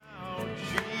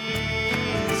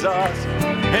Jesus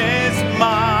is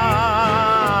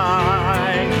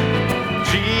mine.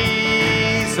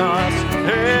 Jesus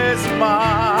is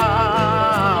mine.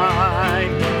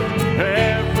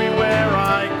 Everywhere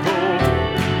I go,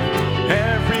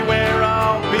 everywhere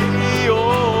I'll be,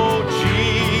 oh,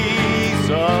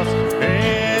 Jesus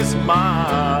is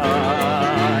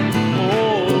mine.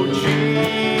 Oh,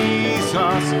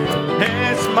 Jesus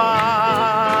is mine.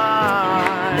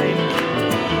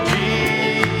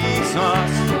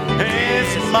 Jesus is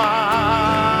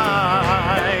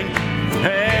mine.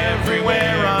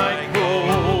 Everywhere I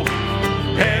go,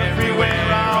 everywhere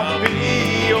I'll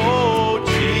be, oh,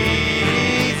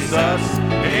 Jesus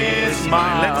is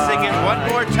mine. Let's sing it one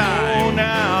more time. Oh,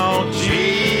 now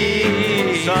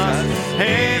Jesus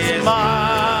is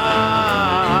mine.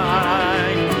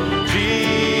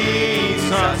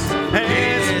 Jesus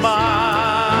is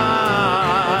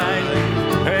mine.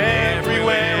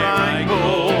 Everywhere I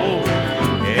go,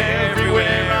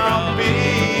 everywhere I'll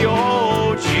be,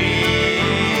 oh,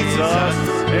 Jesus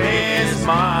is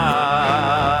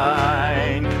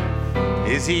mine.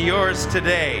 Is he yours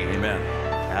today? Amen.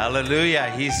 Hallelujah.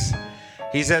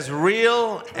 He's as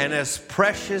real and as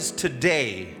precious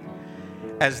today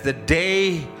as the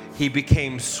day he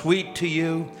became sweet to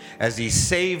you, as he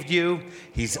saved you.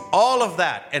 He's all of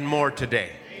that and more today.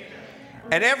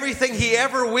 And everything he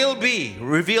ever will be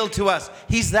revealed to us,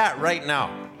 he's that right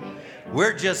now.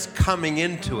 We're just coming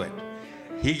into it.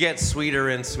 He gets sweeter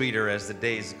and sweeter as the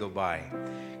days go by.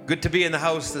 Good to be in the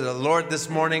house of the Lord this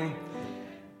morning.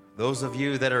 Those of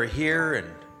you that are here, and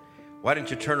why don't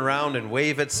you turn around and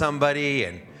wave at somebody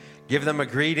and give them a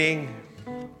greeting?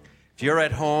 If you're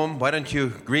at home, why don't you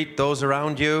greet those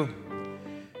around you?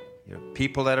 Your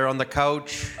people that are on the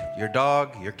couch, your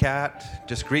dog, your cat,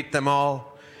 just greet them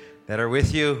all that are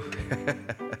with you.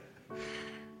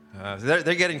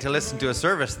 They're getting to listen to a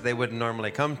service that they wouldn't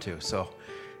normally come to. So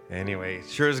anyway, it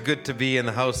sure is good to be in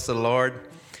the house of the Lord.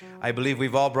 I believe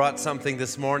we've all brought something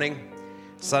this morning.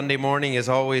 Sunday morning is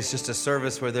always just a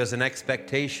service where there's an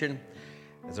expectation.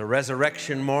 It's a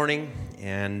resurrection morning,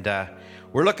 and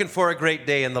we're looking for a great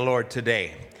day in the Lord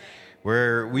today.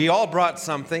 Where we all brought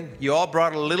something. You all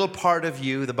brought a little part of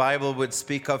you. The Bible would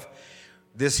speak of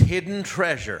this hidden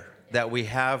treasure that we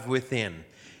have within.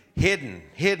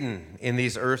 Hidden in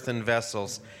these earthen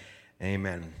vessels.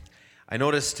 Amen. I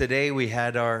noticed today we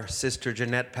had our sister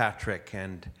Jeanette Patrick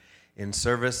and in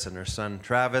service, and her son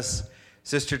Travis.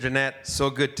 Sister Jeanette,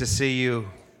 so good to see you.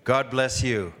 God bless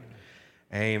you.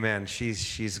 Amen.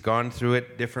 She's gone through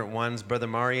it, different ones. Brother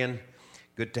Marian,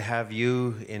 good to have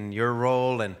you in your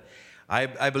role. And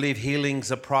I believe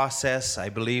healing's a process. I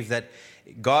believe that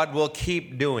God will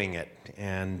keep doing it.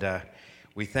 And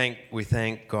we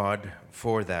thank God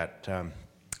for that.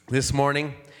 This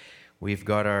morning, we've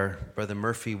got our Brother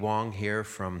Murphy Wong here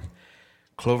from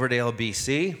Cloverdale,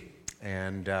 BC.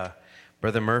 And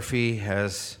Brother Murphy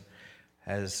has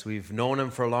we've known him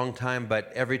for a long time,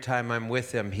 but every time I'm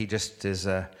with him, he just is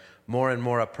more and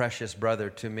more a precious brother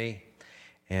to me.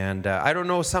 And I don't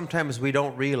know, sometimes we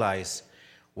don't realize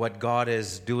what God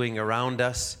is doing around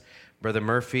us. Brother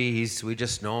Murphy, we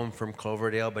just know him from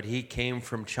Cloverdale, but he came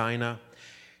from China.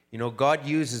 You know, God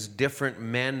uses different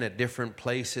men at different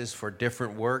places for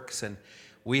different works, and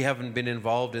we haven't been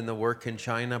involved in the work in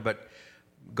China, but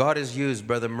God has used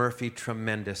Brother Murphy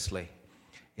tremendously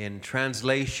in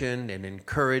translation and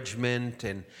encouragement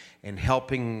and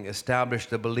helping establish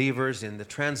the believers in the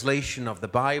translation of the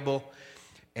Bible.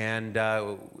 And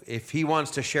if he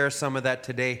wants to share some of that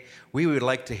today, we would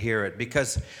like to hear it,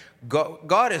 because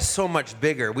God is so much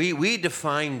bigger. We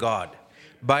define God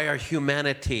by our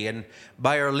humanity and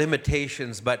by our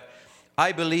limitations, but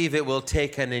I believe it will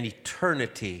take an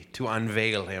eternity to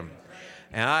unveil him.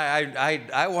 And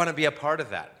I want to be a part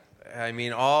of that. I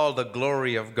mean, all the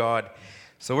glory of God.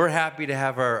 So we're happy to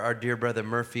have our dear Brother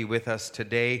Murphy with us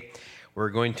today.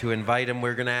 We're going to invite him.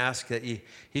 We're going to ask that he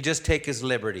just take his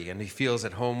liberty and he feels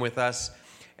at home with us.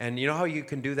 And you know how you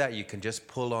can do that? You can just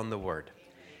pull on the word.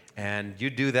 And you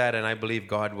do that, and I believe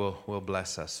God will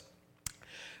bless us.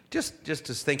 Just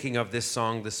as thinking of this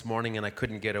song this morning, and I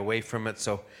couldn't get away from it,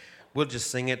 so we'll just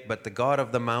sing it. But the God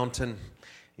of the mountain,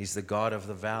 he's the God of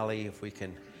the valley. If we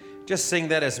can just sing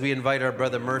that as we invite our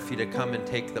Brother Murphy to come and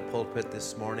take the pulpit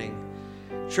this morning.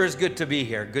 Sure is good to be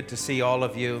here. Good to see all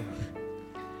of you.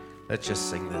 Let's just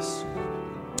sing this.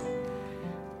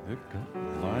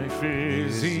 Life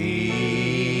is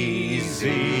easy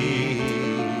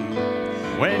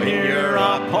when you're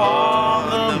up on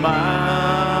the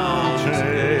mountain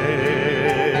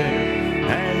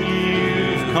and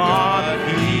you've got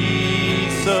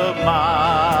peace of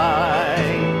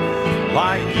mind,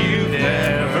 like you've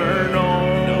never known.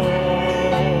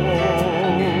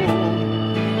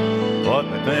 But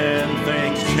then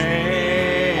things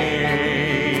change,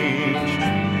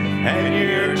 and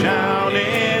you're down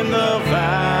in the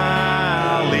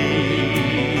valley.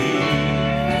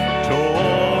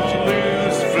 Don't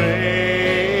lose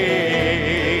faith,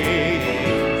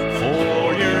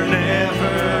 for you're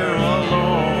never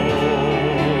alone.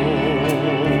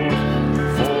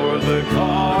 For the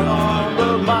God on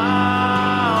the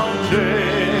mountain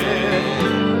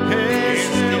is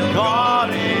still God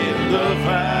in the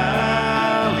valley.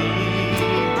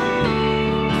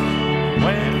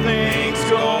 When things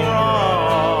go wrong,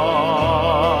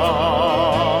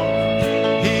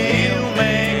 He'll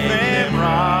make them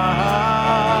right.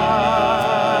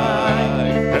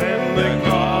 And the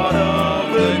God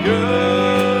of the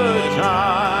good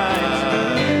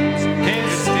times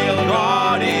is still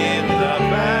God in the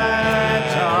bad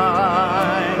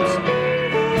times.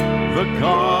 The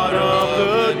God of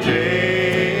the day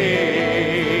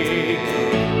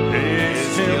is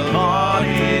still God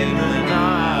in the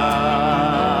night.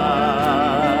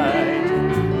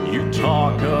 You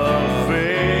talk of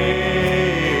faith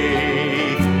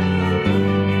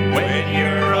when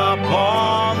you're up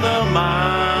on the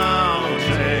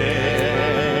mountain.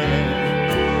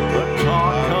 The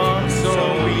talk comes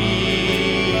so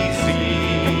easy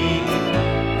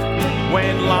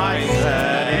when life's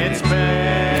at its best,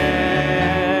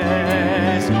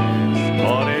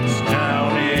 but it's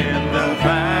down in the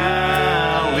valley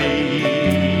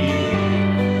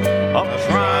of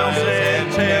trials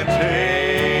and temptation.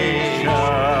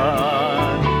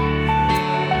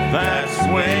 That's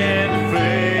when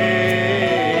faith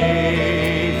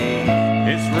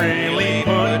is really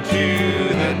put to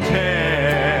the test.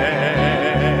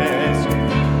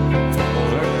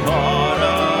 The God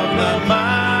of the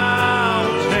mountain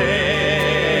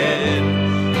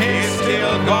is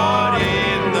still God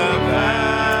in the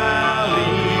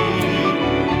valley.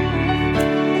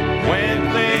 When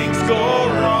things go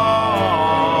wrong,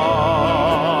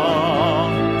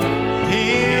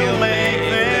 He'll make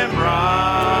them right.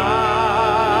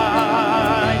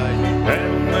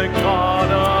 And the God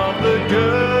of the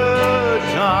good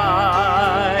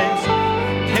times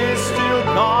is still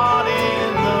God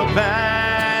in the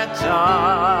bad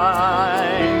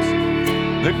times.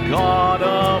 The God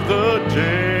of the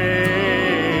day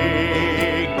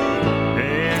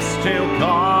is still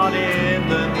God in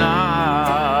the night.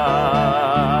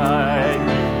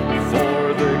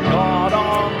 For the God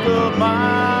of the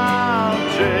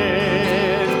mountain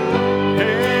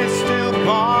is still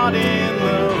God in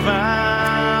the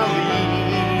valley.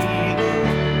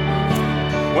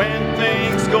 When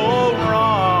things go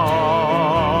wrong,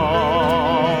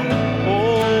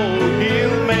 oh,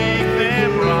 He'll make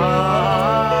them right.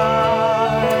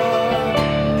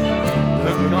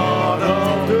 The God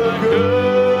of the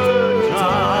good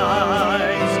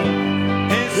times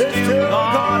is still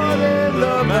God in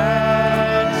the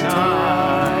bad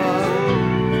times.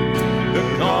 The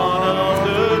God of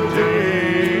the day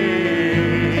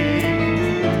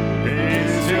is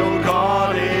still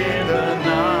God in the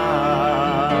night.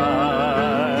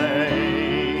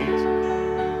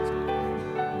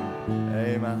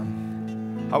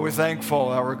 Amen. Are we thankful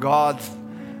our God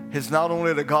is not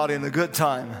only the God in the good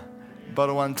time,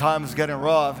 but when time's getting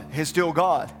rough, He's still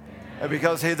God. And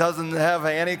because He doesn't have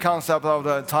any concept of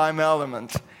the time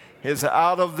element. He's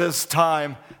out of this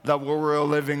time that we're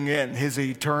living in. He's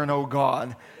eternal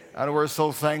God. And we're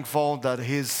so thankful that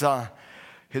He's our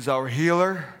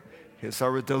healer. He's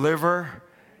our deliverer.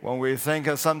 When we think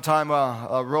sometime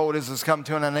a road has come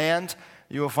to an end,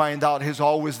 you will find out He's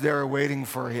always there waiting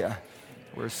for you.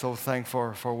 We're so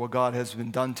thankful for what God has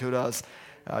been done to us.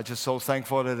 Just so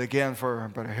thankful that again for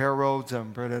Brother Harold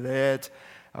and Brother Ed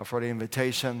for the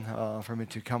invitation for me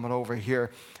to come on over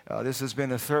here. This has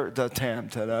been the third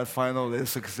attempt and I finally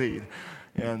succeed.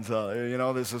 And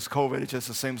this is COVID. It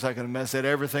just seems like it messed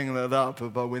everything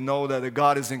up. But we know that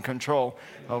God is in control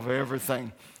of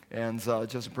everything. And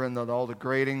just bring out all the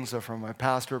greetings from my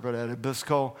pastor, Brother Ed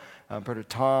Bisco, Brother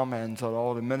Tom, and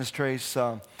all the ministries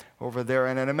over there.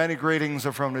 And then many greetings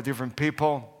from the different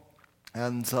people.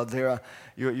 And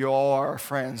you all are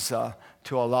friends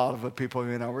to a lot of the people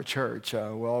in our church. We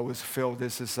always feel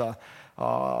this is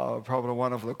probably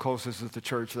one of the closest to the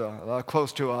church,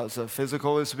 close to us,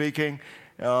 physically speaking,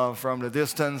 from the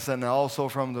distance and also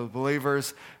from the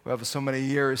believers. We have so many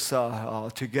years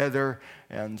together,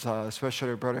 and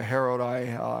especially Brother Harold,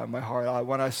 my heart,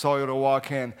 when I saw you to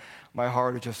walk in, my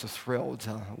heart is just thrilled.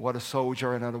 What a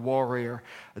soldier and a warrior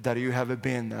that you have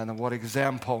been, and what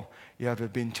example you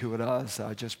have been to us.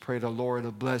 I just pray the Lord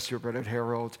to bless you, Brother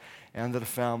Harold, and the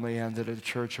family and the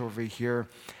church over here.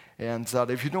 And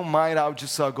if you don't mind, I'll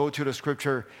just go to the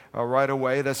scripture right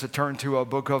away. Let's turn to a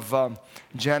book of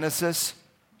Genesis,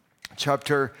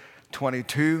 chapter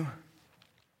 22.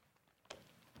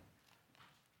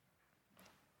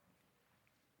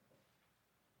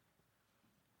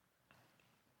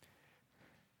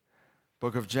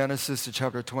 Book of Genesis,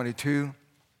 chapter 22.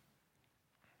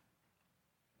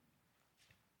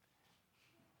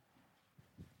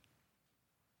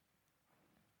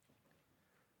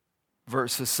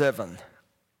 Verse 7.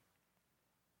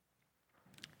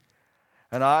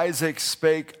 And Isaac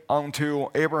spake unto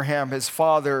Abraham his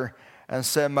father, and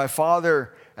said, My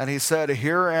father. And he said,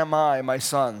 Here am I, my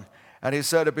son. And he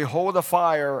said, Behold the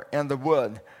fire and the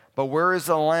wood, but where is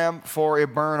the lamb for a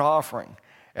burnt offering?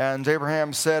 And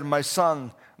Abraham said, My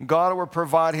son, God will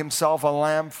provide himself a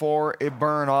lamb for a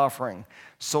burnt offering.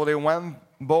 So they went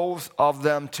both of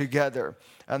them together,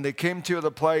 and they came to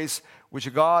the place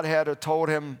which God had told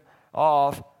him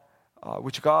of,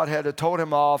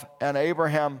 and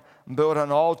Abraham built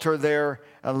an altar there,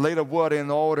 and laid a wood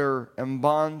in order, and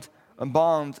bound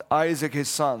Isaac his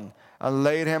son, and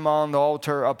laid him on the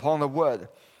altar upon the wood.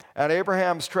 And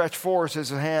Abraham stretched forth his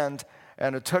hand,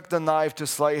 and took the knife to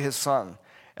slay his son.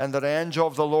 And the angel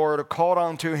of the Lord called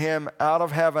unto him out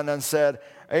of heaven, and said,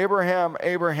 Abraham,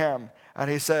 Abraham. And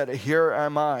he said, Here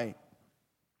am I.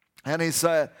 And he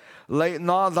said, Lay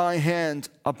not thy hand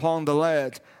upon the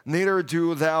lad, neither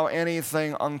do thou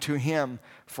anything unto him.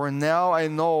 For now I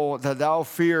know that thou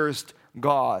fearest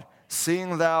God,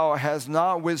 seeing thou hast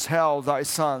not withheld thy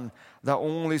son, the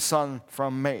only son,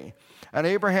 from me. And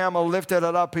Abraham lifted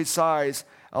up his eyes,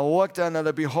 and looked,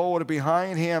 and behold,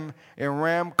 behind him a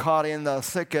ram caught in the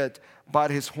thicket by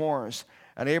his horns.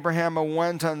 And Abraham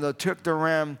went and took the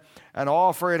ram, and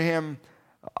offered him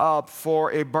up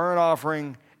for a burnt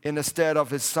offering in the stead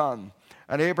of his son.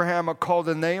 And Abraham called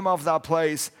the name of that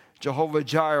place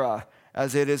Jehovah-Jireh,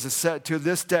 as it is said to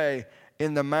this day,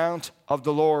 In the mount of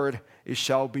the Lord it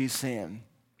shall be seen.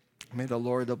 May the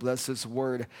Lord bless His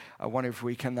word. I wonder if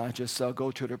we can just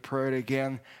go to the prayer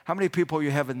again. How many people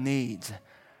you have a need?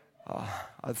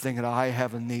 I think that I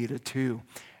have a need too.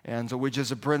 And so we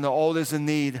just bring all this in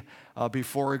need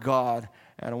before God.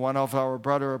 And one of our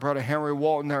brother Henry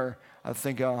Waltner, I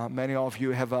think many of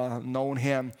you have known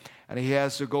him, and he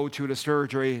has to go to the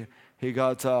surgery. He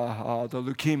got the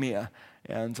leukemia,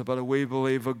 but we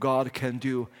believe that God can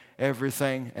do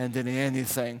everything and then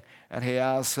anything. And he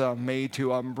asked me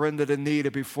to bring the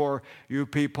need before you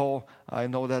people. I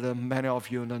know that many of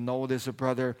you know this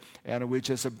brother, and we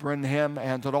just bring him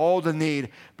and all the need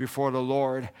before the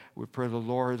Lord. We pray the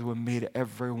Lord will meet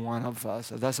every one of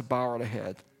us. Let's bow our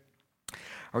head.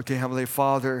 Our dear Heavenly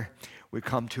Father, we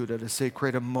come to the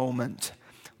sacred moment.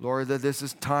 Lord, that this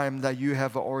is time that you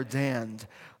have ordained.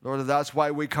 Lord, that's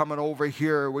why we come over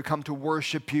here. We come to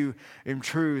worship you in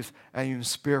truth and in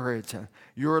spirit.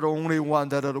 You're the only one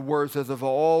that are worthy of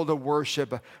all the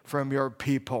worship from your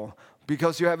people,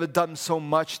 because you have done so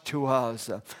much to us.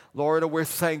 Lord, we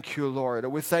thank you, Lord.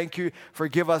 We thank you for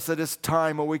giving us this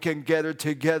time where we can gather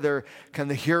together, can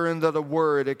hear into the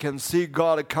word, can see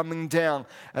God coming down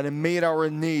and meet our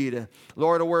need.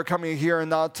 Lord, we're coming here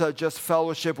not to just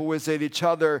fellowship with each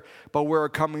other, but we're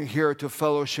coming here to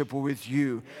fellowship with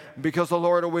you. Because,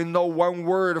 Lord, we know one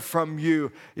word from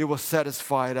you, it will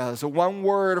satisfy us. One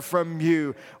word from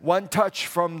you, one touch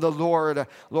from the Lord,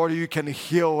 Lord, you can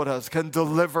heal us, can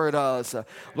deliver us.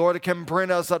 Lord, can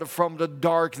bring us out from the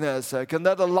darkness. Can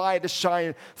let the light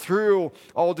shine through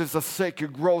all this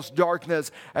thick, gross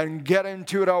darkness and get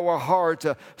into our heart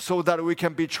so that we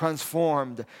can be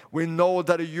transformed. We know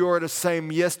that you are the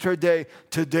same yesterday,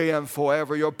 today, and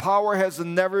forever. Your power has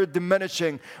never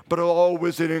diminishing, but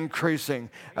always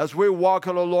increasing. As we walk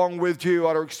along with you,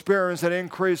 our experience has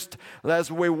increased.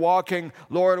 As we're walking,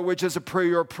 Lord, we just pray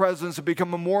your presence become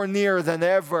more near than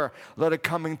ever. Let it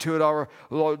come into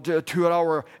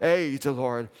our aid,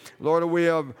 Lord. Lord, we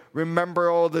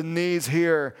remember all the needs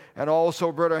here, and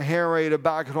also Brother Henry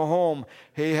back at home.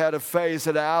 He had a face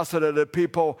and asked the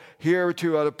people here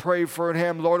to pray for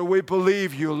him. Lord, we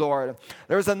believe you, Lord.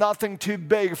 There's nothing too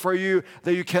big for you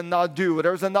that you cannot do.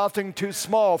 There's nothing too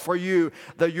small for you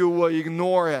that you will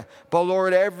ignore. But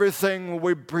Lord, everything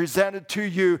we presented to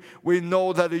you, we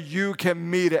know that you can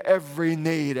meet every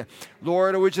need.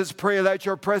 Lord, we just pray that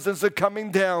your presence is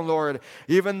coming down, Lord.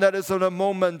 Even that is in a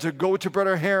moment to go to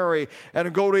Brother Henry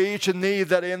and go to each need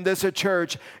that in this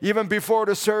church. Even before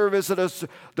the service,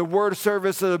 the word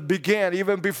service began,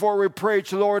 even before we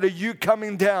preach, Lord, you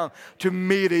coming down to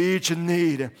meet each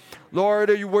need. Lord,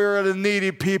 we're the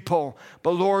needy people,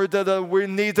 but Lord, that we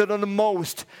need it the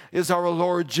most is our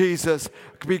Lord Jesus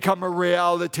become a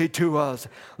reality to us.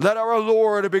 Let our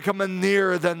Lord become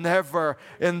nearer than ever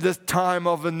in this time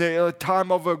of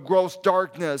a gross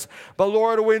darkness. But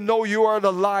Lord, we know you are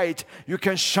the light. You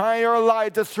can shine your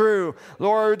light through,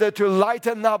 Lord, to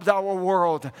lighten up our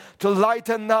world, to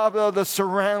lighten up the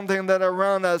surrounding that are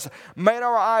around us. May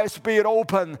our eyes be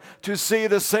open to see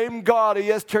the same God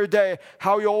yesterday,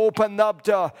 how you opened up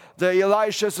the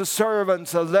Elisha's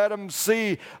servants. Let them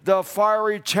see the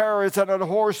fiery chariots and the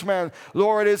horsemen.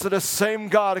 Lord, is the same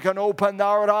God can open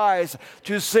our eyes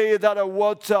to see that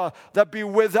what that be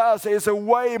with us is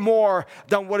way more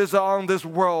than what is on this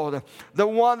world. The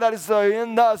one that is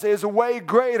in us is way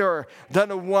greater than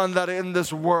the one that is in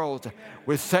this world.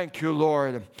 We thank you,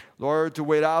 Lord. Lord,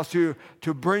 we ask you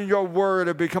to bring your word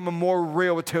to become more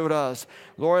real to us.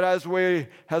 Lord, as we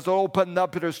has opened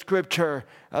up the scripture,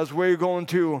 as we're going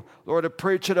to, Lord, to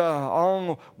preach it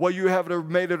on what you have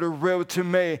made it real to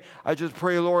me, I just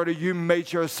pray, Lord, that you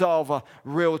make yourself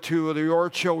real to your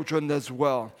children as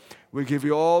well. We give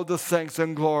you all the thanks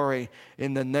and glory.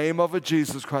 In the name of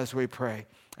Jesus Christ we pray.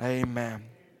 Amen.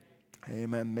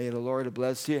 Amen. May the Lord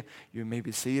bless you. You may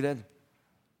be seated.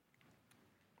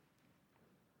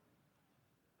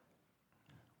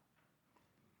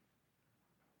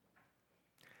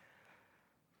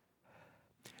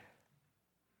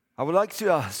 I would like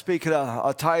to speak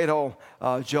a title,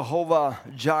 Jehovah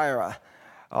Jireh.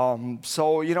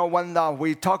 So, when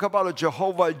we talk about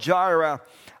Jehovah Jireh,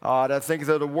 I think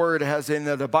that the word has in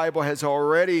the Bible has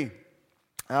already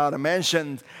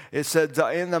mentioned, it said,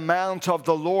 in the mount of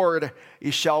the Lord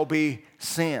it shall be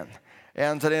seen.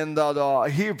 And in the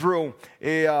Hebrew,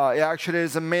 it actually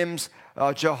means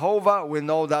Jehovah. We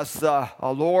know that's the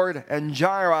Lord, and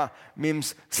Jireh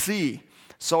means see.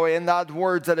 So in that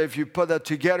word, that if you put that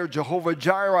together, Jehovah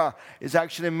Jireh, it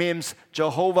actually means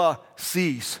Jehovah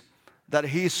sees. That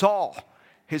he saw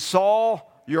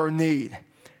your need.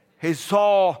 He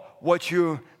saw what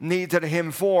you needed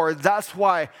him for. That's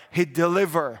why he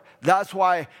delivered. That's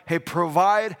why he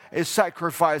provide his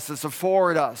sacrifices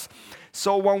for us.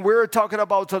 So when we're talking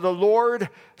about the Lord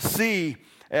see,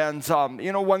 and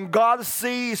when God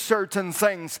sees certain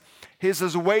things, his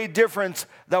is way different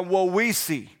than what we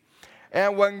see.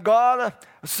 And when God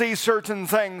sees certain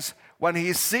things, when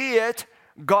he see it,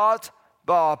 God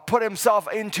put himself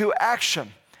into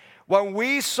action. When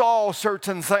we saw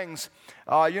certain things,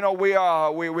 we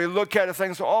look at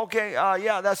things, okay,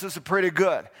 that's just pretty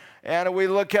good. And we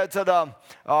look at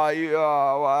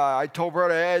I told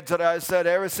Brother Ed that I said,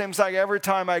 it seems like every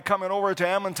time I come over to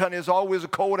Edmonton, it's always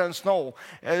cold and snow.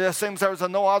 It seems there's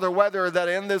no other weather that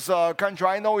in this country.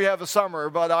 I know we have a summer,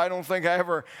 but I don't think I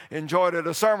ever enjoyed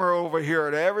the summer over here.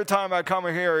 Every time I come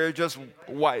here, it's just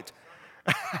white.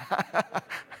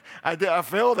 I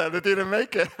feel that it didn't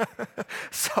make it.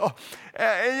 So, when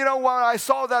I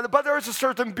saw that, but there's a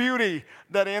certain beauty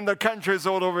that in the countries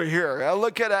all over here. I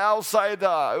look at outside,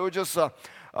 it was just the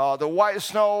white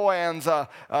snow, and the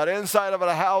inside of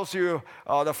the house,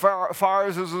 the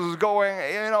fires is going.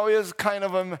 It's kind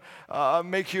of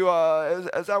make you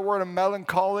is that word a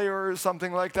melancholy or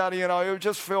something like that? You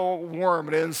just feel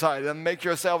warm inside and make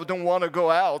yourself don't want to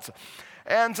go out.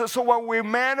 And so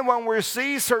when we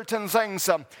see certain things,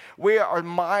 we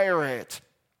admire it,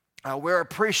 we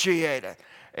appreciate it.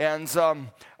 And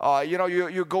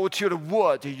you go to the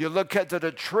wood, you look at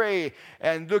the tree,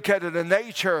 and look at the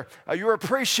nature. You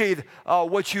appreciate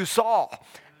what you saw.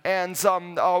 And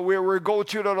we go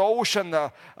to the ocean,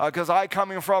 because I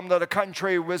coming from the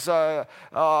country with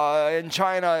in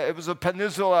China. It was a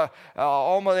peninsula.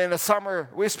 Almost in the summer,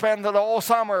 we spent the whole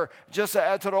summer just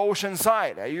at the ocean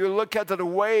side. You look at the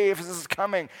waves is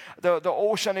coming, the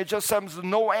ocean. It just seems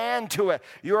no end to it.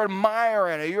 You're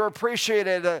admiring it. You appreciate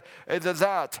it,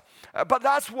 that. But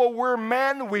that's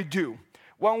what we do.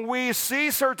 When we see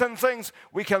certain things,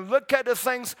 we can look at the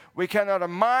things, we can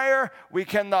admire, we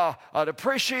can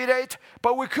appreciate it,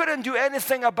 but we couldn't do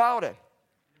anything about it.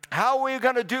 How are we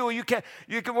going to do? You can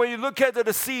when you look at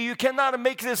the sea, you cannot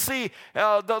make the sea,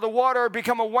 the water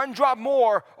become a one drop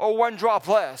more or one drop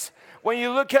less. When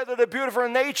you look at the beautiful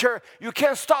nature, you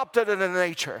can't stop the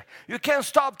nature. You can't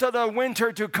stop the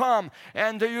winter to come,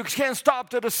 and you can't stop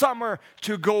the summer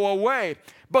to go away.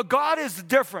 But God is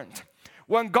different.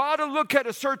 When God looked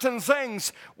at certain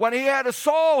things, when he had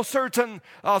saw certain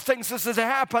things this has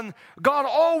happened, God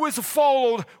always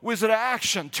followed with an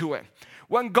action to it.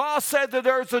 When God said that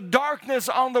there's a darkness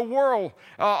on the world,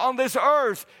 on this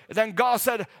earth, then God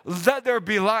said, let there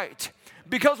be light.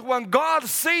 Because when God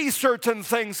sees certain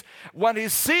things, when he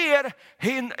sees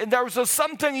it, there's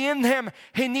something in him,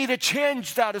 he needs to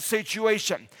change that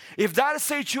situation. If that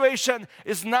situation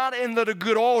is not in the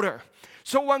good order,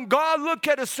 So when God look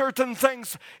at certain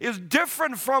things, it's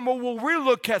different from when we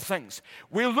look at things.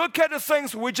 We look at the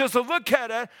things, we just look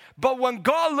at it, but when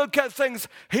God look at things,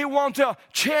 He wants to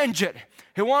change it.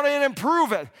 He wants to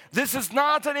improve it. This is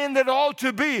not an end that ought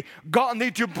to be. God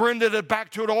needs to bring it back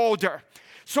to the order.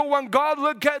 So when God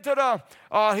looked at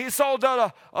it, He saw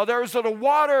that there's the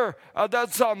water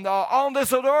that's on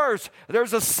this earth.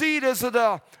 There's a seed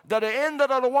that the end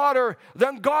of the water.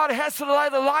 Then God has to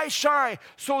let the light shine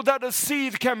so that the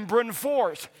seed can bring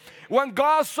forth. When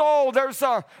God saw there's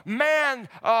a man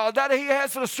that he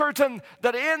has a certain,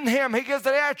 that in him, he gets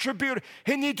the attribute,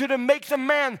 he needed to make the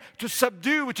man to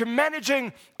subdue, to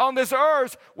managing on this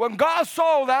earth. When God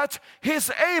saw that,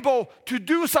 he's able to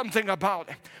do something about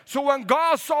it. So when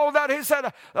God saw that, he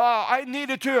said, I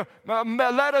needed to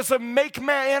let us make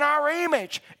man in our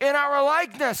image, in our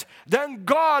likeness. Then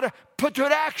God put to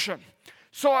action.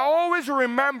 So I always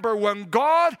remember when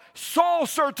God saw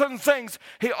certain things,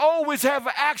 He always have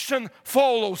action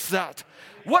follows that.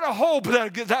 What a hope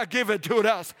that give it to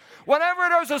us. Whenever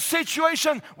there's a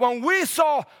situation when we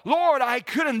saw, Lord, I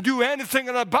couldn't do anything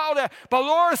about it, but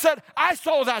Lord said, I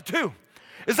saw that too.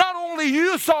 It's not only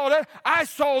you saw that, I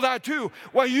saw that too.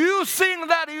 When you sing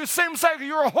that, you seem like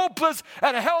you're hopeless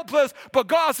and helpless, but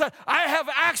God said, I have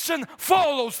action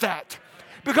follows that.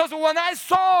 Because when I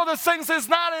saw the things is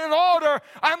not in order,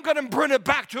 I'm going to bring it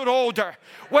back to the order.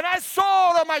 When I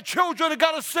saw that my children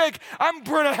got sick, I'm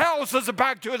bringing houses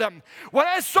back to them. When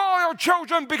I saw your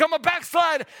children become a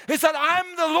backslide, He said,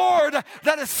 I'm the Lord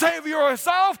that is Savior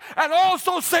yourself and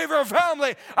also save your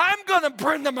family. I'm going to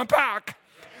bring them back.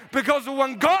 Because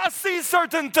when God sees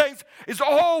certain things, it's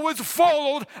always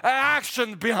followed an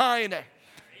action behind it.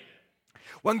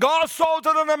 When God saw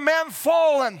that the man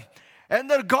fallen, and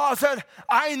then God said,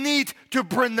 I need to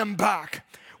bring them back.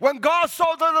 When God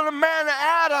saw that the man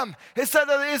Adam, He said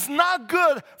that it's not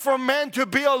good for man to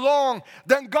be alone.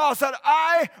 Then God said,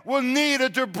 I will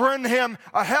need to bring him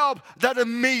a help that is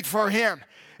meet for him.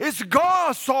 It's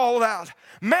God saw that.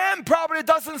 Man probably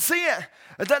doesn't see it.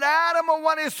 That Adam,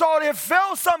 when he saw it, he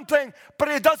felt something,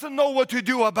 but he doesn't know what to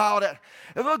do about it.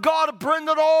 If God bring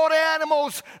all the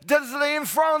animals that's in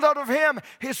front of him,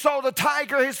 he saw the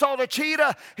tiger, he saw the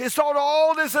cheetah, he saw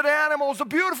all these animals,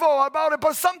 beautiful about it,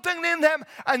 but something in them,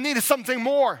 I needed something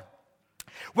more.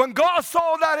 When God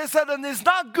saw that, He said, and it's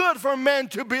not good for men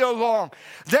to be alone.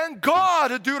 Then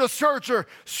God do the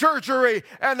surgery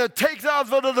and takes out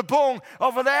the bone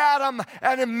of an Adam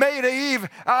and made Eve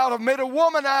made a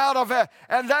woman out of it.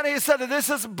 And then He said, this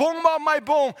is bone of my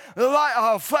bone,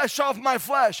 flesh of my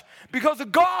flesh. Because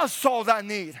God saw that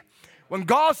need. When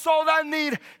God saw that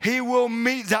need, He will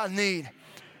meet that need.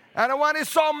 And when He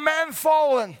saw man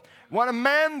fallen, when a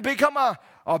man become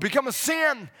a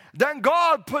sin, then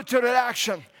God put to the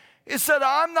action. He said,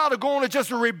 I'm not going to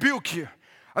just rebuke you.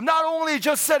 I'm not only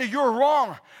just said you're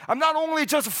wrong. I'm not only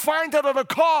just find out the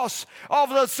cause of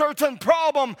the certain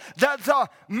problem that the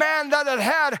man that it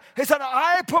had. He said,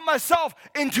 I put myself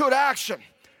into the action.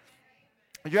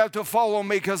 You have to follow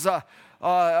me because I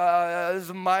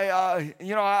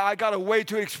got a way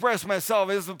to express myself.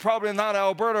 It's probably not an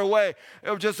Alberta way. It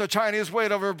was just a Chinese way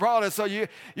that we brought it. So you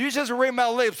just read my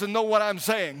lips and know what I'm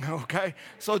saying, okay?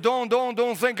 So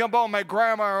don't think about my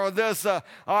grammar or this. I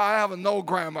have no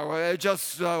grammar. It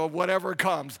just whatever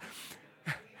comes.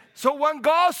 So when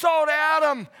God saw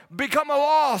Adam become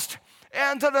lost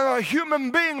and the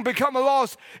human being become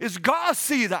lost, is God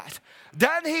see that?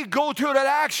 Then He go to that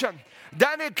action.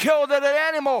 Then He killed that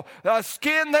animal,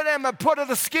 skinned him, and put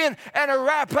the skin and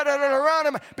wrapped it around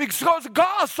him. Because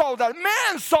God saw that,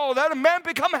 man saw that, and man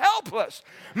become helpless.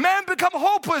 Man become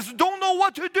hopeless, don't know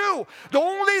what to do. The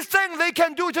only thing they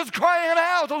can do is just crying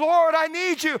out, Lord, I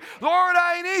need you. Lord,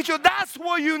 I need you. That's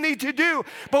what you need to do.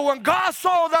 But when God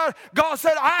saw that, God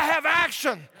said, I have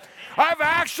action. I have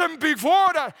action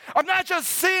before that. I'm not just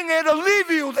seeing it to leave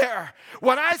you there.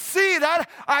 When I see that,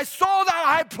 I saw that,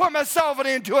 I put myself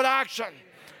into an action.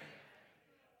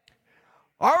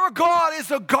 Our God is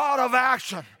a God of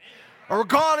action. Our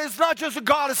God is not just a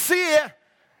God to see it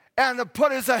and to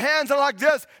put His hands like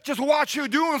this, just watch you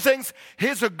doing things.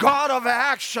 He's a God of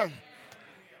action.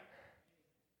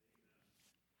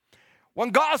 When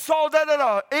God saw that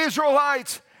the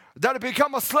Israelites that had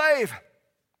become a slave,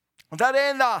 that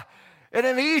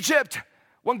in Egypt,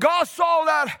 when God saw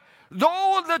that,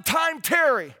 though the time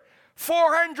tarry,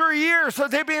 400 years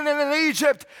that they've been in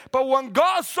Egypt, but when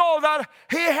God saw that,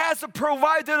 He has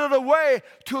provided a way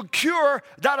to cure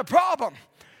that problem.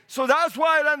 So that's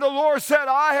why then the Lord said,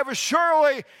 I have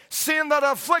surely seen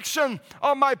the affliction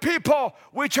of my people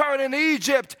which are in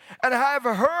Egypt, and have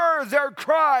heard their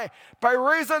cry by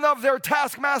reason of their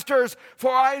taskmasters,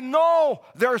 for I know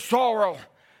their sorrow.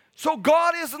 So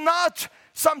God is not,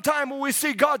 sometimes when we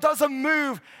see God doesn't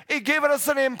move, it gives us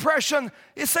an impression,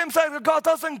 it seems like God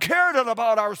doesn't care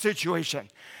about our situation.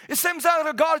 It seems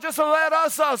like God just let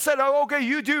us say, okay,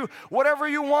 you do whatever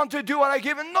you want to do and I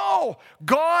give it. No,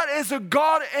 God is a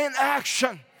God in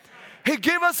action. He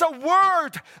gives us a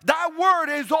word. That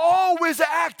word is always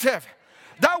active.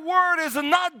 That word is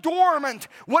not dormant.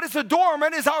 What is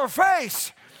dormant is our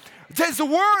faith. His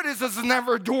word is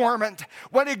never dormant.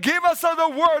 When He gives us the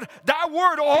word, that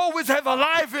word always have a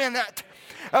life in it.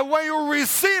 And when you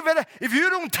receive it, if you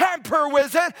don't tamper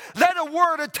with it, let the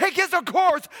word take its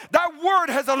course. That word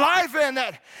has a life in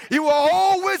it. It will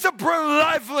always bring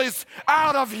lifeless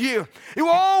out of you. It will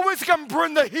always can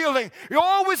bring the healing. It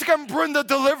always can bring the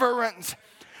deliverance.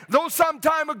 Though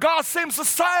sometimes God seems to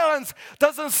silence,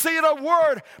 doesn't see the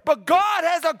word, but God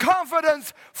has a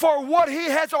confidence for what He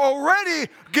has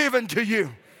already given to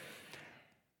you.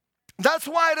 That's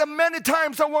why that many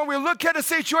times that when we look at a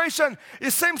situation,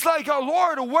 it seems like, oh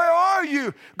Lord, where are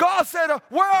you? God said,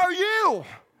 where are you?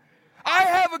 I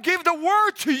have given the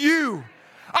word to you.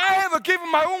 I have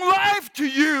given my own life to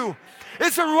you.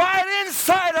 It's right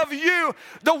inside of you.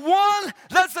 The one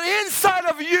that's inside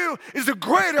of you is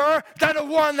greater than the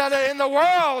one that is in the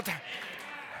world.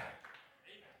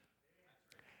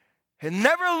 It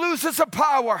never loses its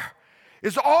power.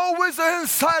 It's always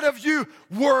inside of you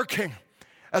working.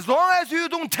 As long as you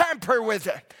don't tamper with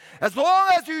it, as long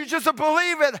as you just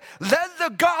believe it, let the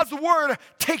God's word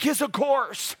take its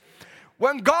course.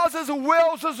 When God's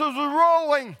wheels is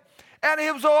rolling, and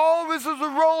He was always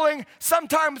rolling,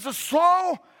 sometimes it's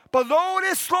slow, but though it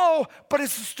is slow, but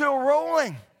it's still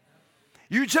rolling.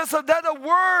 You just let the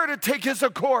word take its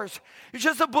course. You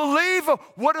just believe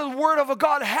what the word of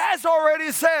God has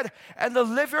already said and to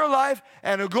live your life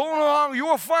and going along. You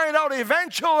will find out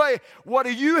eventually what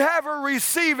you have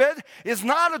received is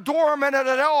not a dormant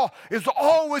at all. It's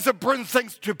always brings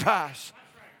things to pass.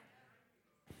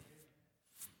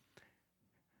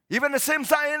 Even the same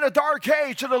time in the dark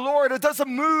age of the Lord, it doesn't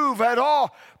move at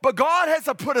all. But God has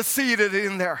to put a seed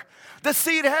in there. The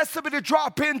seed has to be to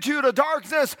drop into the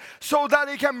darkness so that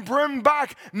it can bring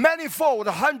back manyfold,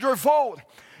 100-fold.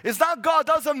 It's not God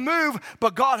doesn't move,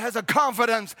 but God has a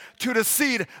confidence to the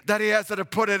seed that He has to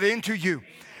put it into you.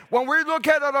 When we look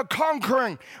at the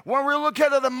conquering, when we look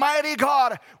at the mighty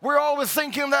God, we're always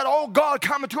thinking that, oh, God,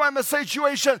 come into my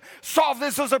situation, solve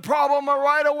this as a problem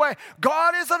right away.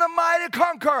 God isn't a mighty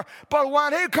conqueror, but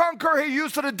when He conquered, He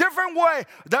used it a different way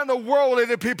than the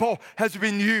worldly people has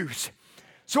been used.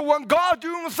 So when God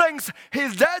doing things,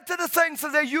 He's led to the things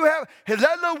that you have. He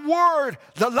led the word,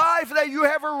 the life that you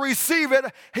have received it.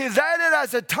 He's led it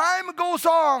as the time goes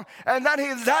on, and then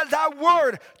He's led that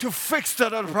word to fix the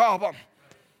problem.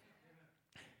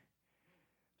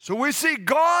 So we see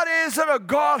God isn't a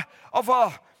God of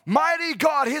a mighty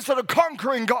God. He's a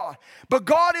conquering God. But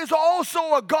God is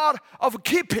also a God of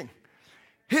keeping.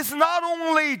 He's not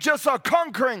only just a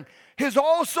conquering, He's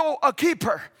also a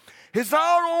keeper. He's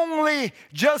not only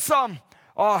just,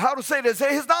 how to say this?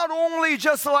 He's not only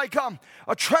just like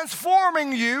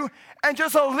transforming you and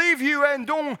just leave you and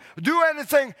don't do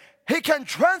anything. He can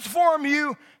transform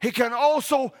you. He can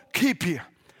also keep you.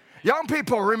 Young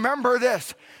people, remember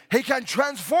this. He can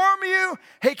transform you.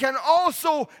 He can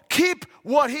also keep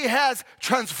what He has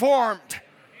transformed.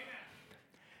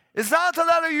 It's not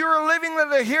that you're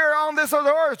living here on this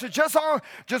earth,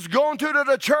 just going to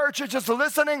the church, just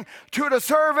listening to the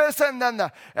service, and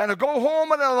go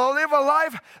home and live a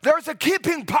life. There's a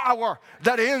keeping power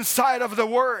that is inside of the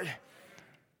Word.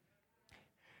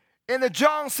 In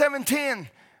John 17,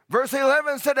 verse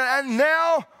 11 said, and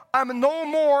now I'm no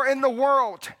more in the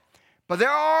world, but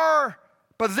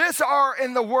this are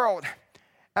in the world.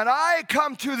 And I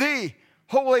come to Thee,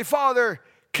 Holy Father,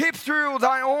 keep through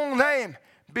Thy own name,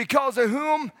 because of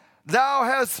whom Thou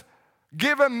hast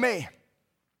given me,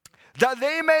 that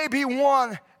they may be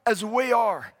one as we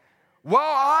are. While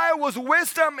I was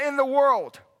with them in the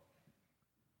world,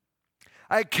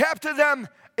 I kept them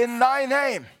in Thy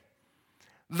name.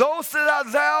 Those that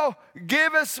Thou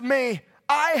givest me,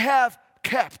 I have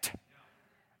kept,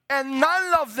 and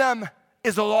none of them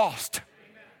is lost.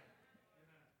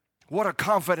 What a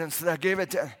confidence that gave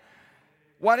it to.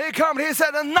 When He came, He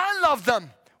said, and none of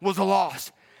them was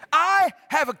lost. I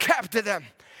have kept them.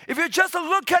 If you just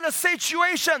look at a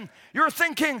situation, you're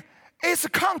thinking, it's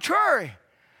contrary.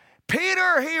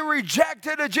 Peter, he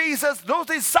rejected Jesus. Those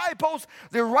disciples,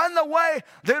 they run away.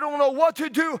 They don't know what to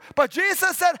do. But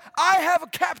Jesus said, I have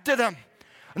kept them.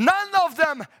 None of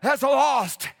them has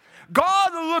lost.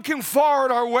 God is looking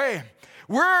forward our way.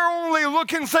 We're only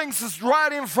looking things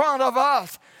right in front of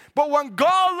us. But when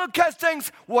God looks at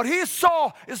things, what he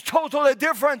saw is totally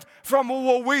different from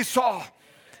what we saw.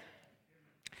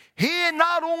 He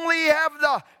not only have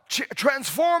the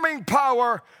transforming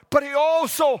power, but he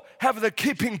also have the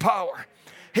keeping power.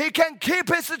 He can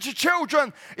keep his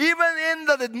children even in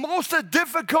the most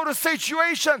difficult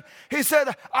situation. He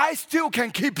said, I still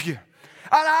can keep you.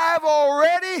 And I have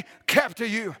already kept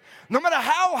you. No matter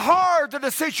how hard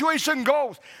the situation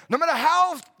goes, no matter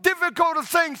how difficult the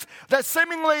things that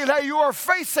seemingly that you are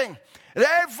facing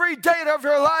every day of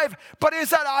your life, but he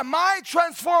said, my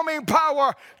transforming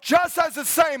power just as the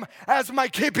same as my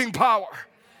keeping power.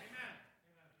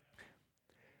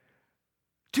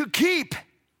 To keep,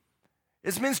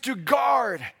 it means to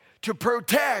guard, to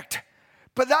protect.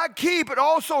 But that keep, it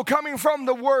also coming from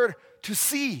the word to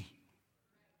see.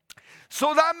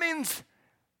 So that means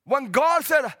when God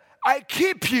said, I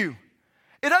keep you,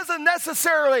 it doesn't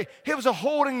necessarily, he was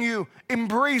holding you,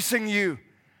 embracing you,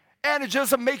 and it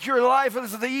just make your life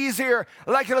easier,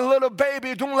 like a little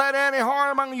baby. Don't let any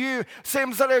harm on you.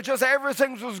 Seems that it just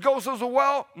everything just goes so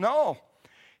well. No.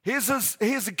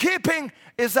 His keeping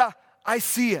is I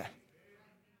see it.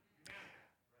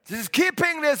 His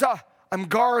keeping is I'm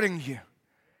guarding you.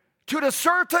 To the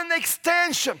certain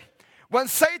extension, when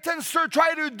Satan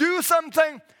tries to do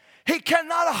something, he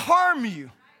cannot harm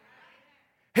you.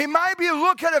 He might be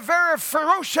looking at very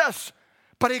ferocious,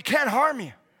 but he can't harm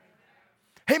you.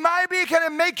 He might be going to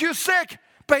make you sick,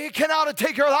 but he cannot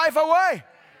take your life away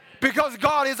because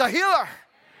God is a healer.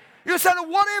 You said,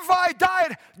 what if I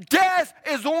died? Death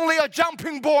is only a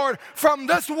jumping board from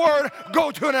this world,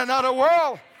 go to another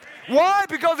world. Why?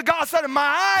 Because God said,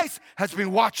 my eyes has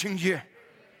been watching you.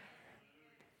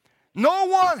 No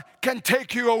one can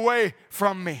take you away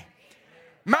from me.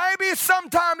 Maybe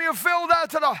sometime you feel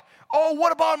that,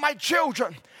 what about my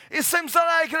children? It seems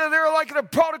like they're like the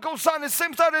prodigal son. It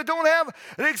seems like they don't have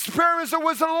the experience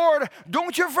with the Lord.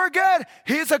 Don't you forget,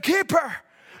 he's a keeper.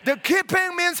 The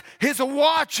keeping means he's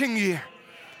watching you.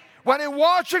 When he's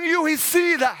watching you, he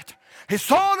sees that. He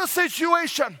saw the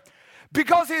situation.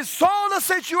 Because he saw the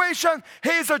situation,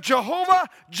 he's a Jehovah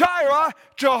Jireh.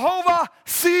 Jehovah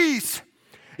sees.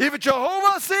 If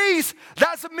Jehovah sees,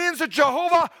 that means that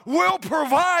Jehovah will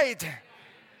provide.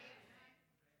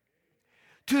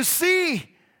 To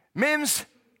see means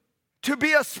to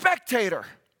be a spectator,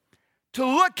 to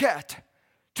look at,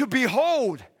 to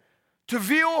behold, to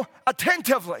view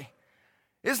attentively.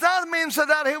 It's not means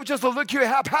that he will just look at you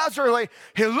haphazardly.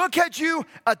 He'll look at you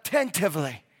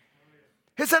attentively.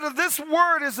 He said that this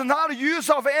word is not a use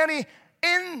of any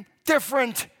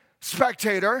indifferent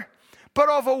spectator, but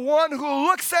of a one who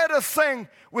looks at a thing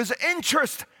with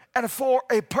interest and for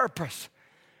a purpose.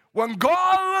 When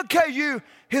God looks at you,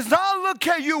 he's not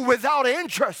looking at you without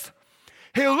interest.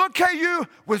 He look at you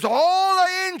with all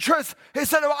the interest. He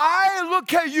said, I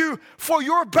look at you for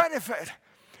your benefit.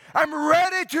 I'm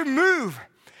ready to move.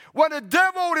 When the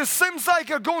devil, it seems like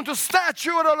you're going to snatch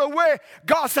you out of the way,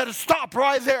 God said, stop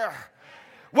right there.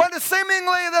 When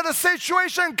seemingly that the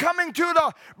situation coming to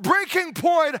the breaking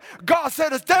point, God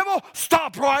said, devil,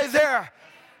 stop right there.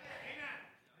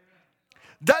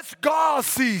 That's God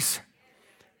sees.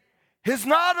 He's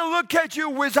not to look at you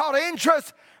without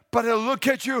interest, but he'll look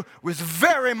at you with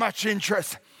very much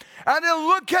interest. And he'll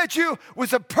look at you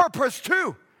with a purpose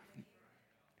too.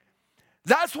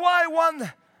 That's why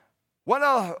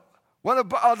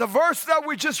the verse that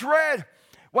we just read,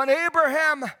 when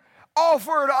Abraham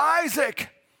offered Isaac,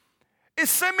 it's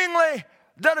seemingly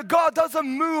that God doesn't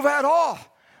move at all.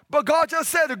 But God just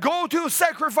said, go to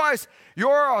sacrifice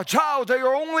your child,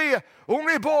 your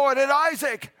only boy, and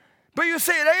Isaac. But you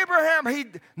see, Abraham, he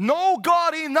know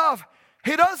God enough.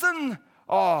 He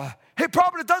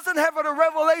probably doesn't have a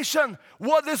revelation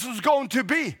what this is going to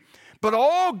be. But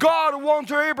all God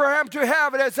wants Abraham to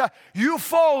have it is you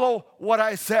follow what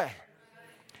I say.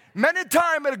 Many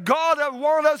times God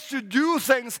wants us to do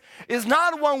things is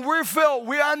not when we feel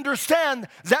we understand,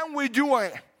 then we do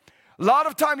it. A lot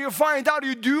of time you find out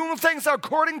you do things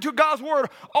according to God's word,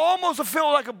 almost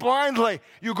feel like blindly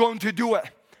you're going to do it.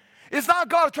 It's not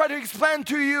God trying to explain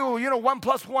to you, 1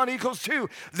 + 1 = 2.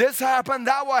 This happened,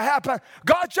 that will happen.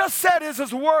 God just said it's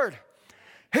his word.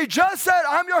 He just said,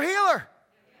 I'm your healer.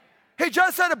 He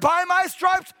just said, by my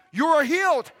stripes, you are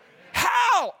healed.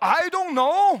 How? I don't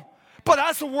know. But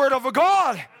that's the word of a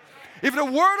God. If the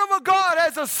word of a God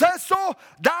has said so,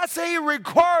 that's he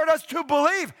required us to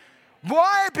believe.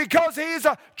 Why? Because he's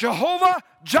a Jehovah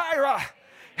Jireh.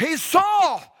 He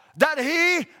saw that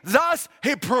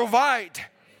he provide.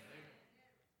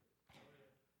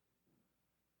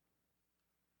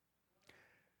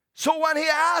 So when he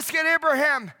asked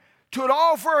Abraham to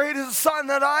offer his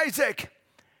son Isaac,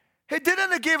 he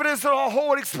didn't give us a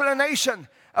whole explanation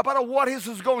about what he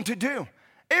was going to do.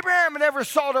 Abraham never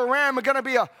saw the ram going to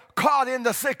be caught in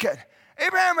the thicket.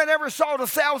 Abraham never saw the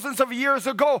thousands of years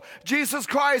ago, Jesus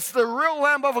Christ, the real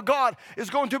Lamb of God, is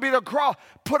going to be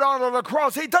put on the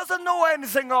cross. He doesn't know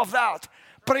anything of that,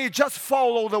 but he just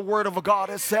followed the word of God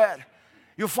as said.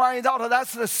 You find out that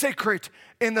that's the secret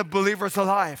in the believer's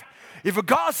life. If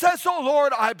God says so,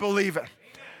 Lord, I believe it.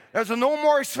 There's no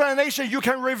more explanation. You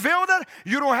can reveal it.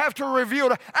 You don't have to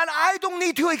reveal it. And I don't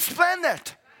need to explain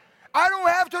it. I don't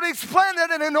have to explain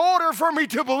it in order for me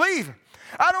to believe.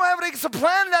 I don't have to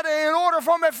explain that in order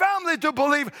for my family to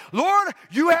believe. Lord,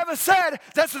 you have said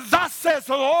that thus says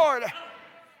the Lord.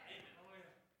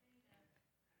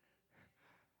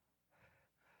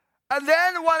 And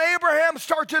then when Abraham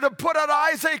started to put out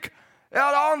Isaac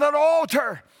on the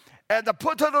altar, and to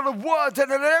put it in the woods and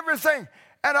everything.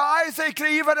 And Isaac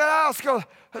even asked,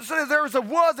 there's a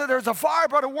wood and there's a fire,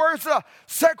 but where's the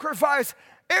sacrifice?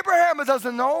 Abraham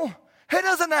doesn't know. He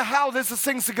doesn't know how this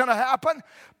thing's going to happen.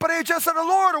 But he just said, the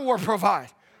Lord will provide.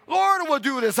 Lord will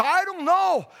do this. I don't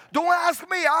know. Don't ask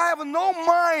me. I have no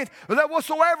mind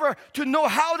whatsoever to know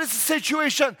how this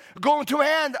situation going to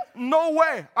end. No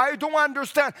way. I don't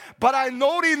understand. But I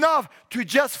know enough to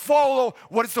just follow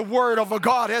what is the word of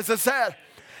God as it said.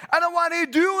 And when he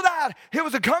do that, he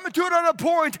was coming to another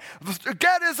point,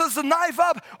 get his knife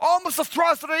up, almost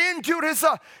thrust it into his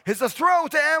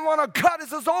throat, and want to cut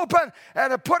his open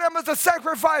and put him as a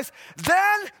sacrifice.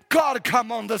 Then God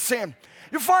come on the scene.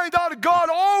 You find out God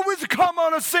always come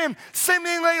on a scene,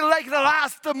 seemingly like the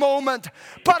last moment.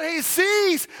 But he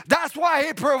sees, that's why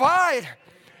he provide.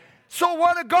 So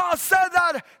when God said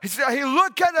that, he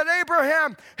looked at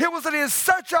Abraham. He was in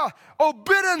such a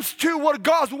obedience to what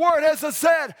God's word has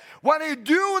said. When he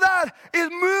do that, it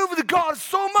moved God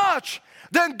so much.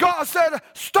 Then God said,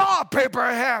 stop,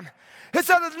 Abraham. He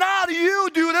said, not you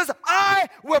do this. I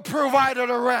will provide a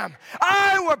ram.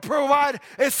 I will provide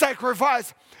a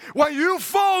sacrifice. When you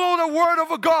follow the word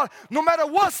of God, no matter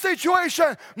what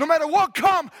situation, no matter what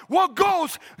comes, what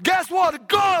goes, guess what?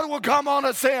 God will come on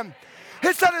the scene.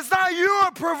 He said, it's not you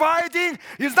are providing.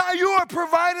 It's not you are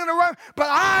providing the ram, but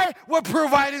I will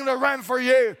providing the ram for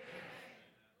you.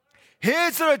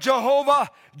 Here's the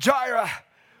Jehovah Jireh.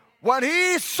 When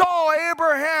he saw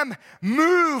Abraham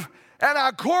move, and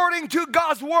according to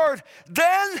God's word,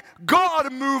 then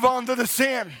God moved on to the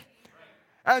scene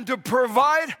and to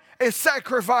provide a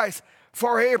sacrifice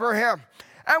for Abraham.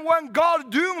 And when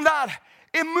God doing that,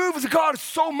 it moves God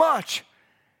so much.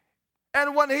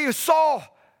 And when he saw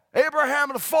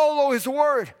Abraham to follow his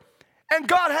word, and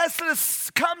God has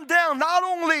to come down, not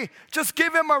only just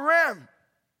give him a ram,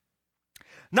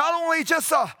 not only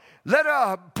just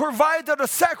provide the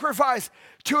sacrifice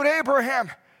to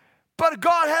Abraham, but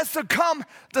God has to come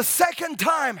the second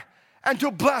time and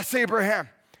to bless Abraham.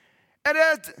 And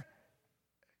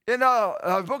in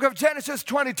the book of Genesis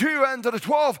 22 and to the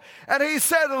 12, and he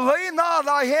said, lay not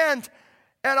thy hand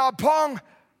and upon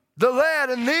the lad,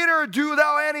 and neither do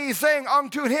thou anything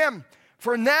unto him.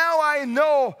 For now I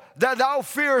know that thou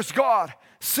fearest God,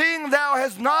 seeing thou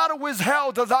hast not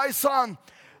withheld thy son,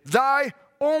 thy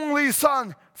only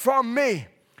son, from me.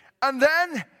 And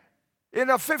then in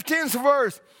the 15th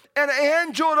verse, an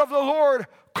angel of the Lord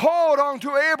called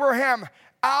unto Abraham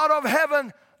out of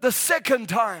heaven the second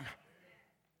time.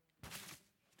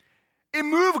 It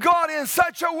moved God in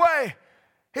such a way.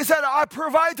 He said, I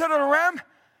provided a ram,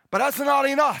 but that's not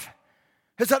enough.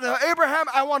 He said, Abraham,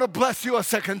 I want to bless you a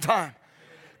second time.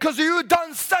 Because you've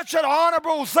done such an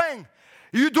honorable thing.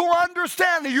 You don't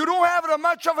understand. You don't have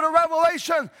much of a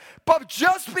revelation. But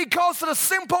just because of the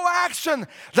simple action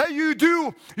that you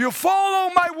do, you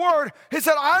follow my word. He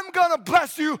said, I'm going to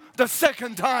bless you the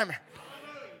second time.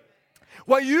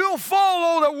 When you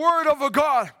follow the word of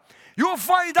God, you'll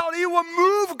find out He will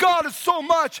move God so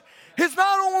much. He's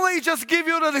not only just give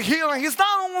you the healing. He's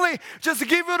not only just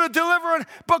give you the deliverance,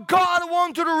 but God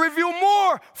wants to reveal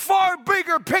more, far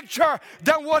bigger picture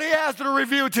than what He has to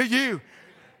reveal to you.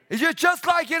 It's just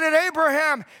like in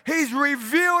Abraham, He's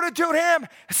revealed it to him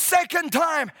a second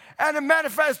time and it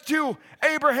manifests to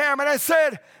Abraham. And I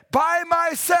said, by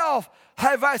myself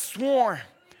have I sworn,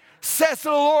 says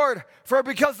the Lord, for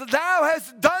because thou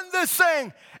hast done this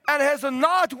thing and hast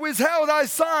not withheld thy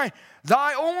son,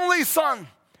 thy only son,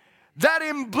 that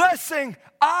in blessing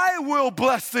I will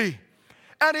bless thee,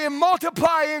 And in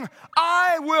multiplying,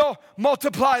 I will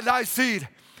multiply thy seed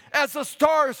as the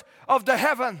stars of the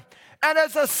heaven, and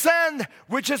as the sand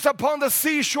which is upon the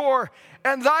seashore.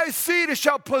 And thy seed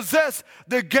shall possess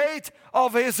the gate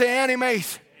of his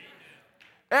enemies.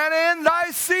 And in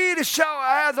thy seed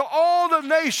shall all the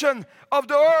nation of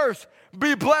the earth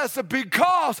be blessed,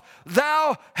 because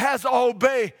thou hast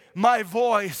obeyed my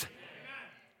voice.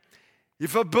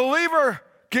 If a believer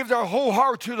gives their whole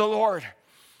heart to the Lord,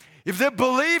 if they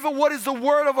believe in what is the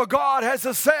word of God has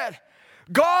said,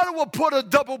 God will put a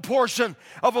double portion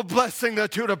of a blessing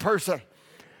to the person.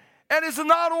 And it's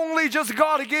not only just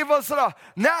God to give us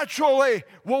naturally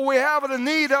what we have in the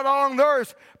need along the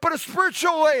earth, but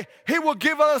spiritually He will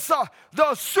give us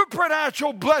the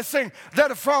supernatural blessing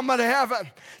that is from heaven.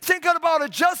 Thinking about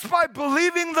it, just by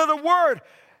believing the word.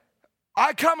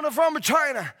 I coming from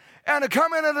China and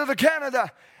coming into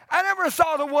Canada, I never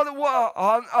thought of what it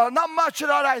was, not much that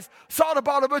I thought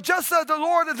about it, but just that the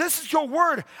Lord, this is your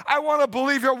word. I want to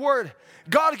believe your word.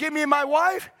 God, give me my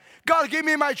wife. God, give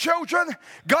me my children.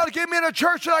 God, give me the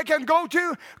church that I can go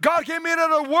to. God, give me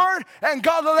the word. And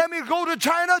God, let me go to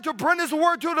China to bring His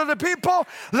word to the people.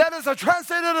 Let us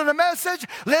translate it in the message.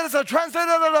 Let us translate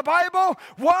it in the Bible.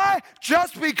 Why?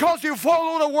 Just because you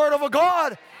follow the word of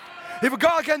God. If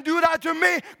God can do that to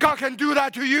me, God can do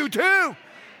that to you too.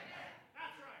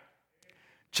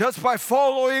 Just by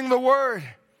following the word.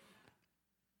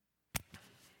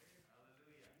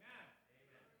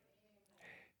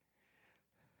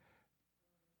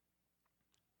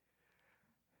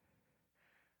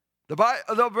 The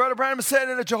Brother Branham said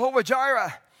in the Jehovah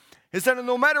Jireh, he said,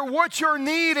 no matter what your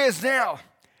need is now,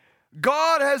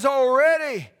 God has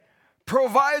already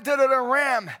provided a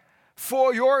ram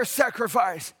for your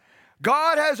sacrifice.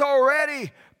 God has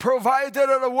already provided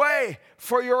a way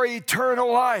for your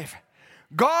eternal life.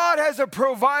 God has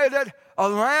provided a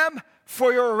lamb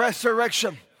for your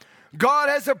resurrection. God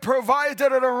has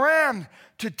provided a ram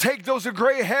to take those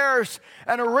gray hairs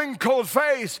and a wrinkled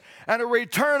face and to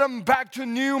return them back to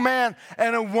new man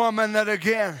and a woman that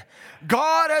again.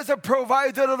 God has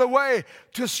provided a way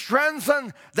to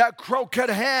strengthen that crooked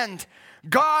hand.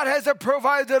 God has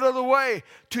provided a way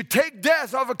to take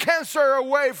death of a cancer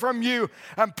away from you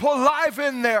and put life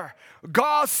in there.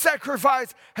 God's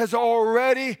sacrifice has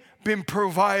already been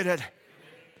provided.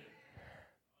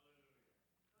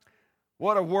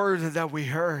 What a word that we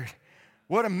heard.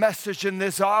 What a message in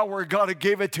this hour God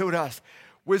gave it to us.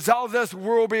 Without this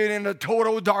world being in a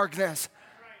total darkness.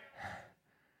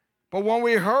 But when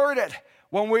we heard it,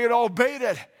 when we had obeyed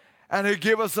it, and He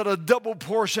gave us a double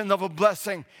portion of a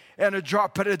blessing and He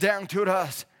dropped it down to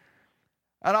us.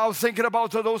 And I was thinking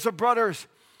about those brothers.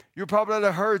 You probably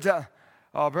have heard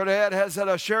Brother Ed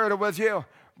has shared it with you.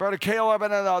 Brother Caleb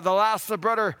and the last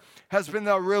brother has been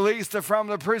released from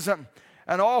the prison.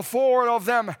 And all four of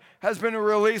them has been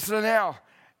released now.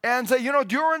 And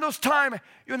during those time,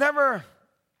 you never,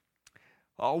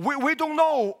 we don't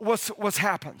know what's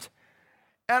happened.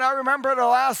 And I remember the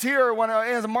last year when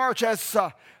in March, as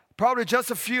probably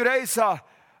just a few days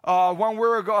when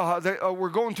we're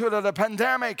going through the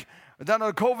pandemic, then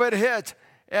the COVID hit,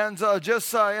 and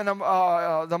just in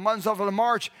the months of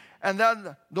March, and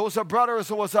then those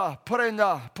brothers was put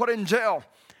in jail,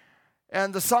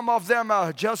 and some of them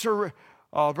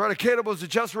Brother Caleb was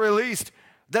just released,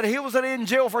 that he was in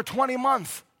jail for 20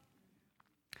 months.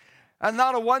 And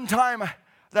not a one time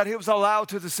that he was allowed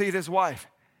to see his wife.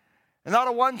 And not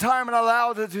a one time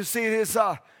allowed to see his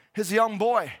young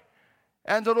boy.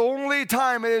 And the only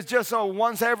time it is just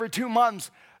once every 2 months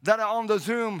that on the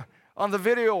Zoom, on the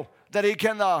video, that he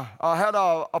can had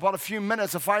about a few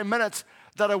minutes, 5 minutes,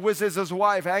 that visits his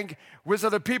wife and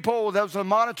visit the people that was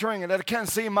monitoring and that can't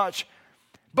see much.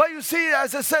 But you see,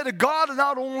 as I said, God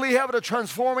not only have the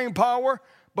transforming power,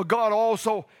 but God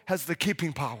also has the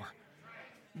keeping power.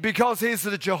 Because He's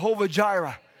the Jehovah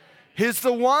Jireh. He's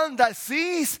the one that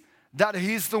sees that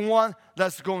He's the one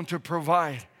that's going to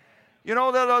provide. You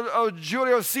know that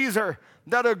Julius Caesar,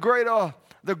 that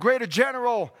the great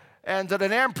general and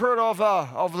an emperor of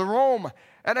the Rome,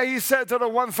 and he said to the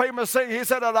one famous thing, he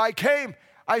said that I came,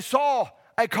 I saw,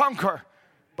 I conquer.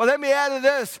 But let me add to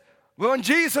this. When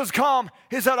Jesus came,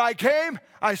 He said, I came,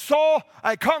 I saw,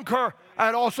 I conquer,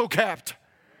 and also kept.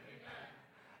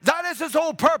 That is His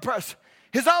whole purpose.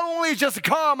 He's not only just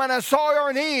come and I saw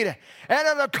your need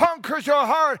and it conquers your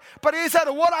heart, but He said,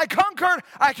 what I conquered,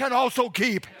 I can also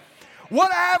keep.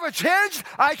 What I have changed,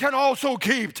 I can also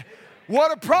keep.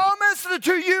 What I promised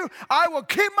to you, I will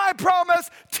keep my promise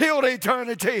till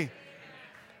eternity.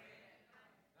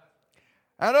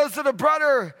 And as to the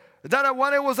brother that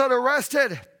when he was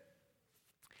arrested,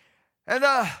 and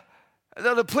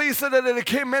The police that they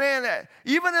came in.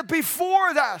 Even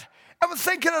before that, I was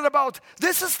thinking about,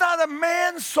 this is not a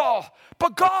man saw,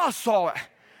 but God saw it.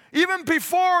 Even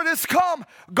before this come,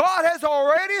 God has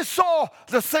already saw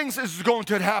the things is going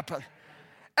to happen.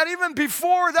 And even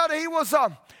before that, he was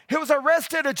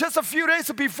arrested. Just a few days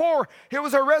before he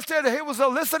was arrested, he was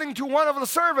listening to one of the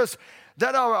service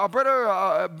that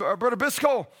Brother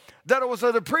Bisco that was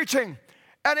preaching.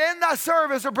 And in that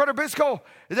service, Brother Bisco,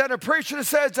 then the preacher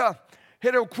said,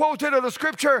 he quoted the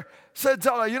scripture, said,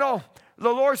 the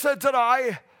Lord said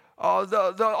that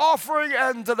the offering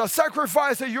and the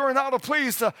sacrifice that you are not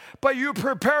pleased, but you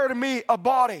prepared me a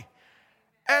body.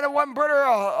 And when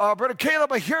Brother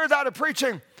Caleb heard that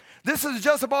preaching, this is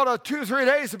just about 2-3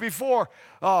 days before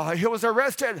he was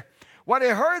arrested. When he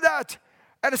heard that,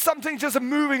 and something just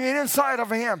moving inside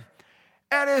of him,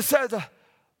 and he said,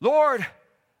 Lord,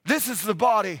 this is the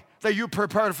body that you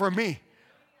prepared for me.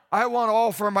 I want to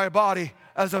offer my body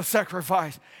as a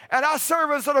sacrifice. And that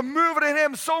service that moved in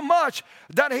him so much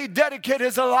that he dedicated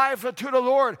his life to the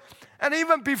Lord. And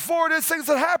even before these things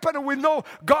that happened, we know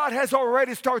God has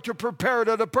already started to prepare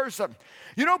the person.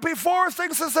 Before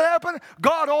things that happen,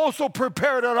 God also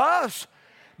prepared us.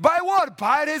 By what?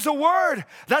 By His word.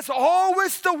 That's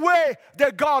always the way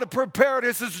that God prepared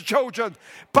His children.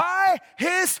 By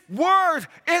His word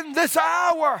in this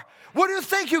hour. What do you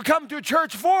think you come to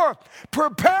church for?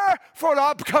 Prepare for the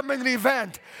upcoming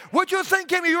event. What you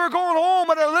thinking you're going home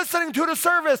and listening to the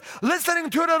service, listening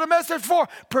to the message for?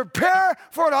 Prepare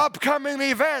for the upcoming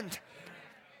event.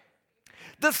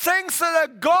 The things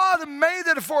that God made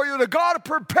it for you, that God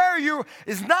prepare you,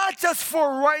 is not just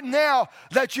for right now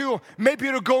that you maybe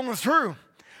you're going through.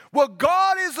 What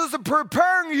God is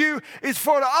preparing you is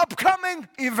for the upcoming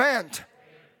event.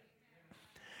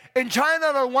 In China,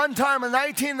 at one time in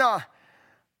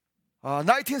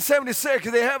 1976,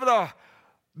 they have the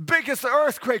biggest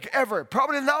earthquake ever.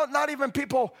 Probably not even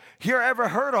people here ever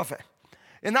heard of it.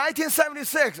 In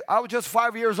 1976, I was just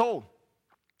 5 years old.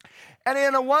 And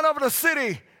in one of the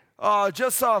city,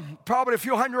 just probably a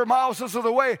few hundred miles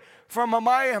away from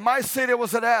my city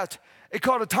was at. It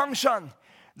called Tangshan.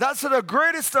 That's the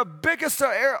greatest, the biggest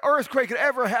earthquake that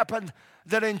ever happened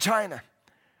that in China.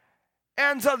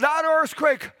 And that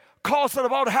earthquake caused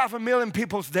about 500,000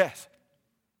 people's death.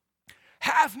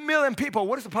 500,000 people.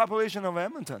 What is the population of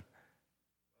Edmonton?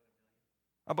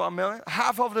 About 1 million.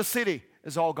 Half of the city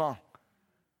is all gone.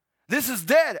 This is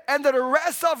dead. And the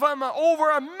rest of them,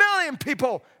 over 1 million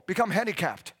people, become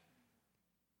handicapped.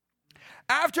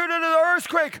 After the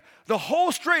earthquake, the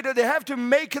whole street, they have to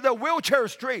make the wheelchair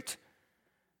street.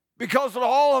 Because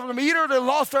all of them, either they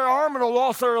lost their arm or they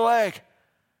lost their leg.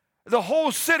 The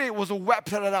whole city was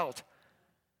wiped out.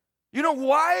 You know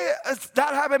why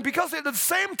that happened? Because the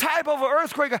same type of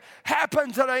earthquake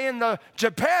happened in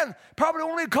Japan, probably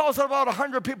only caused about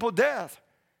 100 people death.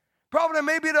 Probably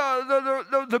maybe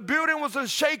the building was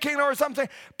shaking or something.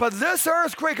 But this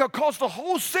earthquake caused the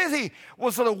whole city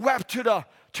was wiped to the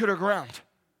ground.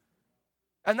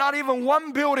 And not even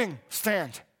one building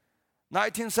stand.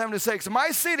 1976. My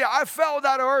city, I felt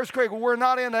that earthquake. We're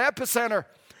not in the epicenter.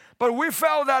 But we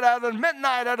felt that at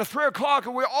midnight, at 3 o'clock,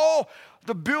 and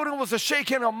the building was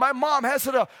shaking. My mom has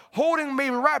to holding me,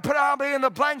 wrapped me in the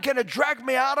blanket, and dragged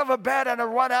me out of the bed and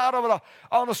run out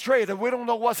on the street. And we don't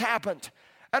know what's happened.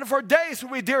 And for days,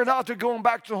 we dared not to go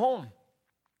back to home.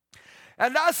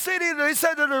 And that city, they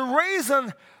said that the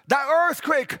reason that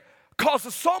earthquake caused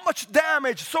so much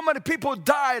damage, so many people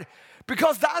died,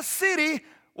 because that city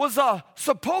was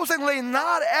supposedly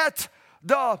not at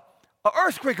the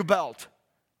earthquake belt.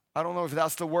 I don't know if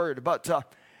that's the word, but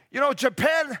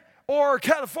Japan or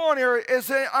California is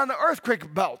on the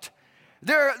earthquake belt.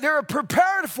 They're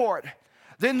prepared for it.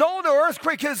 They know the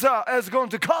earthquake is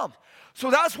going to come. So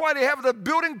that's why they have the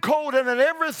building code and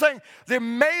everything. They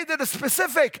made it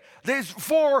specific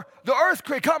for the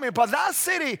earthquake coming. But that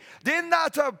city, in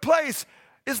that place,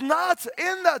 is not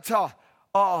in that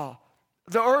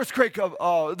the earthquake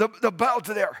of the belt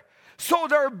there. So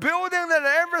their building and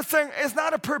everything is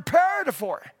not prepared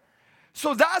for it.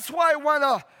 So that's why when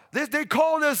they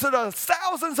call this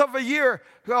thousands of a year,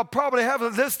 probably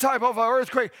have this type of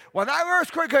earthquake. When that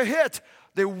earthquake hit,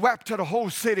 they wiped the whole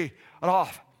city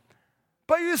off.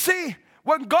 But you see,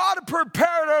 when God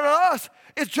prepared us,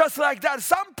 it's just like that.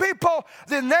 Some people,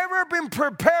 they've never been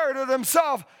prepared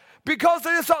themselves because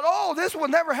they thought, oh, this will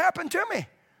never happen to me.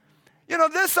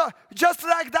 This, just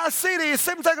like that city, it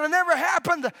seems like it never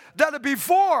happened that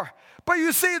before. But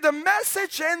you see, the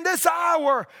message in this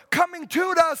hour coming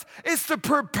to us is to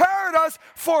prepare us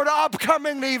for the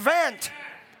upcoming event.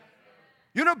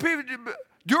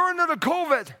 During the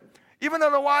COVID, Even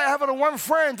though I have one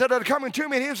friend that are coming to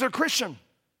me, and he's a Christian.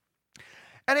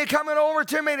 And he coming over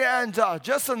to me, and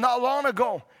just not long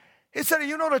ago, he said,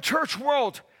 you know, the church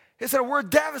world, he said, we're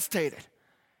devastated.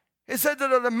 He said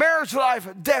that the marriage life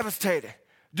devastated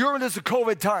during this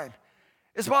COVID time.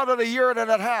 It's about a year and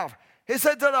a half. He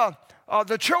said that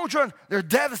the children, they're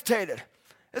devastated.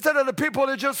 He said that the people,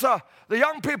 the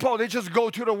young people, they just go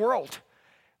to the world.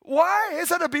 Why? He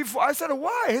said, I said,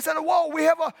 why? He said, well, we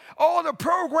have all the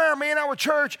program in our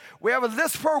church. We have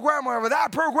this program, we have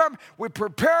that program. We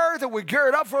prepared, we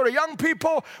geared up for the young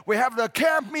people. We have the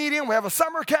camp meeting. We have a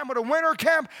summer camp or a winter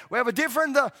camp. We have a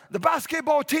different, the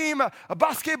basketball team, a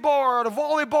basketball or the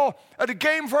volleyball, the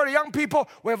game for the young people.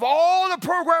 We have all the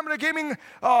program and the gaming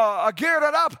geared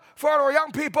up for our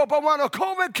young people. But when the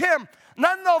COVID came,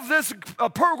 none of this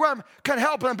program can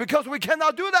help them because we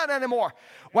cannot do that anymore.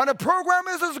 When the program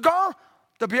is gone,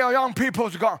 the young people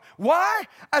is gone. Why?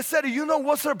 I said, you know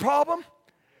what's the problem?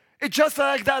 It's just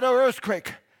like that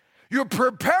earthquake. You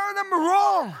prepare them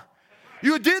wrong.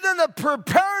 You didn't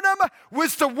prepare them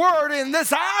with the word in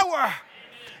this hour.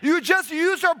 You just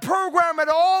use your program and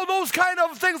all those kind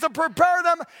of things to prepare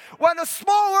them. When a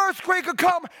small earthquake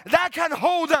come, that can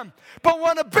hold them. But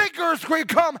when a big earthquake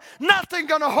come, nothing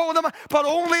gonna hold them, but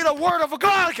only the word of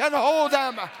God can hold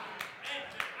them.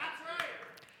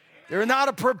 They're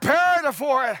not prepared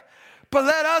for it. But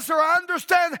let us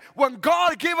understand when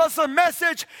God gives us a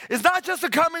message, it's not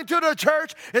just coming to the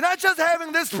church, it's not just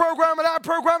having this program and that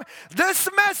program. This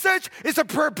message is to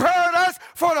prepare us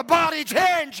for the body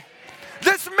change.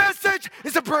 This message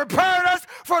is to prepare us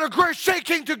for the great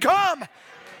shaking to come.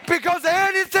 Because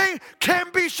anything can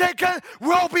be shaken,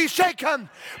 will be shaken.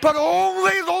 But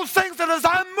only those things that is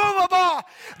unmovable,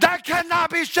 that cannot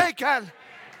be shaken.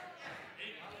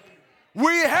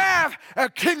 We have a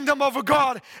kingdom of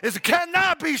God. It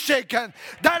cannot be shaken.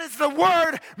 That is the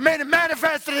word made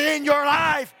manifested in your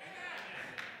life.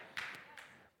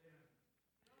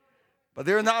 But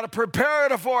they're not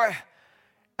prepared for it.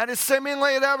 And it's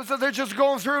seemingly that they're just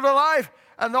going through the life,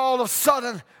 and all of a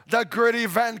sudden that great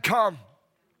event comes.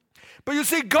 But you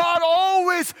see, God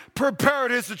always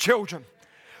prepared his children.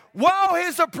 While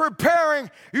he's preparing,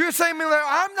 you're saying,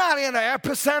 I'm not in an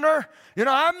epicenter. You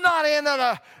know, I'm not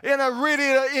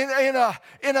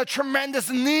in a tremendous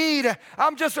need.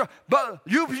 I'm just, but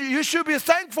you should be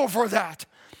thankful for that.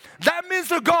 That means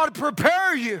that God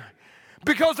prepare you.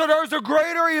 Because there's a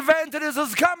greater event that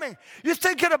is coming. You're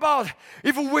thinking about,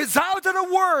 if without the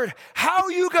word, how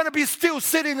are you going to be still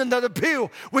sitting in the pew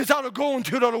without going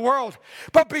to the world?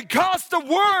 But because the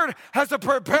word has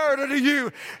prepared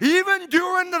you, even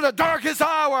during the darkest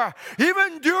hour,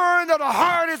 even during the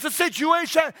hardest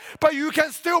situation, but you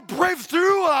can still break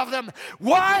through of them.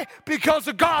 Why?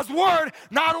 Because God's word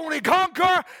not only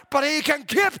conquer, but he can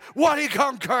keep what he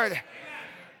conquered.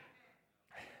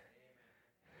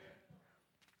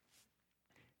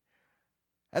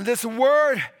 And this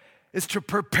word is to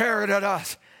prepare it at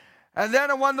us. And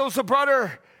then when those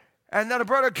brother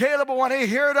Caleb, when he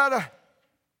heard that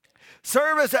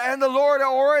service and the Lord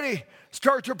already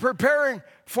started preparing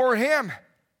for him.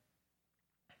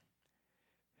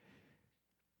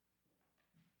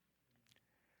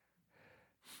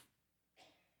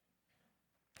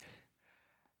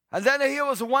 And then he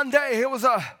was one day, he was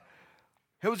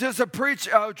just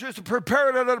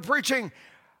prepared at the preaching.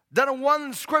 Then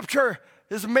one scripture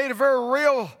is made very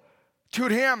real to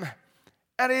him.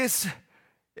 And it's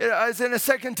in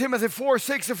 2 Timothy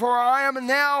 4:6, for I am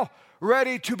now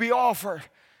ready to be offered.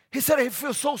 He said he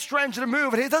feels so strange to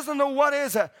move, and he doesn't know what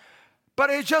is it. But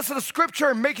it's just the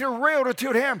scripture making it real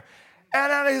to him.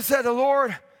 And then he said,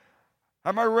 Lord,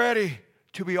 am I ready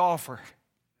to be offered?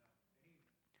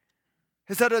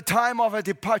 He said the time of a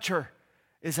departure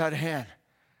is at hand.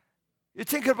 You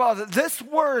think about it, this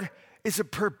word is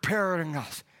preparing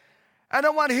us. And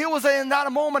then when he was in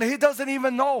that moment, he doesn't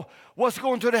even know what's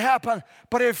going to happen,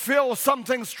 but he feels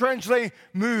something strangely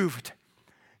moved.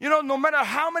 You know, no matter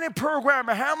how many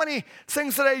programs, how many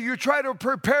things that you try to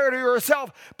prepare to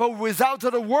yourself, but without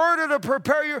the word to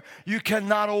prepare you, you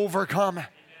cannot overcome.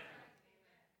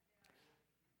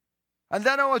 And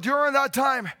then during that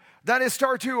time, then it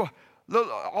started to,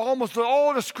 almost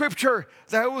all the scripture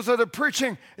that was the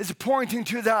preaching is pointing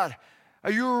to that. Are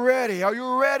you ready? Are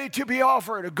you ready to be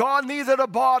offered? God needed a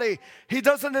body. He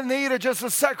doesn't need just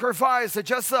a sacrifice,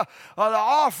 just an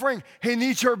offering. He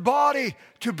needs your body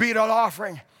to be that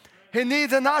offering. He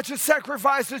needs not just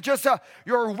sacrifice, just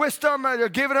your wisdom,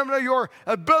 giving him your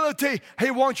ability. He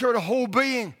wants your whole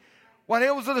being. When he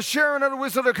was sharing it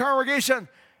with the congregation,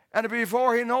 and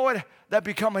before he know it, that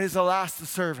became his last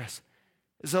service.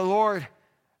 He said, Lord,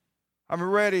 I'm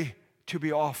ready to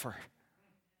be offered.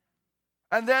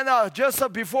 And then just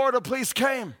before the police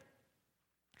came,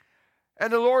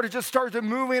 and the Lord just started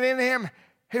moving in him,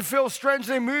 he feels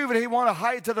strangely moved, and he want to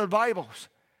hide to the Bibles.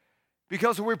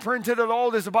 Because we printed it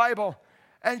all, this Bible.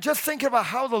 And just think about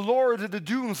how the Lord is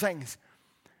doing things.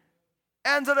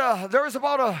 And there was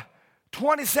about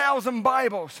 20,000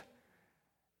 Bibles.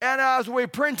 And as we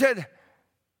printed,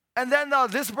 and then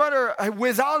this brother,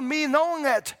 without me knowing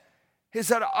it, he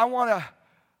said,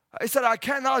 I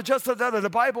cannot just have the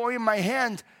Bible in my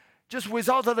hand just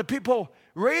without the people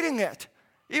reading it.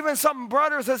 Even some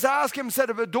brothers has asked him, said,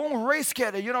 but don't risk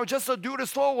it, just to do it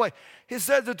slowly. He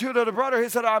said to the brother, he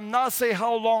said, I'm not saying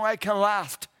how long I can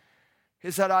last.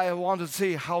 He said, I want to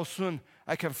see how soon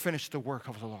I can finish the work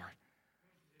of the Lord.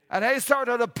 And he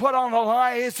started to put on the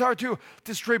line. He started to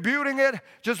distributing it.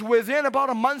 Just within about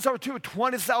a month or two,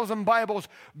 20,000 Bibles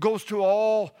goes to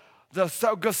all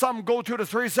some go to the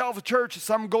Three Self Church,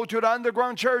 some go to the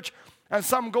underground church, and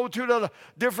some go to the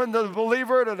different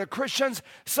believer, the Christians.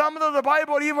 Some of the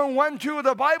Bible even went to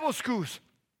the Bible schools.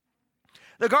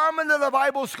 The government of the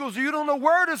Bible schools, you don't know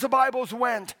where these Bibles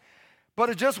went.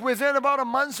 But just within about a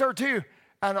month or two,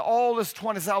 and all this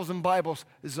 20,000 Bibles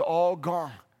is all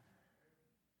gone.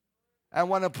 And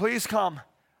when the police come,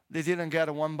 they didn't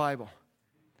get one Bible.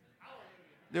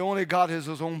 They only got his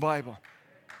own Bible.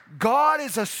 God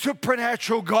is a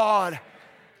supernatural God.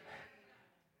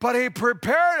 But he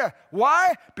prepared it.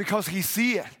 Why? Because he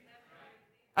see it.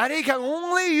 And he can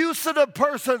only use the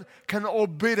person can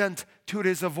obedient to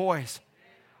his voice.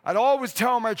 I'd always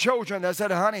tell my children, I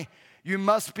said, honey, you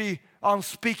must be on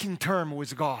speaking term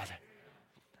with God.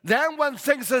 Then when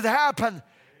things that happen,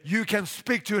 you can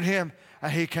speak to him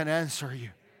and he can answer you.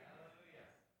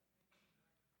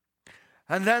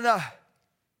 And then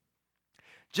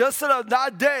just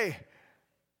that day,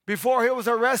 before he was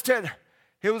arrested,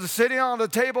 he was sitting on the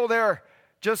table there,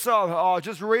 just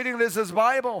reading his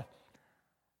Bible.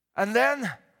 And then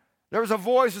there was a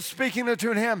voice speaking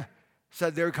to him,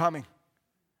 said, they're coming.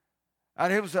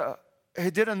 And he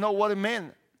didn't know what it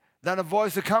meant. Then a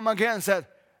voice would come again and said,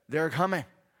 they're coming.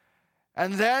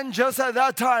 And then just at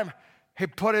that time, he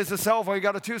put his cell phone, he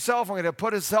got a 2 cell phone, he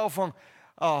put his cell phone,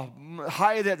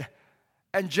 hide it.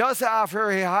 And just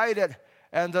after he hide it,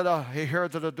 and he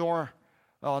heard the door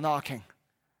knocking.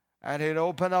 And he'd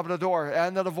open up the door,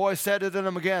 and the voice said it to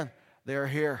him again, they're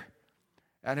here.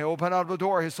 And he opened up the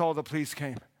door, he saw the police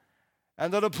came.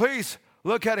 And the police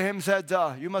looked at him and said,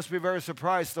 you must be very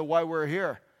surprised why we're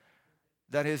here.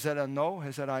 Then he said, no.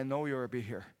 He said, I know you'll be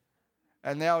here.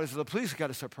 And now the police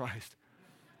got surprised.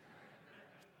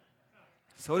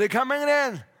 So they coming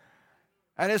in,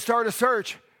 and they started a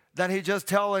search. Then he just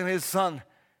telling his son,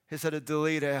 he said,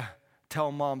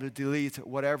 tell mom to delete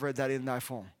whatever that in that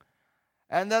phone.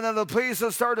 And then the police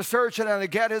started searching, and they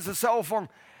get his cell phone,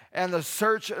 and the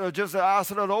search just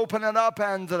asked them to open it up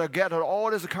and to get all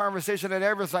this conversation and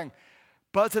everything.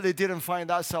 But they didn't find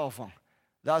that cell phone.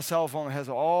 That cell phone has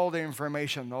all the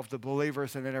information of the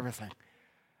believers and everything.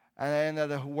 And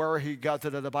then where he got to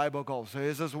the Bible goes. So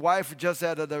his wife just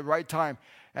at the right time,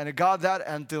 and he got that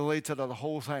and deleted the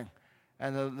whole thing.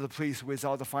 And the police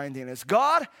without finding it.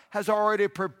 God has already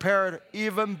prepared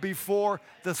even before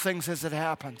the things has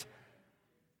happened.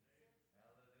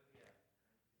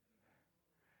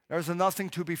 There's nothing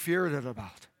to be feared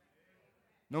about.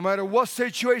 No matter what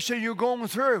situation you're going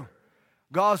through,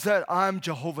 God said, I'm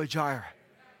Jehovah Jireh.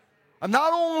 I'm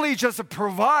not only just a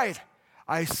provide,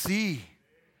 I see.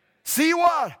 See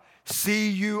what? See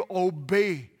you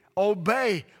obey.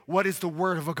 Obey what is the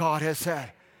word of God has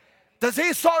said. Does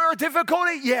he saw your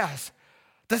difficulty? Yes.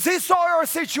 Does he saw your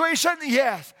situation?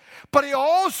 Yes. But he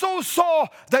also saw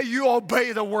that you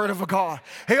obey the word of God.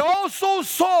 He also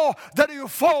saw that you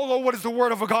follow what is the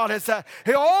word of God has said.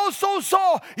 He also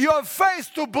saw you have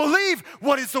faith to believe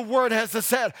what is the word has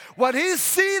said. When he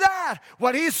see that,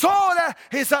 when he saw that,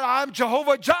 he said, I'm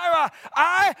Jehovah Jireh.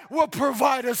 I will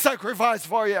provide a sacrifice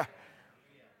for you.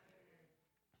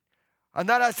 And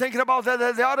then I was thinking about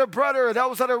the other brother that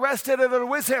was arrested and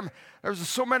with him. There's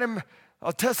so many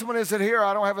testimonies in here.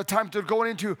 I don't have the time to go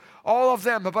into all of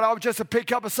them, but I'll just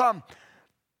pick up some.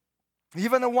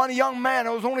 Even the one young man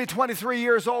who was only 23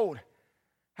 years old.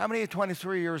 How many are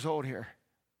 23 years old here?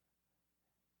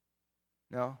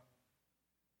 No?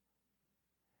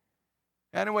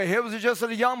 Anyway, he was just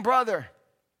a young brother.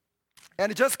 And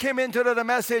it just came into the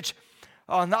message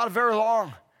not very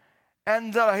long.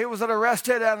 And he was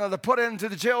arrested and put into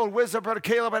the jail with Brother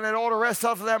Caleb and all the rest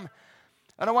of them.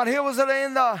 And when he was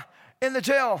in the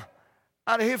jail,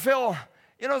 and he felt,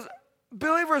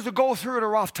 believers go through the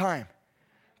rough time.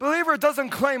 Believer doesn't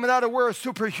claim that we're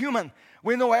superhuman.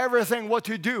 We know everything what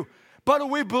to do. but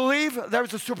we believe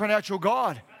there's a supernatural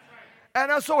God.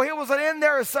 And so he was in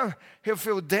there, so he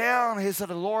felt down. He said,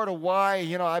 Lord, why?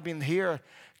 You know, I've been here,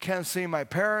 can't see my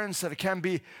parents, and I can't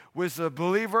be with the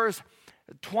believers.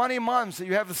 20 months,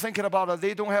 you have to think about it.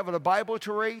 They don't have a Bible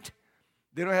to read.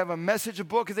 They don't have a message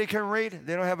book they can read.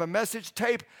 They don't have a message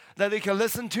tape that they can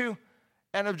listen to.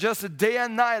 And just a day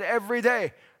and night, every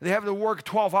day, they have to work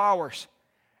 12 hours.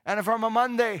 And from a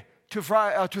Monday to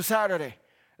Saturday.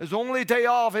 The only day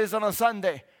off is on a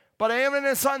Sunday. But even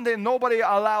on Sunday, nobody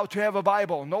allowed to have a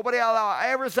Bible. Nobody allowed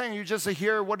everything. You just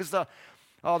hear what is the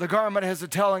government is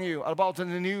telling you about the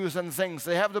news and things.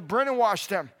 They have to brainwash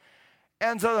them.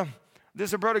 And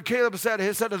this brother Caleb said,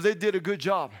 he said that they did a good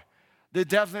job. They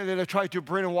definitely tried to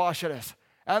brainwash us.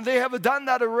 And they have done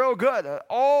that real good.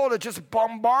 They just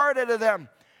bombarded them.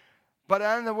 But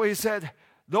anyway, he said,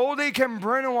 though they can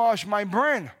brainwash my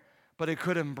brain, but they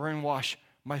couldn't brainwash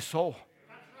my soul.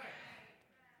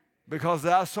 Because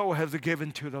that soul has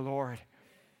given to the Lord.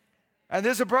 And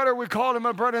this brother, we call him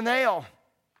a brother Nail.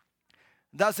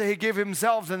 That's he gave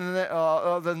himself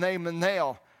the name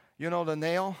Nail. You know the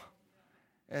nail?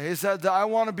 And he said, I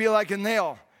want to be like a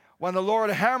nail. When the Lord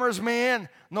hammers me in,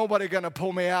 nobody going to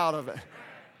pull me out of it.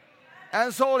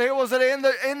 And so he was in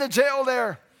the jail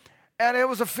there. And it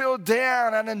was filled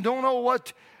down and I don't know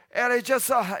what. And it just,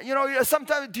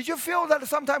 sometimes, did you feel that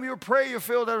sometimes you pray, you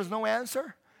feel there's no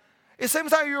answer? It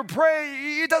seems like you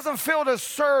pray, it doesn't feel the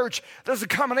surge that's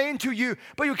coming into you,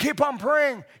 but you keep on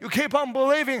praying, you keep on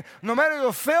believing, no matter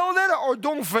you feel it or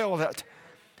don't feel it.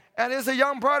 And as a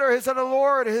young brother, he said,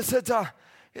 Lord, he said,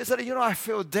 I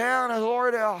feel down, and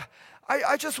Lord,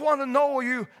 I just want to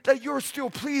know that you're still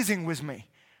pleasing with me.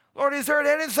 Lord, is there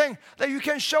anything that you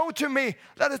can show to me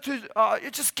that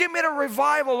just give me the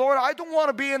revival, Lord? I don't want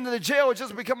to be in the jail,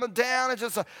 just becoming down and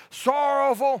just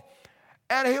sorrowful.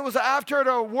 And he was after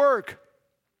the work.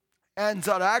 And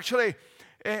actually,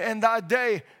 in that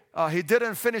day, he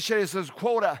didn't finish his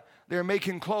quota. They were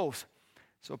making clothes.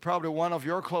 So probably one of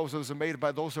your clothes was made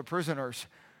by those prisoners.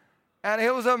 And he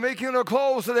was making the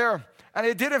clothes there. And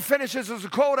he didn't finish his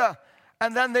quota.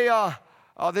 And then they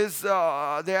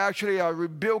actually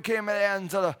rebuked him and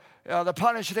they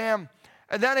punished him.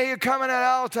 And then he coming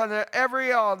out, and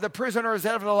the prisoners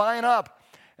have to line up.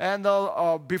 And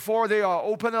before they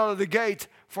open the gate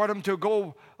for them to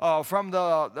go from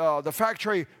the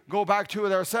factory, go back to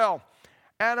their cell.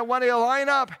 And when they line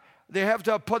up, they have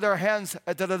to put their hands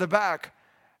at the back.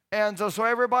 And so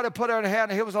everybody put their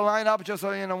hand. He was lined up just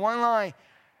in one line.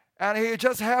 And he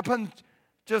just happened,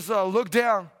 look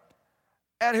down.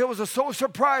 And he was so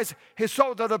surprised. He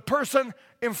saw that the person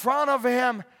in front of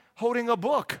him holding a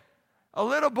book, a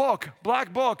little book,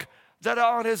 black book, that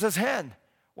on his hand.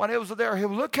 When he was there, he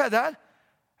looked at that,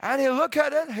 and he looked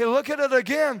at it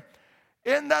again.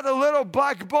 In that little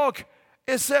black book,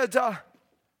 it said,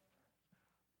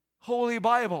 Holy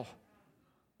Bible.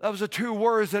 That was the 2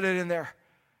 words that are in there.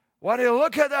 When he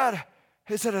looked at that,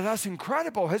 he said, that's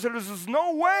incredible. He said, there's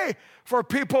no way for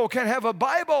people can have a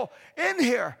Bible in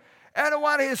here. And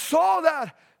when he saw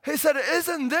that, he said,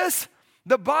 isn't this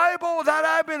the Bible that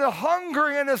I've been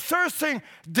hungry and thirsting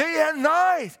day and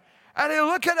night? And he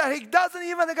looked at it,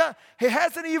 he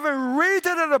hasn't even read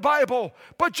it in the Bible,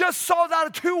 but just saw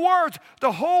that 2 words,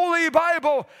 the Holy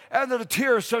Bible, and the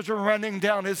tears started running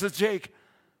down his cheek.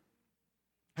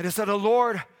 And he said,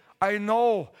 Lord, I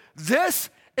know this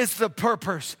is the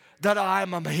purpose that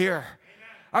I'm here.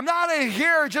 I'm not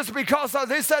here just because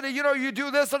they said, you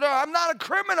do this or that. I'm not a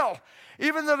criminal.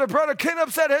 Even though the brother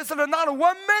Caleb said, he said, not 1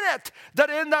 minute that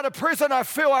in that prison I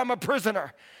feel I'm a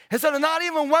prisoner. He said, not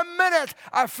even 1 minute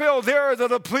I feel there to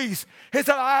the police. He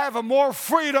said, I have more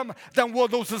freedom than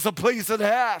what those is the police that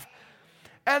have.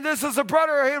 And this is a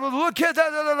brother, he would look at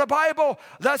that in the Bible,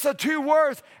 that's the 2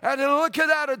 words, and he look at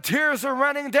that, and tears are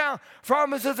running down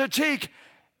from his cheek.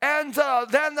 And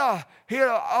then he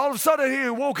all of a sudden he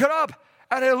woke up,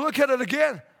 and he looked at it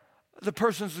again. The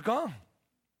person's gone.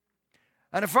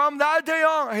 And from that day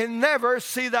on, he never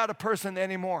see that person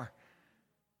anymore.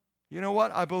 You know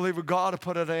what? I believe God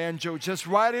put an angel just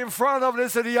right in front of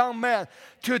this young man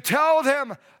to tell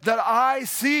him that I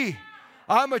see.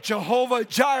 I'm a Jehovah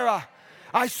Jireh.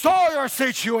 I saw your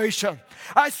situation.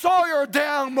 I saw your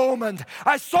down moment.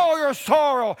 I saw your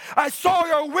sorrow. I saw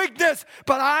your weakness.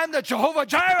 But I'm the Jehovah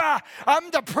Jireh. I'm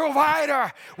the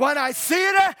provider. When I see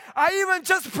it, I even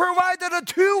just provided a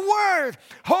 2 word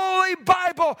Holy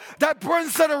Bible that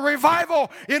brings a revival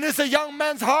in this young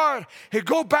man's heart. He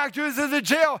go back to his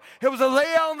jail. He was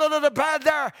lay under the bed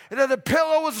there. And the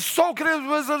pillow was soaking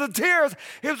with the tears.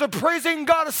 He was praising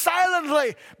God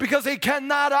silently because he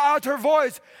cannot utter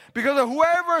voice. Because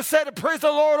whoever said, praise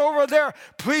the Lord over there,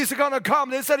 police are going to come.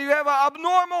 They said, you have an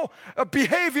abnormal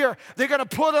behavior. They're going to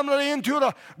put them into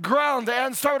the ground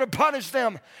and start to punish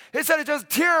them. He said, it's just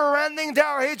tear running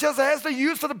down. He just has to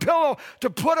use the pillow to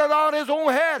put it on his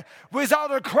own head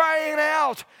without crying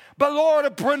out. But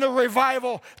Lord, bring a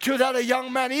revival to that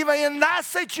young man. Even in that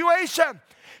situation,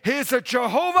 he's a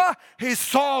Jehovah. He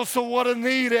saw what a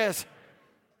need is.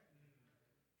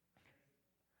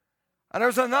 And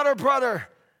there's another brother.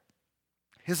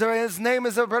 His name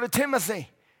is Brother Timothy.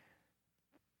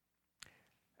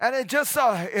 And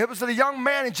it was a young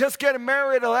man. He just getting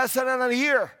married less than a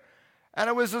year. And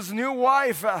it was his new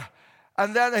wife.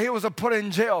 And then he was put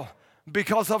in jail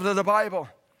because of the Bible.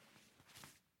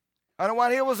 And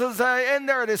when he was in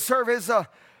there, they served the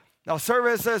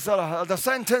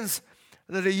sentence,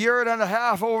 the year and a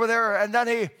half over there. And then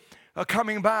he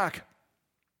coming out.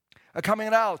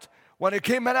 When he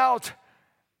came out,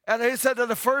 and he said that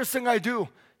the first thing I do,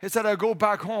 he said, I go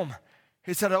back home.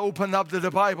 He said, I open up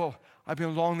the Bible I've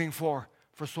been longing for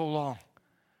so long.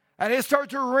 And he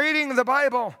started reading the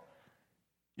Bible.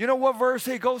 You know what verse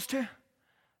he goes to?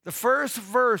 The first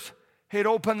verse he'd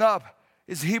opened up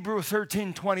is Hebrews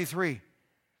 13:23.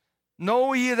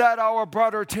 Know ye that our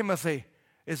brother Timothy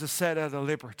is set at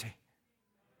liberty.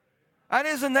 And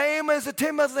his name is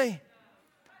Timothy.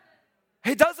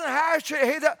 He doesn't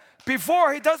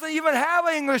even have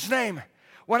an English name.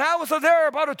 When I was there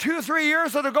about 2-3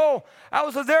 years ago, I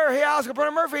was there, he asked Brother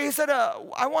Murphy, he said,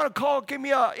 I want to give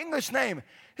me an English name.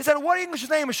 He said, what English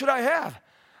name should I have?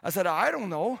 I said, I don't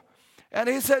know. And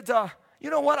he said, you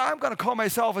know what, I'm going to call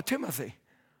myself a Timothy.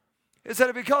 He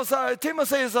said, because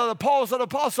Timothy is Paul's an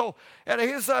apostle. And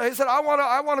he said, I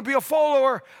want to be a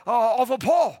follower of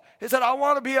Paul. He said, I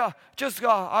want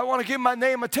to give my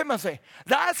name a Timothy.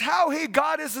 That's how he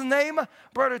got his name,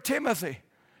 Brother Timothy.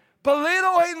 But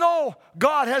little he know,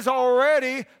 God has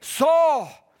already saw.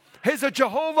 He's a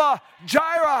Jehovah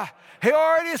Jireh. He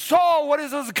already saw what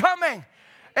is coming.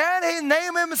 And he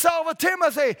named himself a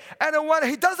Timothy. And when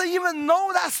he doesn't even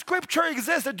know that scripture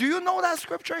exists. Do you know that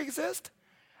scripture exists?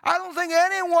 I don't think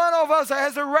any one of us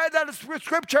has read that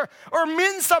scripture or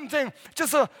means something.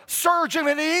 Just a surging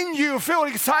in you, feel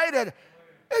excited.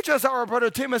 It's just our brother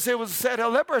Timothy was set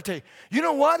at liberty. You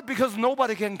know what? Because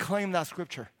nobody can claim that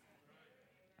scripture.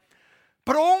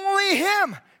 But only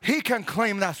him, he can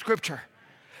claim that scripture.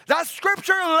 That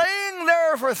scripture laying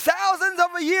there for thousands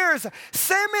of years,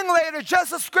 seemingly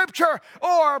just a scripture,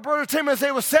 or Brother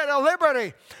Timothy was set at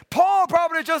liberty. Paul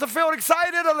probably just felt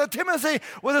excited that Timothy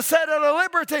was set at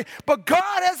liberty, but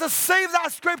God has saved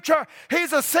that scripture.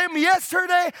 He's the same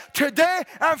yesterday, today,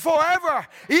 and forever.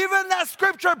 Even that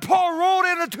scripture Paul wrote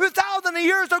in 2,000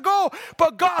 years ago,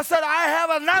 but God said, I have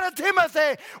another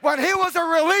Timothy. When he was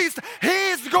released,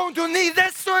 he's going to need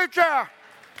this scripture.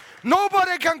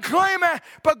 Nobody can claim it,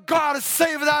 but God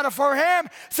saved that for him.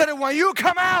 Said that when you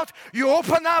come out, you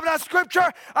open up that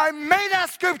scripture. I made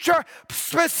that scripture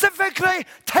specifically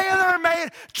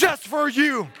tailor-made just for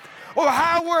you. Or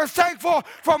how we're thankful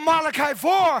for Malachi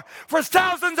 4. For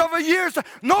thousands of years,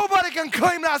 nobody can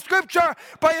claim that scripture.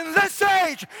 But in this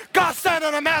age, God sent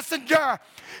in a messenger.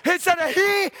 He said that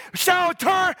he shall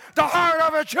turn the heart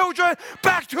of our children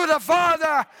back to the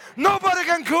Father. Nobody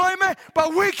can claim it,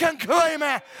 but we can claim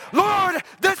it. Lord,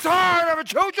 this heart of our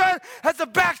children has the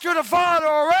back to the Father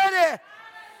already.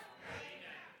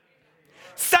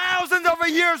 Thousands of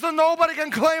years and nobody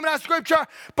can claim that scripture,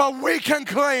 but we can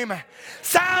claim it.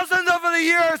 Thousands of the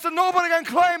years and nobody can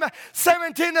claim it.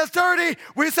 17 to 30,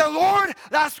 we say, Lord,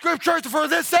 that scripture is for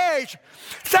this age.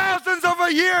 Thousands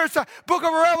of years, book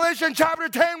of Revelation chapter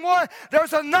 10:1,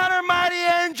 there's another mighty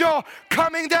angel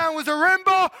coming down with a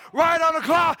rainbow right on the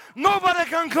cloud. Nobody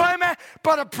can claim it,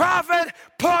 but a prophet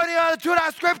pointing to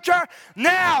that scripture.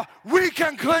 Now we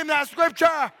can claim that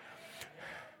scripture.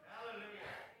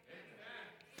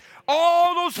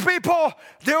 All those people,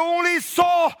 they only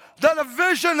saw the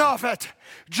vision of it.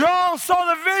 John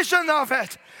saw the vision of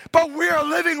it, but we are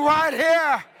living right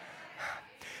here.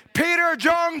 Peter,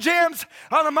 John, James,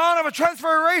 on the Mount of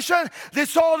Transfiguration, they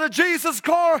saw the Jesus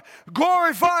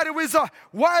glorified with a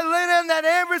white linen and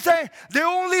everything. They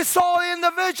only saw it in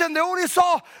the vision. They only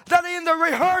saw that in the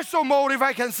rehearsal mode, if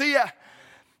I can see it.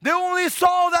 They only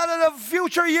saw that in the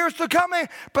future years to come.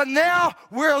 But now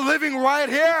we're living right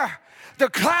here. The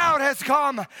cloud has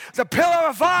come. The pillar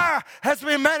of fire has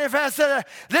been manifested.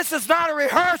 This is not a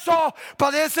rehearsal, but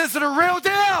this is the real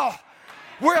deal.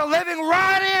 We're living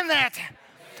right in it.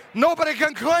 Nobody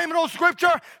can claim no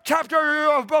scripture.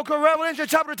 Book of Revelation,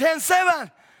 chapter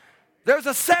 10:7. There's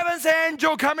a seventh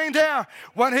angel coming down.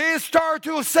 When he starts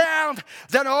to sound,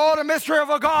 then all the mystery of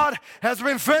God has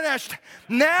been finished.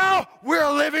 Now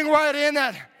we're living right in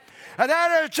it. And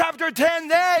then in chapter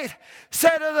 10:8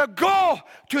 said the goal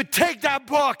to take that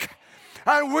book,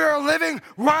 and we're living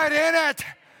right in it.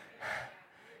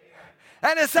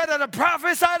 And it said that the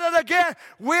prophet said it again,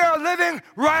 we are living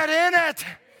right in it.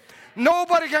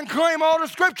 Nobody can claim all the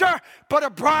scripture, but the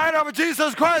bride of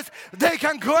Jesus Christ, they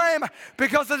can claim,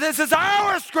 because this is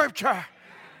our scripture.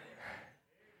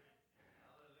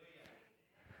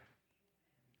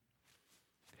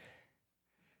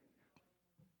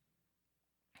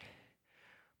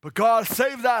 But God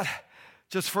saved that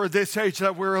just for this age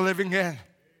that we're living in.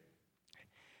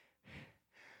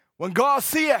 When God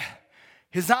sees it,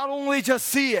 He's not only just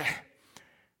see it,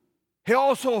 He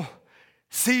also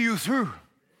see you through.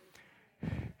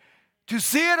 To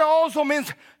see it also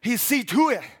means He see to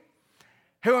it.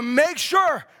 He will make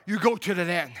sure you go to the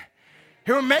end.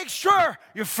 He will make sure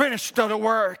you finish the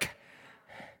work.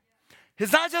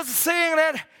 He's not just saying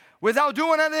that without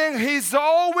doing anything. He's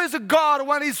always a God.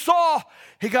 When He saw,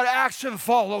 He got action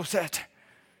follows it.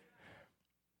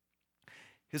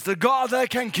 He's the God that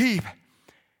can keep.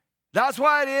 That's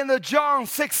why in the John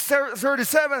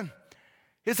 6:37,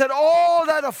 He said, all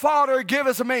that the Father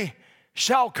giveth me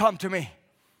shall come to me.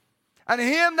 And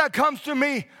him that comes to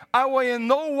me, I will in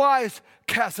no wise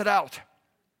cast it out.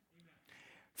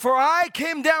 For I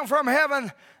came down from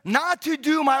heaven not to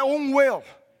do my own will,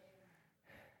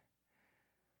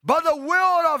 but the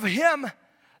will of Him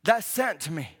that sent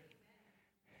me.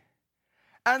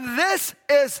 And this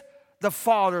is the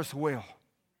Father's will.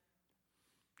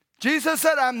 Jesus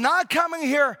said, I'm not coming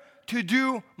here to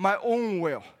do my own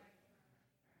will.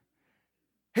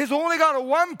 He's only got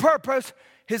one purpose.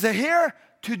 He's here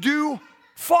to do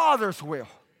Father's will.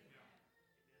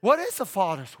 What is the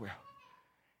Father's will?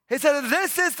 He said,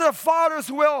 this is the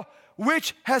Father's will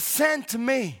which has sent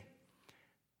me.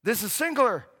 This is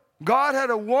singular. God had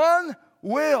a one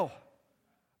will,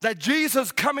 that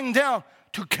Jesus coming down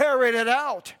to carry it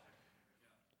out.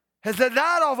 He said,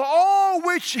 that of all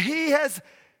which He has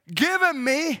given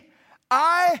me,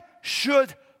 I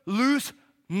should lose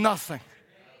nothing.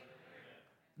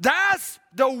 That's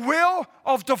the will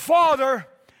of the Father,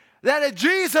 that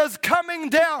Jesus coming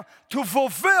down to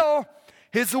fulfill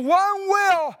His one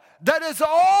will, that is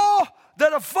all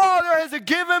that the Father has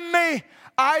given me.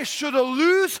 I should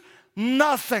lose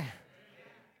nothing,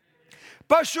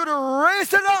 but should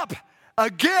raise it up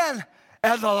again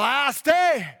at the last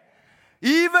day.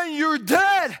 Even you're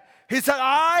dead, He said,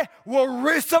 I will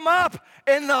raise them up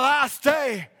in the last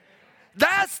day.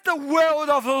 That's the will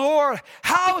of the Lord.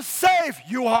 How safe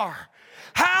you are.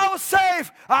 How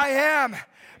safe I am.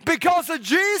 Because of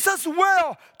Jesus'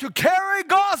 will, to carry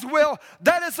God's will,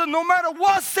 that is no matter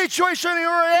what situation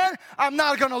you're in, I'm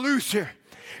not going to lose you.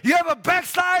 You have a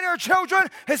backslider, children,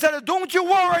 He said, don't you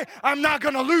worry, I'm not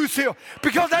going to lose you.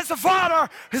 Because that's the Father,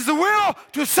 His will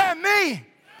to send me.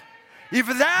 If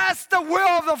that's the will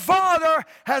of the Father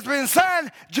has been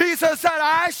sent, Jesus said,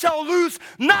 I shall lose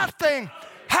nothing.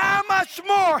 How much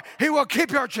more He will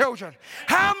keep your children?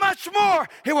 How much more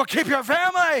He will keep your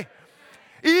family?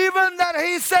 Even that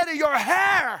He said your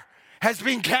hair has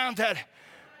been counted.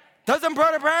 Doesn't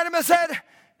Brother Branham said?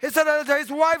 He said,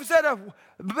 his wife said,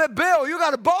 Bill, you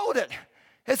got to bold it.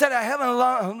 He said, I haven't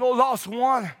lost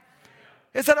one.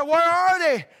 He said, where are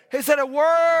they? He said,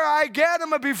 where I get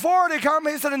them before they come.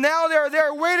 He said, now they're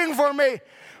there waiting for me.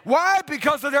 Why?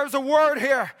 Because there's a word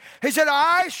here. He said,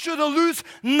 I should lose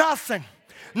nothing.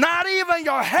 Not even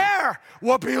your hair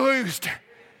will be loosed.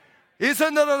 He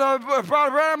said,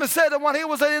 Brother Branham said that when he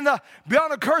was in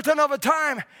beyond the curtain of a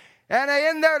time, and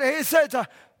in there he said,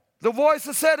 the voice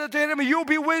said to him,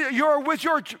 you're with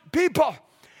your people.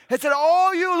 He said,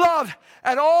 all you loved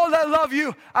and all that love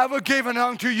you, I will give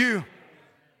unto you.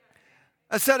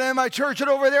 I said in my church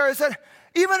over there, I said,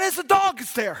 even as the dog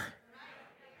is there,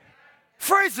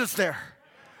 Fritz is there,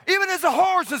 even as the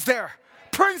horse is there,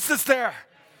 Prince is there.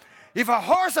 If a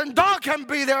horse and dog can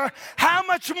be there, how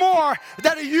much more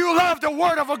that you love the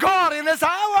word of God in this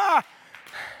hour?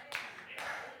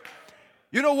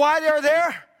 You know why they're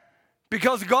there?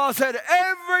 Because God said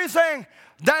everything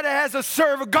that has to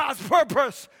serve God's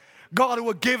purpose, God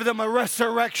will give them a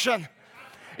resurrection.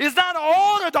 It's not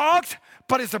all the dogs,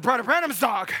 but it's the Brother Branham's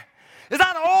dog. It's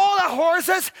not all the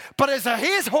horses, but it's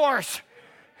his horse.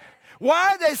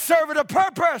 Why? They serve the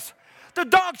purpose. The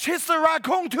dog hits the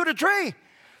raccoon to the tree,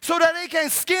 so that he can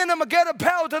skin him and get a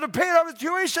pelt to the pit of the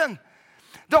tuition.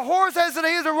 The horse has that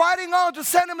he's riding on to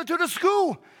send him to the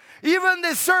school. Even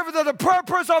they served the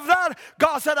purpose of that.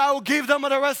 God said, I will give them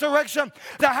the resurrection.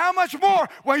 Now how much more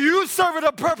when you serve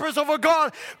the purpose of a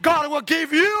God, God will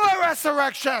give you a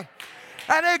resurrection.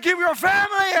 And He'll give your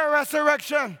family a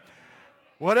resurrection.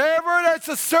 Whatever that's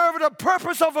to serve the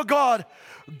purpose of a God,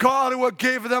 God will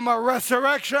give them a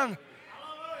resurrection.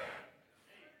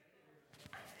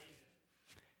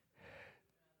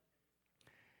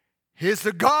 He's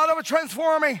the God of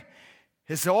transforming.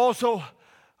 He's also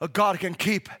a God who can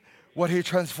keep what He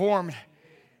transformed.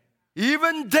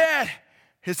 Even dead,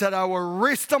 He said, I will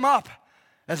raise them up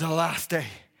at the last day.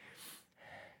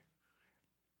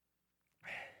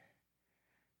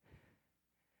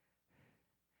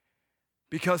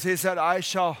 Because He said,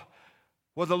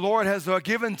 what the Lord has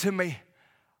given to me,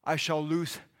 I shall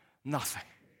lose nothing.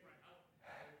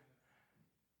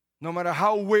 No matter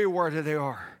how wayward they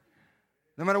are,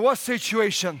 no matter what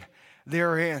situation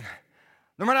they're in,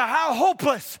 no matter how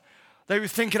hopeless they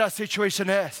think that situation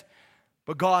is,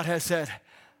 but God has said,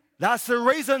 that's the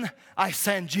reason I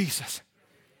sent Jesus.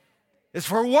 It's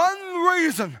for one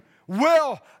reason,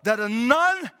 that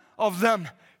none of them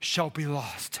shall be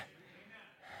lost.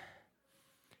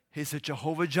 He's a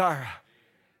Jehovah Jireh.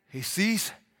 He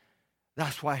sees,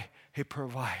 that's why He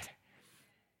provides.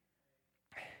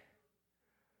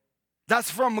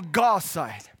 That's from God's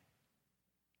side.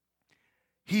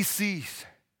 He sees.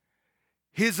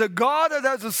 He's a God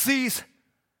that sees,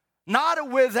 not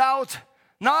with a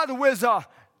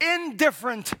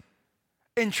indifferent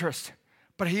interest,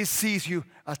 but He sees you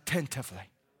attentively.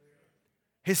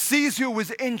 He sees you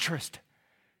with interest.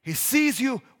 He sees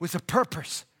you with a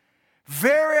purpose.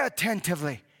 Very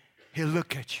attentively, He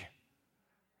looks at you.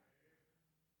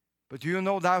 But do you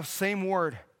know that same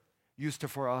word used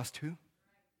for us too?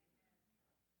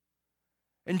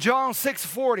 In John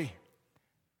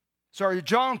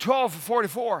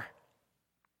 12:44,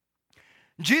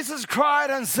 Jesus cried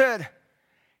and said,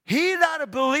 He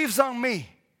that believes on me,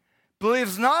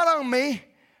 believes not on me,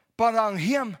 but on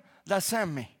Him that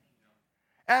sent me.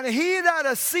 And he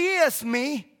that seeth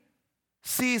me,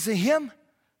 sees Him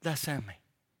that sent me.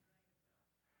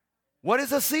 What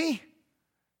is a see?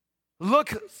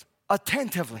 Look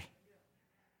attentively.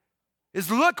 Is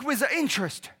look with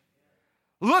interest.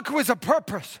 Look with a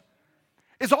purpose.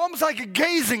 It's almost like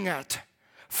gazing at,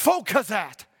 focus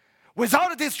at,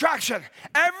 without a distraction.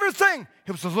 Everything,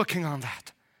 He was looking on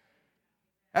that.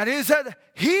 And He said,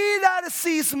 He that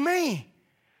sees me,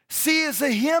 sees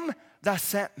Him that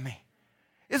sent me.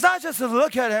 It's not just to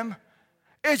look at Him,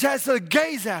 it's just to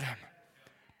gaze at Him.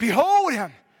 Behold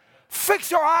Him.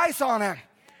 Fix your eyes on Him.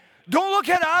 Don't look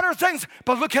at other things,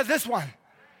 but look at this one.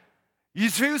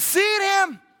 If you see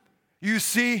Him, you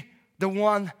see the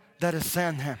one that has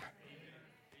sent Him.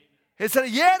 He said,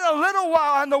 yet a little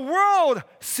while, and the world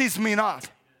sees me not.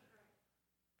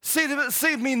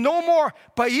 See me no more,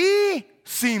 but ye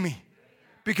see me.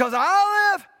 Because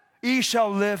I live, ye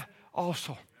shall live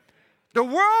also. The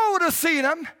world has seen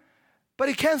Him, but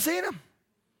He can't see Him.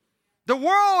 The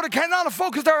world cannot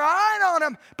focus their eye on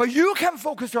Him, but you can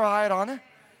focus your eye on Him.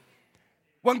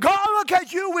 When God looks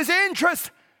at you with interest,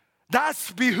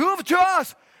 that's behooved to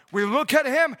us. We look at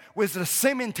Him with the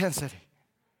same intensity,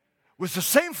 with the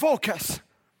same focus.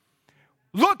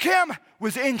 Look Him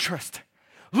with interest.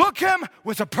 Look Him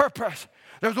with a purpose.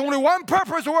 There's only one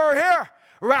purpose we're here,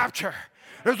 rapture.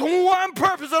 There's only one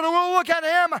purpose that we'll look at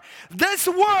Him. This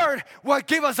word will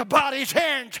give us a body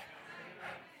change.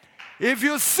 If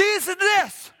you seize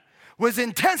this with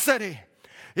intensity,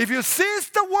 if you seize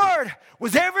the word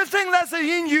with everything that's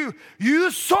in you, you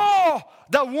saw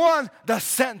the one that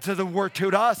sent the word to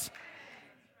us.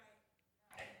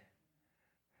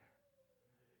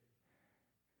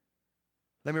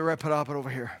 Let me wrap it up over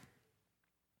here.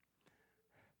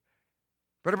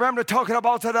 Brother Branham talking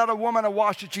about that other woman that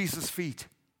washed Jesus' feet.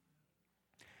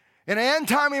 In end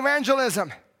time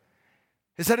evangelism,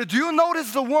 he said, do you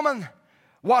notice the woman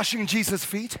washing Jesus'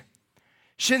 feet?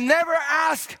 She never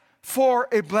asked for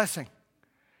a blessing.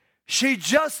 She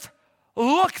just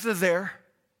looked there.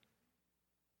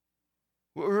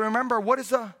 Remember, what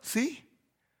is a see?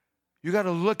 You got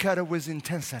to look at it with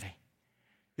intensity.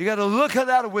 You got to look at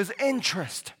that with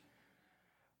interest.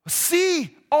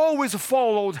 See always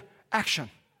followed action.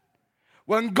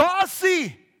 When God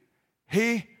see,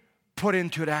 He put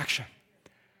into action.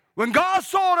 When God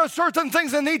saw there are certain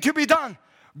things that need to be done,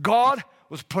 God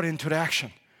was put into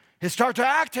action. He started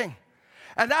acting.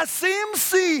 And that same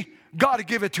see, God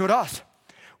give it to us.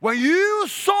 When you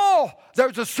saw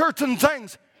there's a certain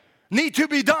things need to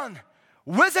be done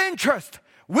with interest,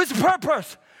 with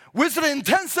purpose, with the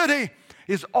intensity,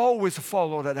 is always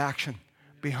follow that action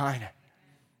behind it.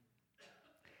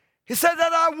 He said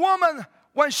that a woman,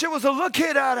 when she was looking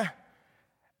at her,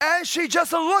 and she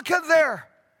just looked at there,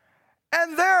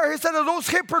 and there, he said that those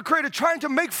hypocrites trying to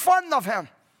make fun of him,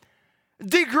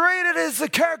 degraded his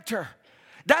character.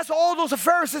 That's all those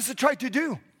Pharisees tried to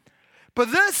do.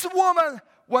 But this woman,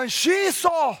 when she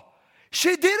saw,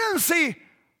 she didn't see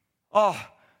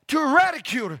to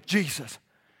ridicule Jesus.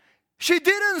 She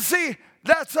didn't see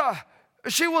that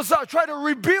she was trying to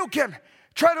rebuke him,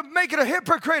 trying to make it a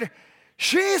hypocrite.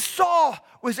 She saw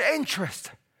with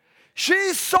interest.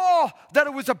 She saw that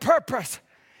it was a purpose.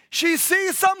 She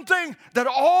sees something that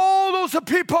all those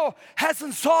people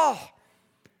hasn't saw.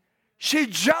 She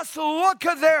just looked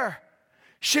there.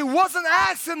 She wasn't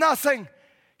asking nothing.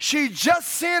 She just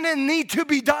seen it need to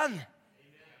be done.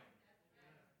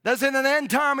 That's in an end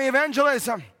time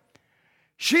evangelism.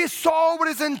 She saw with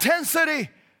its intensity.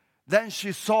 Then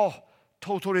she saw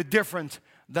totally different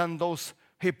than those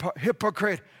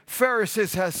hypocrite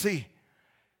Pharisees had seen.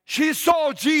 She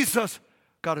saw Jesus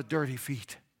got a dirty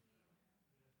feet.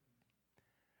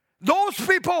 Those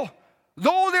people,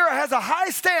 though there has a high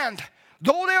stand,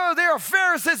 though they are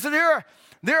Pharisees, they're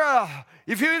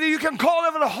if you can call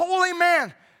them a holy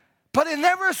man, but they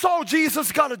never saw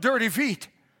Jesus got a dirty feet.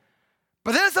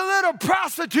 But there's a little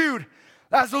prostitute,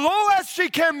 as low as she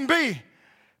can be,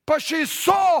 but she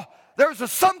saw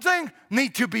there's something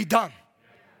need to be done.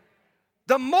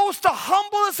 The most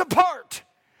humblest part,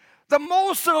 the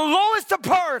most lowest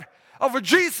part of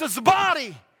Jesus'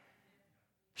 body,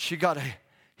 he got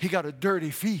a dirty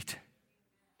feet.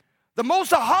 The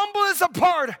most humblest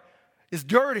part is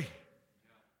dirty.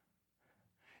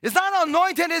 It's not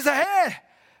anointed his head,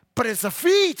 but his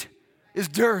feet is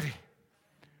dirty.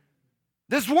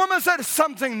 This woman said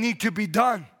something need to be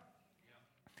done.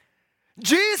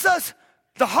 Jesus,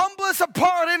 the humblest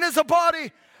part in his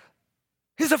body,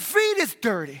 his feet is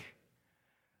dirty.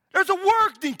 There's a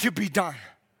work need to be done.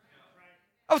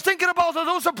 I was thinking about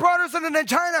those brothers in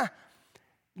China.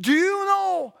 Do you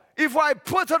know if I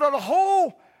put it on the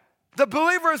whole, the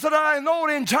believers that I know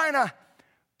in China,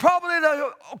 probably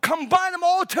combine them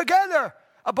all together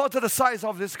about the size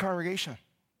of this congregation.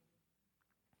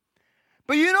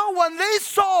 But you know, when they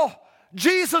saw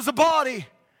Jesus' body,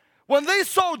 when they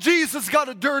saw Jesus got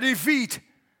a dirty feet,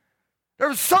 there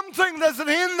was something that's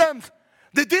in them.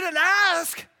 They didn't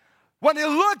ask. When they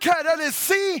look at it, they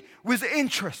see with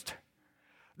interest.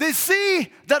 They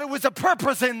see that it was a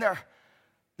purpose in there.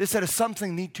 They said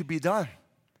something need to be done.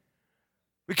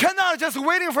 We cannot just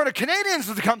waiting for the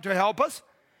Canadians to come to help us.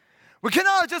 We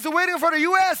cannot just waiting for the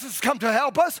U.S. to come to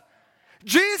help us.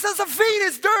 Jesus' feet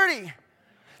is dirty.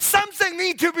 Something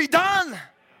need to be done.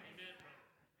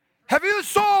 Have you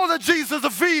saw that Jesus'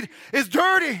 feet is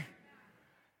dirty?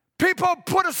 People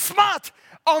put a smut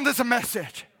on this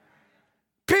message.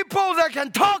 People that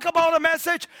can talk about a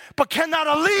message but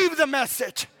cannot leave the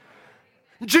message.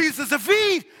 Jesus'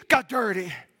 feet got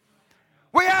dirty.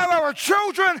 We have our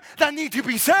children that need to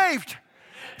be saved.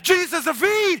 Jesus'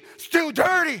 feet still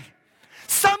dirty.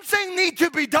 Something need to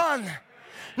be done.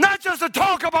 Not just to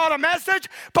talk about a message,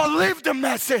 but live the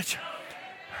message.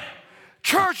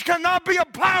 Church cannot be a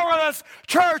powerless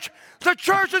church. The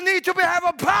church needs to have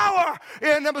a power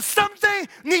in them. Something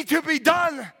need to be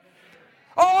done.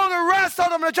 All the rest of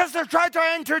them are just to try to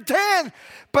entertain.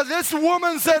 But this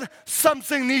woman said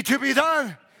something need to be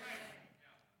done.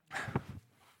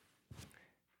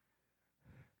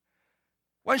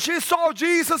 When she saw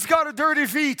Jesus got a dirty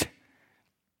feet,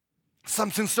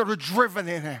 something sort of driven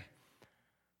in him.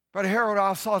 But Harold,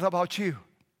 I thought about you.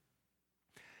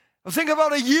 I was thinking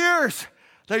about the years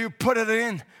that you put it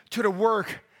in to the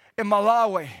work in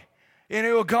Malawi, in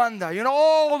Uganda, you know,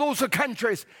 all those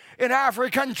countries, in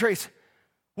African countries.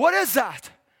 What is that?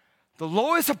 The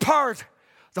lowest part,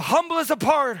 the humblest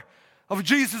part of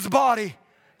Jesus' body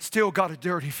still got a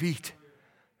dirty feet.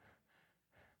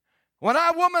 When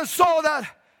that woman saw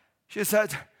that, she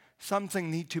said, something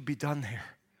needs to be done here.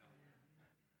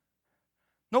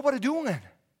 Nobody doing it.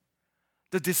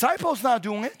 The disciples not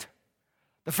doing it.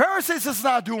 The Pharisees is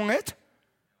not doing it.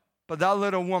 But that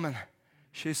little woman,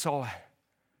 she saw it.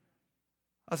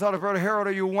 I thought, Brother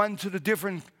Harold, you went to the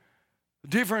different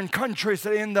countries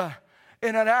in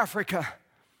Africa,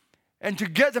 and to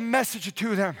get the message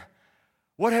to them,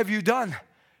 what have you done?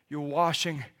 You're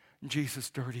washing Jesus'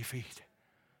 dirty feet.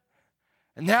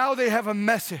 And now they have a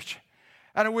message.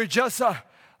 And we just,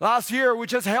 last year, we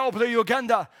just helped the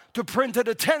Uganda to print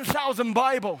the 10,000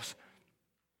 Bibles.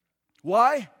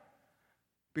 Why?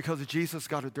 Because Jesus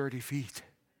got a dirty feet.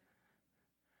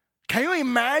 Can you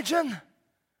imagine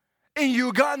in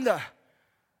Uganda,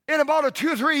 in about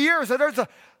 2-3 years, there's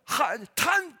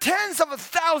tens of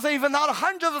thousands, even not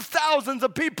hundreds of thousands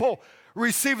of people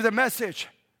receive the message.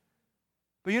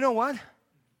 But you know what?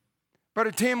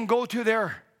 Brother Tim, go to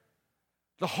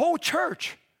the whole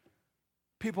church.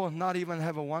 People not even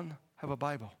have a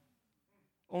Bible.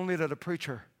 Only that the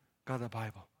preacher got a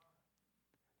Bible.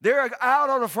 They're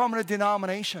out from the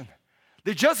denomination.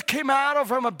 They just came out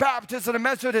from a Baptist and a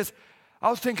Methodist. I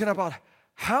was thinking about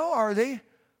how are they,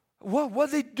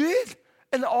 what they did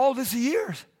in all these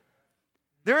years.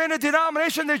 They're in a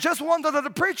denomination. They just wanted the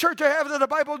preacher to have the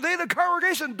Bible. They, the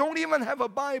congregation, don't even have a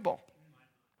Bible.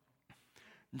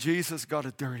 Jesus got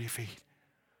a dirty feet.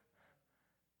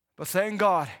 But thank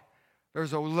God,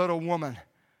 there's a little woman,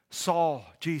 Saul.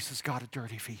 Jesus got a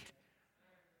dirty feet.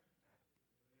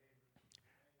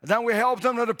 And then we helped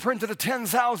them to print the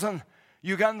 10,000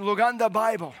 Luganda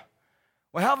Bible.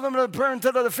 We helped them to print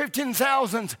the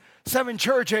 15,000 7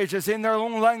 church ages in their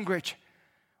own language.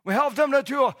 We helped them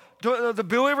to the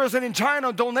believers in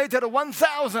China donated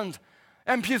 1,000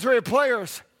 MP3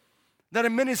 players, that a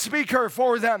mini speaker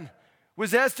for them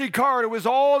with the SD card, with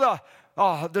all the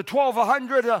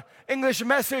 1,200 English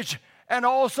message and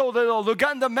also the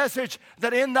Luganda message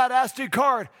that in that SD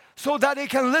card, so that they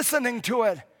can listening to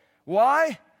it.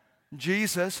 Why?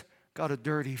 Jesus got a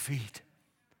dirty feet.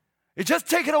 It just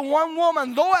taken one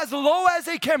woman, low as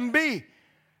it can be,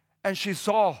 and she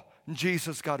saw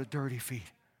Jesus got a dirty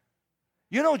feet.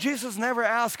 You know, Jesus never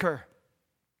asked her,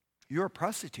 "You're a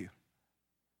prostitute."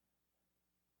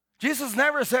 Jesus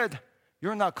never said,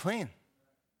 "You're not clean.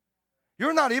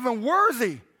 You're not even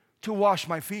worthy to wash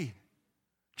my feet."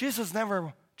 Jesus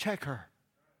never checked her.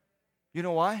 You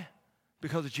know why?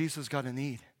 Because Jesus got a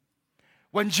need.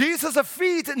 When Jesus'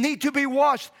 feet need to be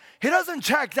washed, he doesn't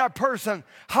check that person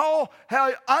how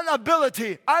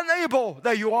unable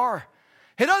that you are.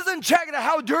 He doesn't check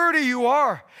how dirty you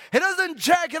are. He doesn't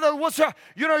check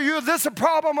you're this a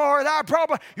problem or that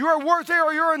problem. You're worthy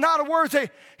or you're not worthy.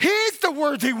 He's the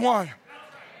worthy one.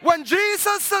 When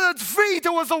Jesus' feet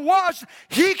was washed,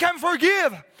 he can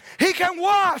forgive. He can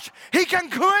wash. He can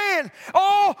clean.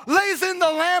 All lays in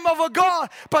the Lamb of a God.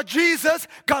 But Jesus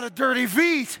got a dirty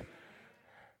feet.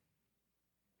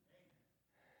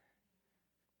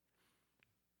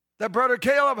 That brother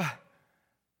Caleb,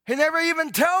 he never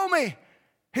even tell me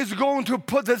he's going to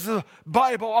put this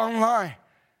Bible online.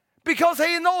 Because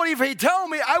he know if he tell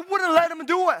me, I wouldn't let him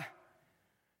do it.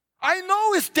 I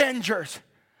know it's dangerous.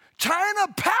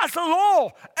 China passed a law.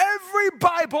 Every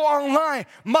Bible online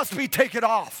must be taken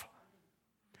off.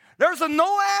 There's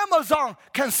no Amazon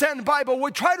can send Bible.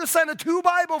 We try to send 2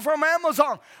 Bible from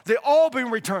Amazon. They all been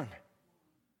returned.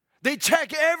 They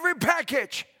check every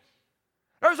package.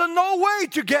 There's no way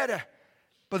to get it.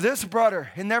 But this brother,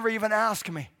 he never even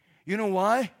asked me. You know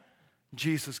why?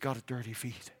 Jesus got a dirty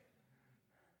feet.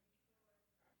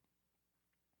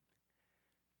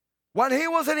 When he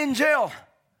was in jail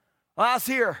last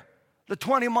year, the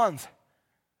 20 months,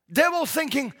 devil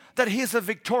thinking that he's a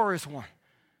victorious one.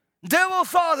 Devil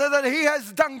thought that he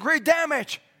has done great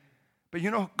damage. But you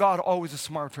know, God always is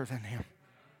smarter than him.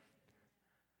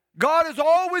 God is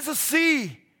always a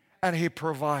see, and he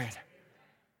provide.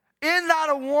 In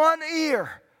that 1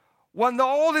 year, when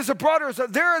all these brothers,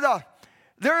 they're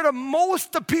the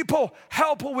most people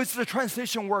help with the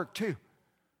translation work too.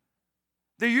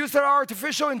 They use their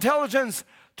artificial intelligence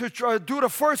to do the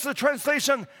first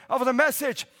translation of the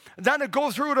message. Then it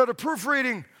goes through to the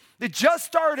proofreading. They just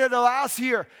started last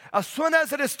year. As soon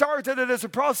as it started as a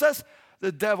process,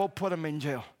 the devil put them in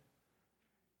jail.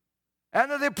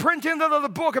 And they printed the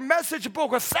book, a message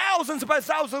book, with thousands by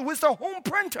thousands with their home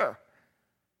printer.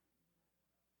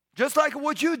 Just like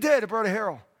what you did, Brother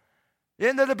Harold.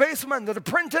 Into the basement, they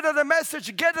printed the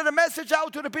message, getting the message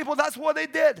out to the people. That's what they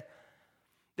did.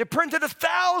 They printed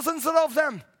thousands of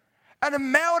them. And they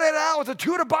mailed it out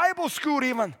to the Bible school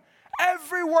even.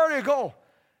 Everywhere they go.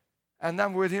 And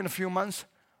then within a few months,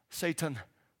 Satan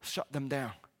shut them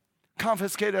down.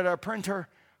 Confiscated our printer,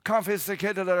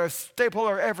 confiscated our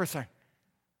stapler, everything.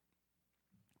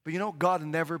 But you know, God had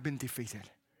never been defeated.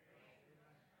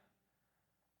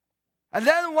 And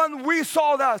then when we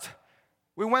saw that,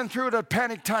 we went through the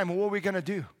panic time. What are we going to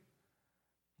do?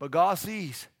 But God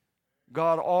sees.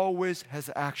 God always has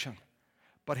action.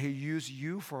 But he used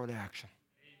you for the action.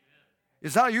 Amen.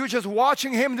 It's not you just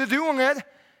watching him doing it.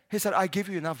 He said, I give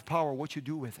you enough power. What you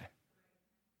do with it?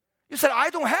 You said, I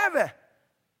don't have it.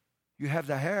 You have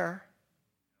the hair.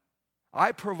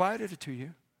 I provided it to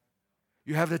you.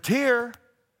 You have the tear.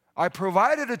 I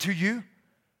provided it to you.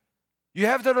 You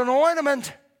have the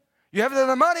anointment. You have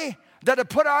the money. that are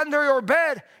put under your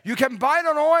bed. You can buy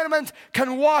an ointment,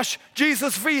 can wash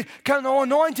Jesus' feet, can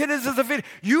anoint his feet.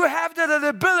 You have that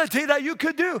ability that you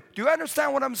could do. Do you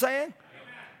understand what I'm saying?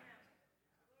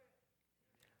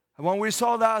 And when we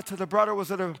saw that, the brother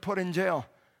was put in jail.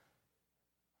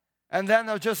 And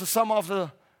then just some of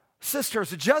the sisters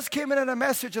just came in a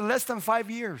message in less than 5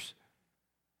 years.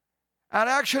 And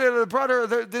actually the brother,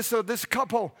 this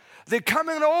couple, they're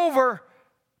coming over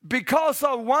because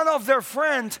of one of their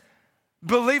friends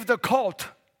believed the cult,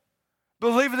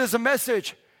 believed this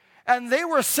message. And they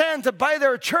were sent by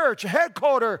their church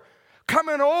headquarters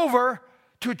coming over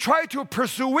to try to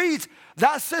persuade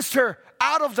that sister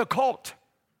out of the cult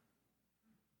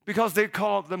because they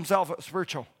called themselves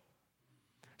spiritual.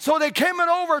 So they came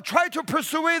over, tried to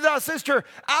persuade that sister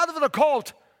out of the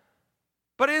cult.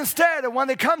 But instead, when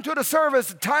they come to the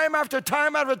service, time after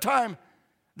time after time,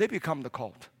 they become the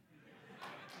cult.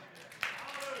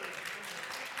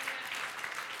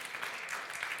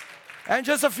 And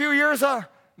just a few years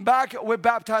back, we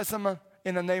baptized them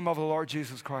in the name of the Lord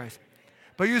Jesus Christ.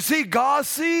 But you see, God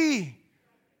He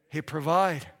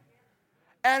provide.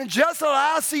 And just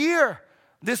last year,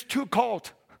 these two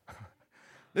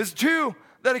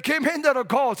that came into the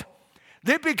cult,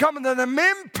 they become the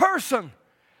main person.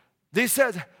 They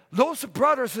said, those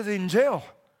brothers are in jail.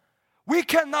 We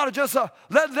cannot just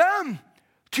let them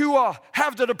to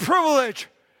have the privilege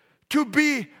to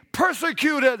be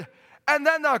persecuted and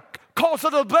then call for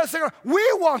the blessing. We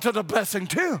wanted the blessing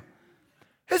too.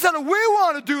 He said, we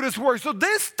want to do this work. So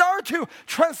they start to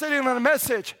translating the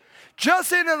message.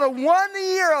 Just in the 1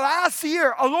 year, last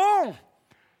year alone,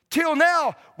 till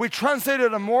now, we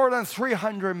translated more than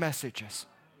 300 messages.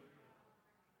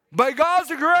 By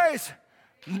God's grace,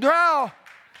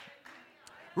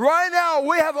 right now,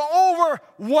 we have over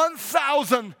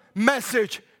 1,000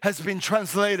 message has been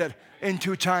translated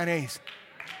into Chinese.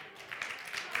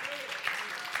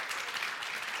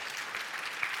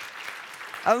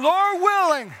 And Lord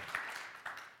willing,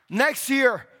 next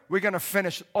year, we're going to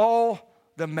finish all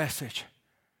the message.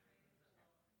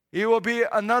 It will be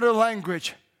another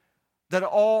language that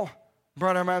all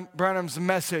Branham's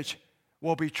message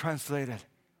will be translated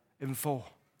in full.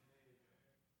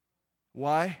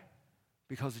 Why?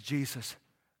 Because Jesus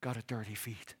got a dirty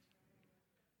feet.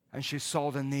 And she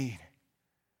saw the need.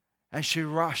 And she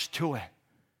rushed to it.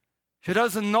 She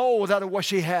doesn't know that what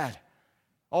she had.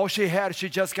 All she had, she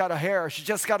just got a hair. She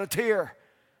just got a tear.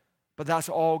 But that's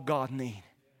all God needs.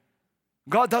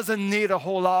 God doesn't need a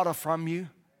whole lot from you.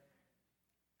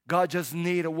 God just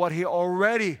needs what He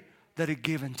already that He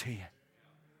given to you.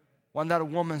 When that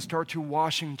woman started to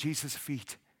washing Jesus'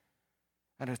 feet,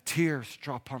 and the tears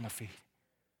drop on the feet.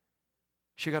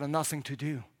 She got nothing to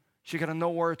do. She got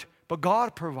nowhere to, but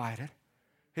God provided.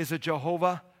 He's a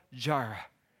Jehovah Jireh.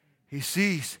 He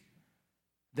sees,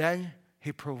 then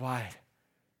He provides.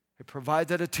 He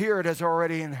provided a tear that's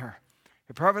already in her.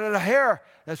 He provided a hair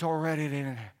that's already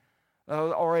in her,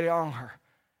 already on her.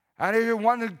 And He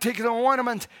wanted to take the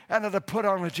ornament and to put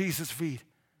on Jesus' feet.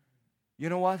 You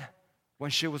know what?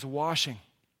 When she was washing,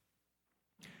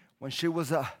 when she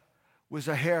was with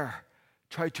her hair,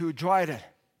 tried to dry it,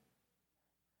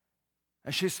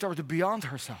 and she started beyond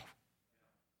herself.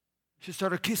 She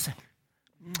started kissing.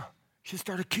 She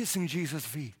started kissing Jesus'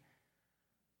 feet.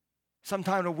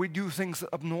 Sometimes we do things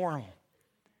abnormal.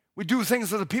 We do things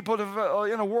that the people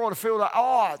in the world feel like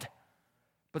odd.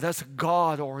 But that's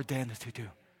God ordained to do.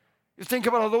 You think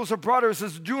about those brothers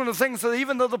is doing the things that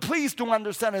even though the police don't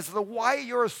understand it. So why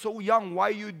you're so young? Why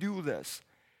you do this?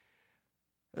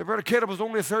 The brother Caleb was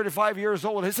only 35 years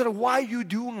old. He said, why are you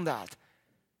doing that?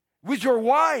 With your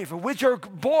wife, with your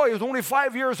boy who's only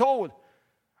 5 years old.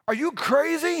 Are you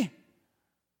crazy?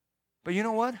 But you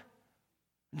know what?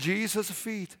 Jesus'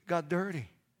 feet got dirty.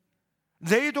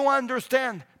 They don't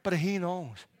understand, but He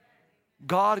knows.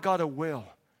 God got a will.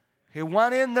 He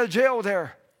went in the jail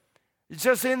there.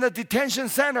 Just in the detention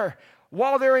center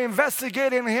while they're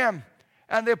investigating him.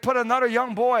 And they put another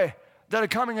young boy that are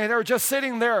coming in there, just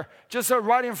sitting there, just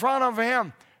right in front of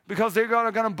him because they're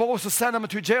going to both send him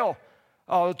to jail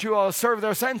to serve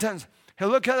their sentence. He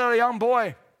looked at the young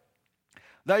boy.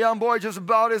 That young boy just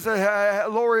bowed his head,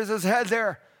 lowers his head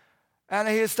there. And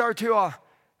he started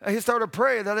to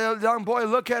pray. That young boy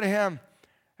looked at him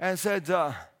and said,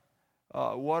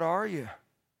 what are you?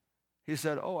 He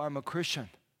said, oh, I'm a Christian.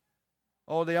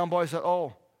 Oh, the young boy said,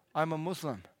 oh, I'm a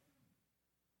Muslim.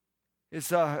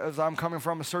 It's as I'm coming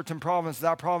from a certain province.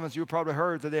 That province, you probably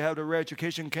heard that they have the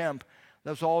re-education camp.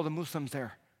 That's all the Muslims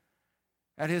there.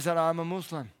 And he said, I'm a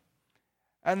Muslim.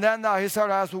 And then he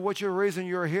started asking, well, what's your reason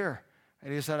you're here?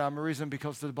 And he said, I'm a reason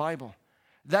because of the Bible.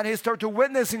 Then he started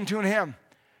witnessing to him.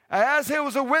 And as he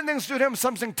was witnessing to him,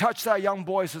 something touched that young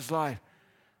boy's life.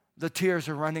 The tears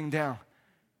are running down.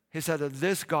 He said,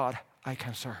 this God I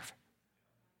can serve.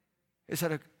 He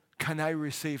said, can I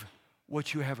receive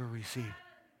what you have received?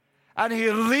 And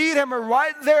he lead him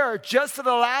right there, just at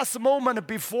the last moment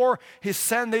before he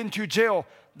sent into jail.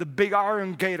 The big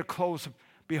iron gate closed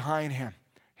behind him.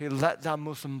 He led that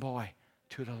Muslim boy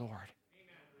to the Lord.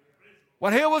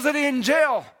 When he was in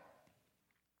jail,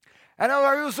 and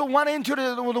I also went into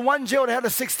the one jail that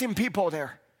had 16 people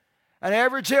there. And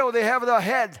every jail they have the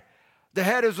head. The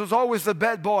head was always the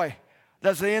bad boy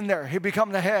that's in there. He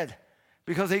become the head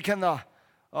because he can,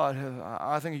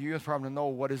 I think you probably know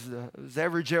what is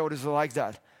every jail is like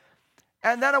that.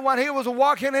 And then when he was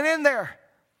walking in there,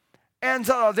 and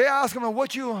they asked him,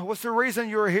 what's the reason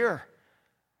you're here?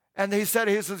 And he said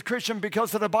he's a Christian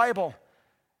because of the Bible.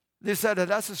 They said,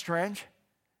 that's strange.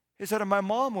 He said, my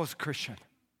mom was Christian.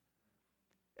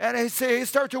 And he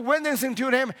started witnessing to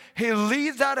him. He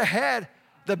leads that ahead,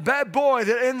 the bad boy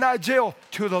that in that jail,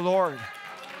 to the Lord.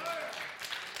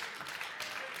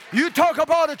 You talk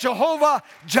about a Jehovah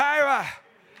Jireh.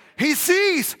 He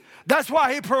sees. That's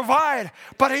why he provides.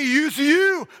 But he uses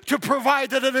you to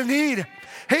provide the need.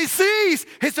 He sees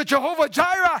he's a Jehovah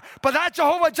Jireh, but that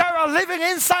Jehovah Jireh living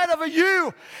inside of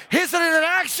you. He's in an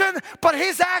action, but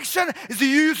his action is to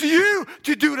use you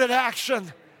to do that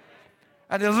action.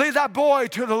 And he lead that boy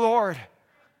to the Lord.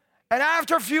 And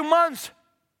after a few months,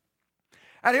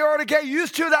 and he already get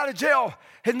used to that jail,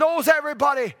 he knows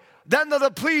everybody. Then the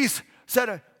police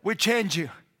said, we change you.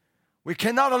 We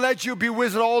cannot let you be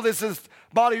with all this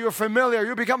body. You're familiar.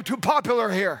 You become too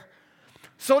popular here.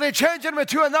 So they changed him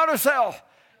to another cell.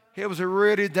 He was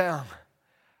really down.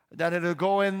 Then he'd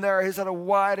go in there. He said,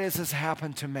 why does this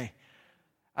happen to me?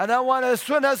 And then as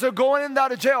soon as they're going in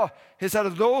that jail, he said,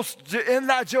 those in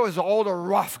that jail is all the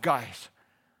rough guys.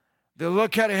 They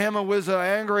look at him with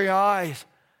angry eyes.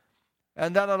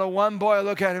 And then the one boy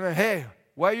look at him and, hey,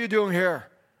 what are you doing here?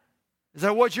 He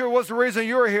said, what's the reason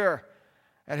you're here?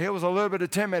 And he was a little bit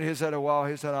timid. He said, well,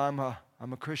 I'm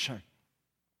a Christian.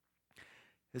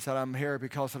 He said, I'm here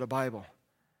because of the Bible.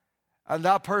 And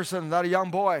that person, that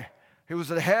young boy, he was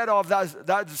the head of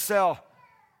that cell.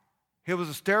 He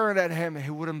was staring at him and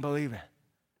he wouldn't believe it.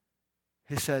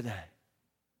 He said,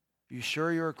 you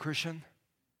sure you're a Christian?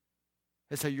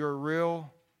 He said, you're a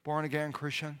real born-again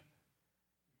Christian?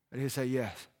 And he said,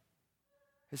 yes.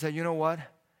 He said, you know what?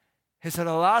 He said,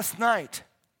 last night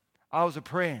I was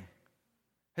praying.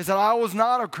 He said, I was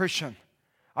not a Christian.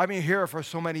 I've been here for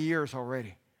so many years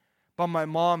already. But my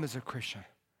mom is a Christian.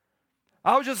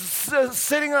 I was just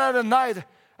sitting at the night.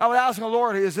 I would ask the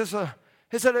Lord, he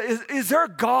said, is there a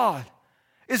God?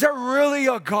 Is there really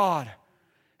a God?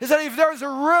 He said, if there's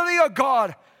really a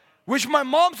God, which my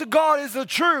mom's God is the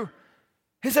true,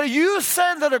 he said, you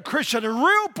send that a Christian, a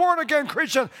real born-again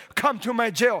Christian, come to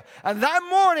my jail. And that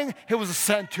morning, he was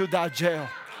sent to that jail.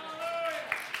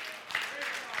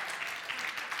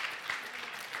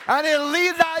 And he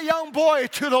lead that young boy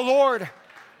to the Lord.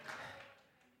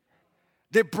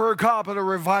 They broke up a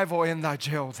revival in that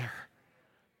jail there.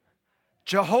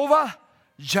 Jehovah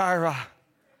Jireh.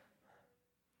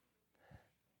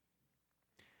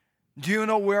 Do you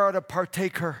know we are the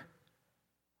partaker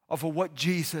of what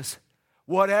Jesus,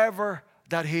 whatever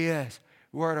that he is,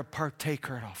 we are the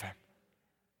partaker of him.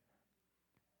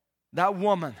 That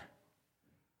woman,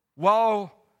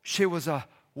 while she was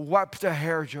wiped the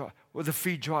hair dry, with the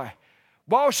feet dry,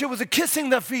 while she was kissing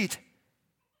the feet,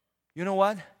 you know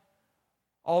what?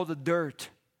 All the dirt,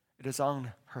 it is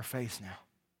on her face now.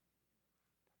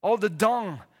 All the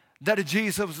dung that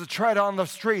Jesus was tread on the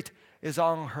street is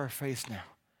on her face now.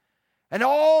 And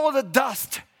all the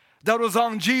dust that was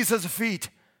on Jesus' feet,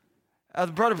 as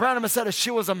Brother Branham said,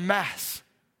 she was a mess.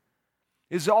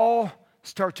 It's all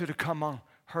started to come on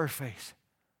her face.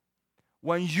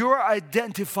 When you're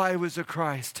identified with the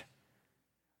Christ,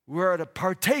 we're the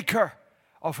partaker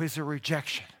of his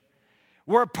rejection.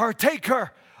 We're a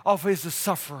partaker of his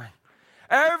suffering.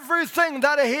 Everything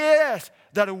that he is,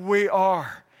 that we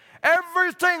are.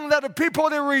 Everything that the people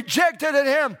that rejected in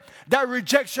him, that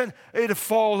rejection, it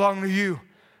falls on you.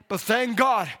 But thank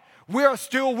God, we're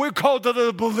called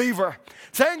the believer.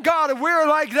 Thank God we're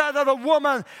like that of a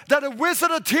woman that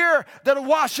whistles a tear, that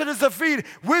washes his feet,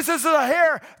 whistles the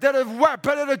hair, that is wet,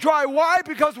 but it is dry. Why?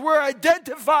 Because we're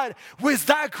identified with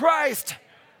that Christ.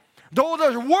 Though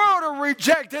the world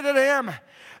rejected him,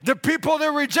 the people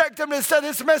that reject him, they said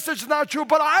this message is not true,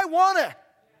 but I want it.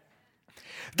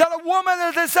 That a woman,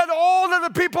 they said all of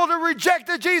the people that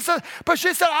rejected Jesus, but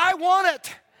she said, I want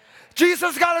it.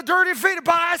 Jesus got a dirty feet,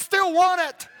 but I still want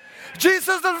it.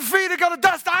 Jesus' feet got a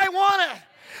dust, I want it.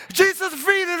 Jesus'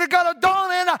 feet it got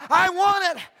done and I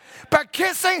want it. By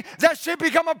kissing, that she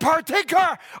become a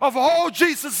partaker of all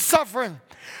Jesus' suffering.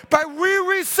 By we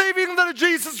receiving the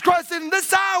Jesus Christ in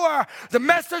this hour, the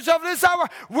message of this hour,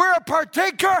 we're a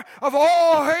partaker of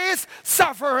all His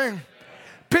suffering.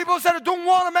 People said, I don't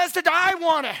want a message, I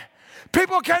want it.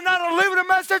 People cannot live the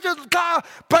message of God.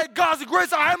 By God's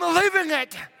grace, I'm living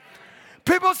it.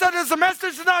 People said this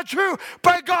message is not true.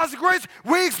 By God's grace,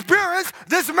 we experience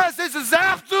this message is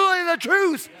absolutely the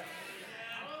truth.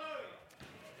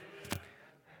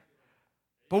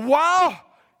 But while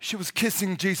she was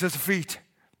kissing Jesus' feet,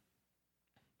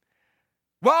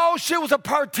 while she was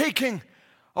partaking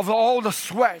of all the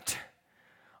sweat,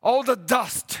 all the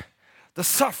dust, the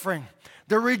suffering,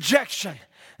 the rejection,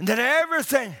 and then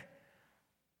everything,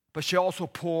 but she also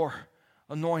poured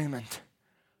anointment,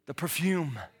 the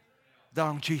perfume,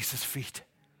 down Jesus' feet.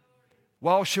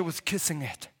 While she was kissing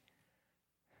it,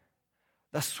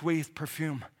 the sweet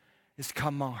perfume is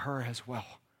come on her as well.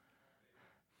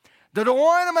 The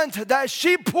ornament that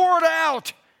she poured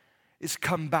out is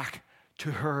come back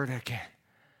to her again.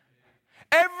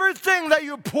 Everything that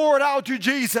you poured out to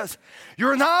Jesus,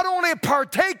 you're not only a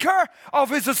partaker of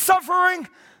His suffering,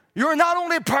 you're not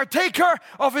only a partaker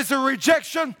of His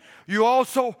rejection, you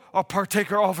also are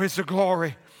partaker of His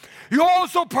glory. You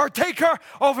also partaker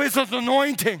of His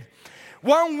anointing.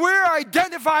 When we're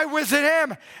identified with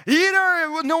Him,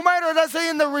 either no matter that's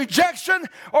in the rejection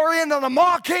or in the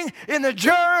mocking, in the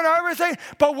jeer and everything,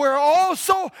 but we're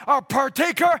also a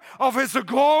partaker of His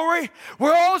glory.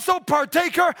 We're also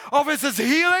partaker of His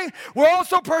healing. We're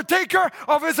also partaker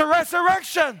of His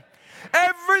resurrection.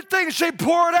 Everything she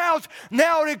poured out,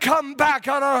 now it come back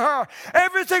on her.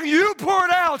 Everything you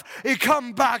poured out, it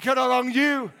come back on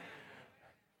you.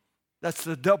 That's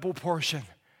the double portion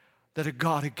that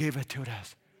God gave it to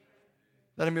us.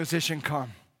 Let a musician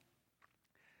come.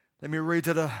 Let me read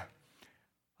the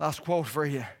last quote for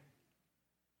you.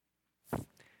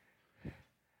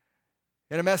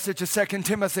 In a message of 2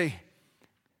 Timothy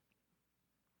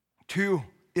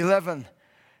 2:11,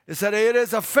 it said, it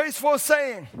is a faithful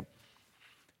saying,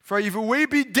 for if we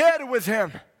be dead with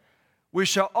Him, we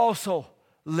shall also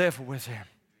live with Him.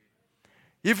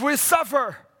 If we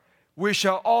suffer, we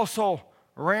shall also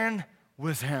reign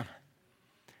with Him.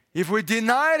 If we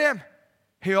deny Him,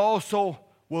 He also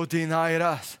will deny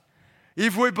us.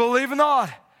 If we believe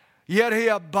not, yet He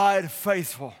abide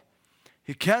faithful.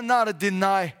 He cannot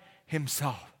deny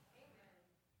Himself.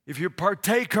 If you're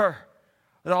partaker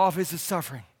of His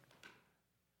suffering,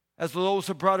 as those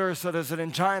brothers that are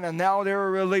in China, now they're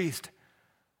released,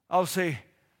 I'll say,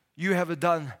 you have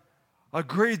done a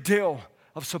great deal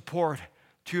of support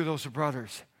to those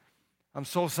brothers. I'm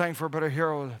so thankful for Brother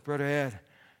Harold, Brother Ed,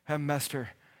 and Master,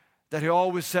 that he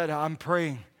always said, I'm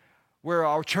praying, where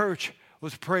our church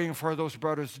was praying for those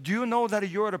brothers. Do you know that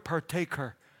you're the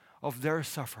partaker of their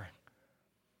suffering?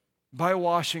 By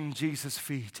washing Jesus'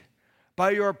 feet,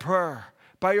 by your prayer,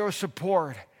 by your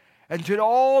support, and to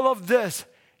all of this,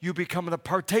 you become the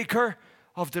partaker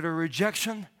of the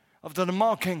rejection, of the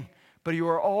mocking, but you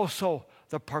are also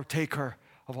the partaker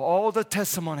of all the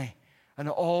testimony and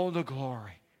all the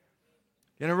glory.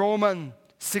 In Romans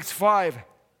 6:5, it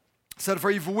said, for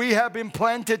if we have been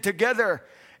planted together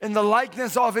in the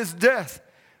likeness of His death,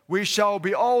 we shall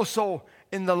be also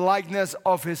in the likeness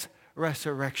of His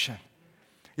resurrection.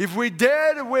 If we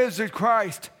died with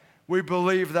Christ, we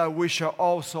believe that we shall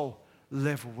also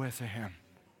live with Him.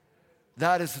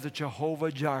 That is the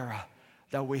Jehovah Jireh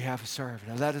that we have served.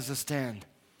 Now let us stand.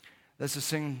 Let's just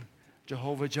sing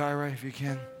Jehovah Jireh if you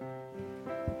can.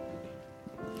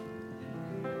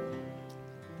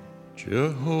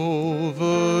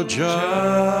 Jehovah Jireh,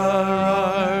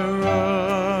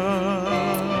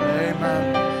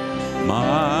 Amen.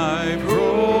 my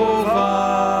provider,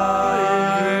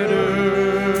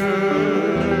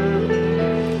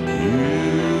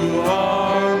 you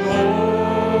are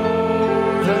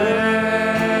more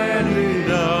than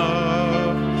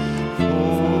enough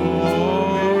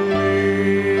for me.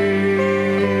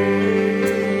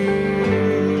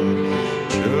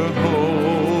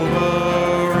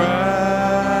 Jehovah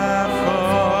Rapha,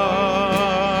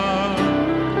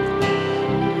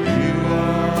 you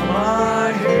are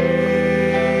my healer.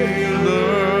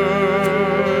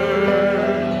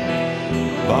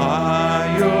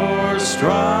 By your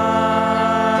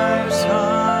stripes I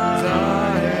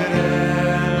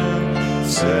am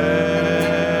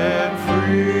set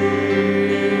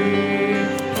free.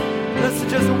 Let's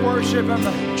just worship Him.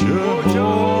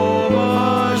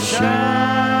 Jehovah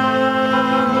Shammah,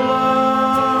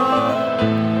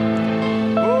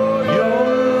 oh,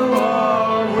 you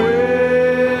are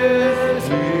with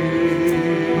me.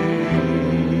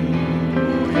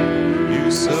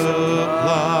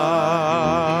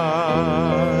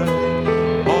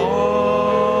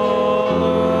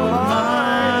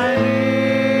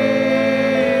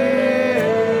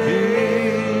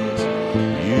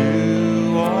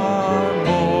 You are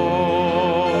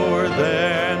more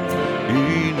than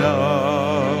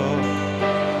enough.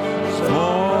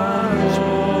 Much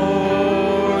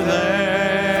more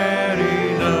than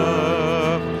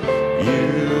enough.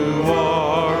 You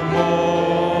are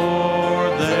more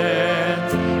than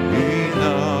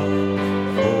enough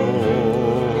for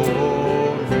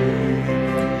me.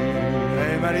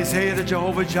 Amen. He's here, the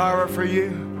Jehovah Jireh for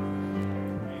you.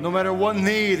 No matter what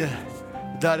need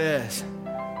that is,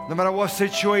 no matter what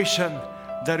situation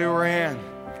that you're in,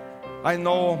 I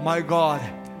know my God,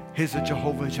 He's a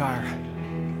Jehovah Jireh.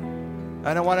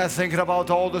 And when I'm thinking about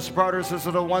all those brothers that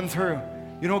have went through,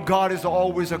 you know, God is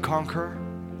always a conqueror.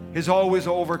 He's always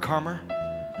an overcomer.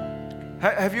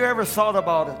 Have you ever thought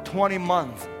about 20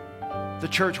 months, the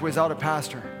church without a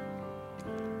pastor?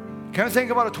 Can you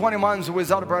think about 20 months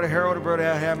without a Brother Harold, a Brother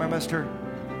Abraham, and Mr.?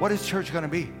 What is church going to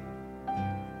be?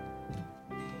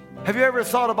 Have you ever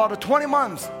thought about 20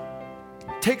 months?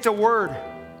 Take the word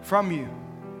from you,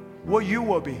 what you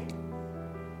will be.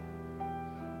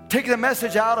 Take the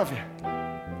message out of you.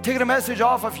 Take the message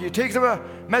off of you. Take the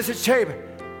message tape.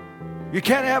 You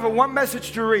can't have one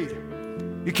message to read.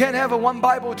 You can't have one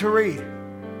Bible to read.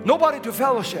 Nobody to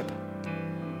fellowship.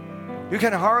 You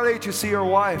can hardly to see your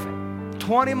wife.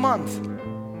 20 months.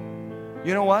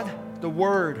 You know what? The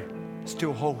word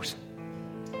still holds.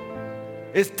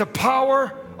 It's the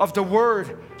power of the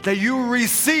word that you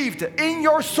received in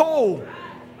your soul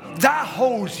that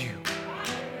holds you.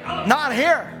 Not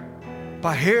here,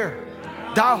 but here.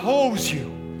 That holds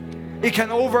you. It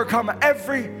can overcome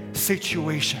every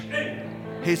situation.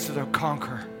 He's the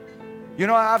conqueror. You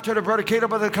know, after the Brother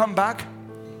Caleb had come back,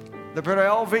 the Brother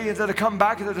LV had come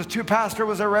back, the two pastors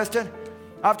was arrested.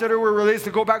 After they were released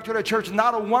to go back to the church,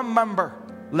 not a one member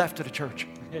left to the church.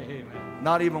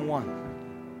 Not even one.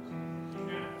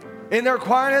 In their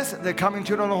quietness, they come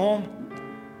into the home,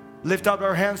 lift up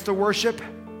their hands to worship,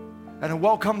 and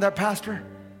welcome that pastor.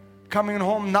 Coming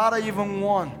home, not even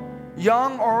one,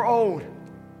 young or old,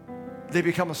 they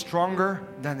become stronger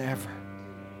than ever.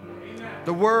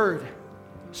 The word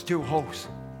still holds.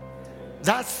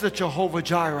 That's the Jehovah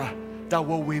Jireh that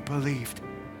what we believed.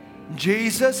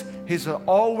 Jesus is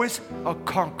always a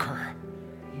conqueror.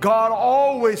 God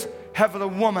always have a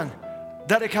woman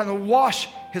that can wash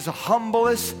his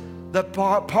humblest, the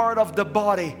part of the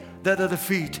body that are the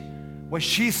feet. When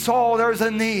she saw there's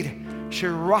a need, she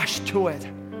rushed to it.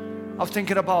 I was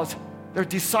thinking about their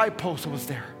disciples was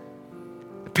there.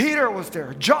 Peter was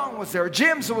there. John was there.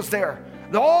 James was there.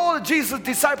 All the Jesus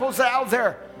disciples are out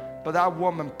there. But that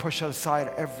woman pushed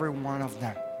aside every one of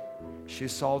them. She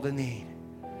saw the need.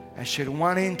 And she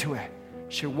went into it.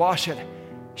 She washed it.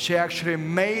 She actually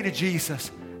made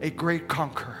Jesus a great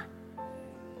conqueror.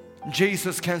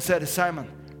 Jesus can say to Simon,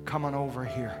 come on over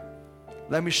here.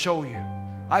 Let me show you.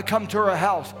 I come to her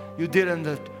house. You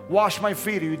didn't wash my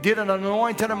feet. You didn't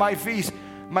anoint my feet.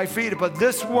 But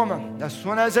this woman, as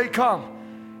soon as I come,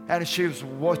 and she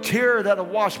was tear that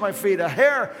washed my feet. The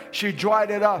hair, she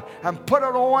dried it up and put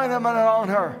an ointment on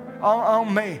her,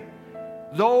 on me.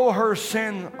 Though her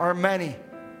sins are many,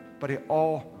 but it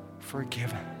all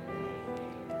forgiven.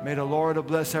 May the Lord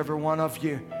bless every one of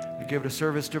you. I give the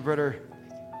service to Brother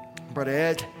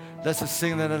Ed. Let's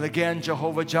sing that again,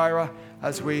 Jehovah Jireh,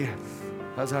 as I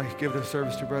give the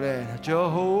service to Brother Ed.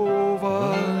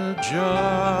 Jehovah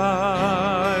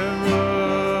Jireh,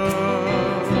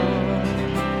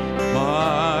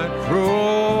 my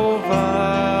provider,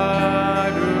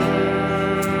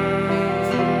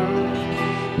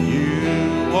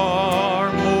 you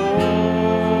are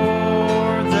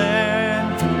more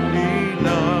than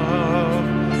enough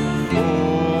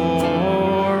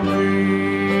for me.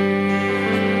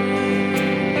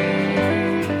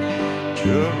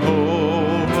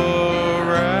 Jehovah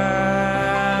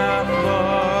Rapha,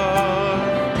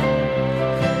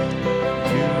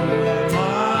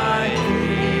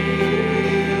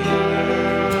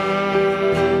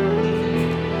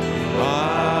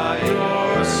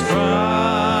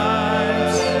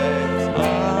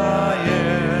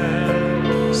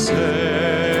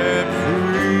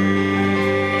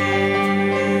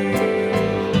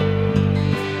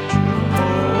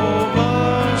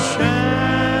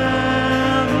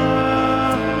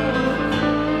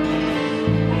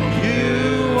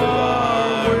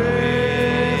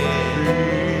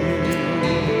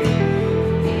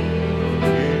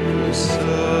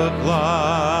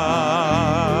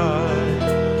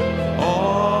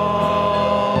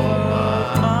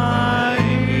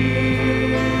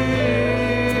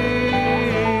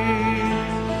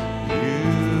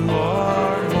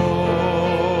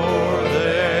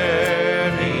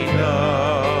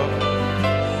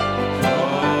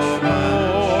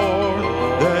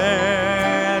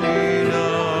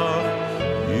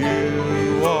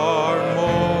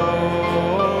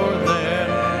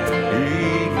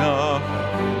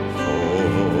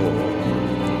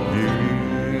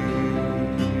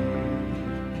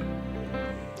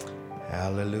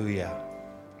 Hallelujah.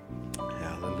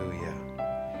 Hallelujah.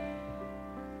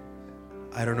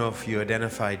 I don't know if you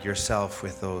identified yourself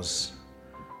with those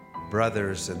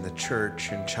brothers in the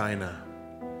church in China.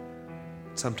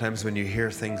 Sometimes when you hear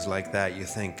things like that, you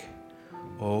think,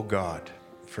 oh God,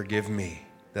 forgive me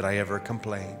that I ever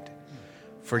complained.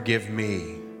 Forgive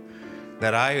me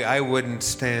that I wouldn't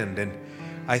stand. And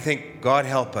I think God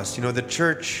help us. You know, the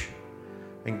church,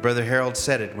 I think Brother Harold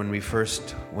said it when we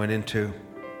first went into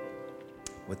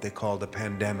what they call the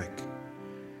pandemic.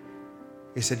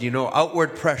 He said, you know,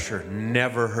 outward pressure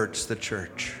never hurts the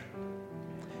church.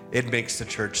 It makes the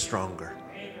church stronger.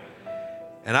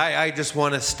 And I just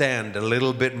want to stand a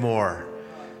little bit more,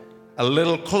 a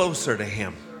little closer to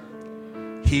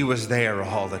him. He was there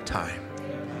all the time.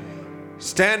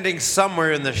 Standing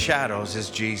somewhere in the shadows is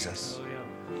Jesus.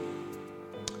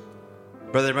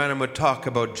 Brother Branham would talk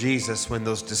about Jesus when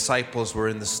those disciples were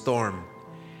in the storm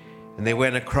and they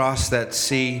went across that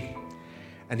sea,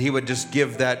 and he would just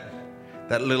give that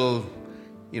little,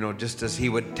 you know, just as he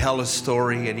would tell a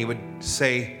story, and he would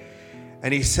say,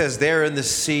 and he says, they're in the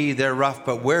sea, they're rough,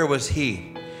 but where was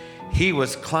he? He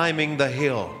was climbing the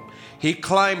hill. He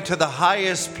climbed to the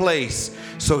highest place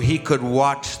so he could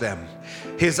watch them.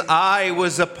 His eye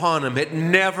was upon them. It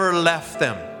never left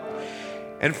them.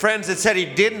 And friends, it said he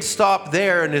didn't stop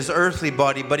there in his earthly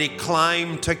body, but he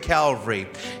climbed to Calvary.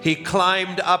 He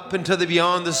climbed up into the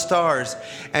beyond the stars,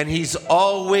 and he's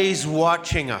always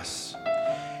watching us.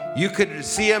 You could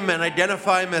see him and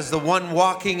identify him as the one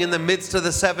walking in the midst of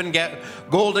the seven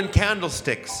golden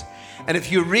candlesticks. And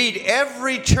if you read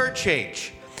every church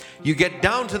age, you get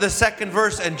down to the second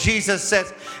verse, and Jesus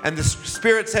says, and the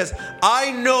Spirit says, I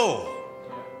know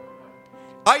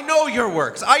your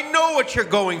works. I know what you're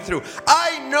going through.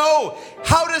 I know.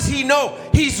 How does he know?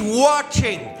 He's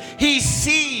watching. He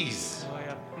sees.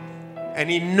 And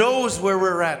he knows where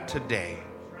we're at today.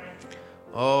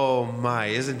 Oh my,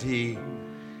 isn't he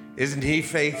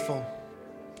faithful?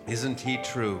 Isn't he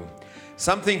true?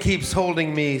 Something keeps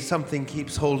holding me. Something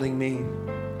keeps holding me.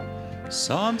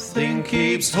 Something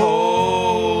keeps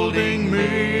holding me.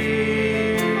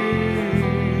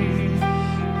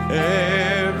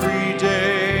 Every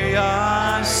day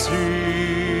I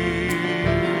see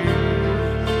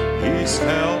he's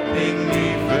helping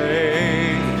me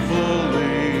faithfully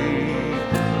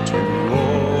to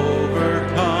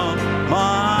overcome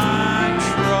my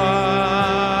trials.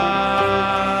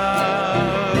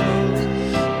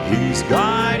 He's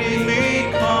guiding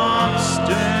me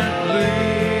constantly,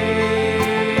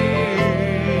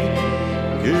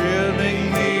 giving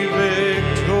me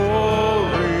victory.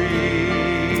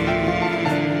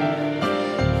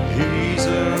 He's a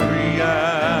reality,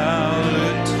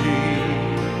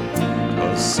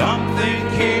 'cause something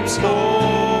keeps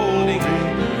holding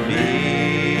me.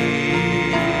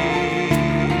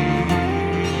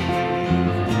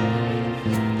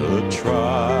 The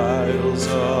trials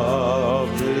of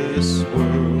this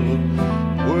world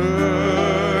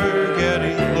were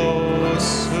getting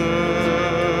closer.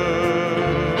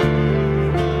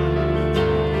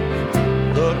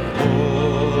 The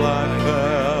pull I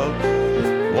felt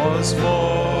was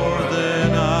more than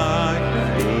I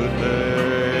could bear.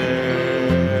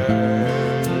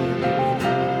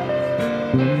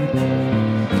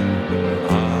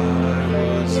 I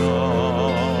was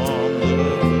on the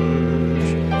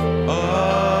verge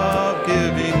of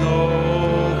giving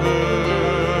over.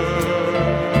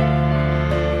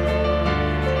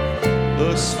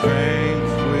 The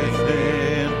strength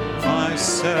within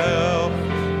myself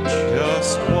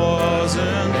just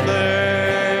wasn't there.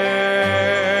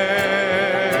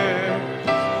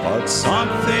 But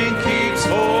something keeps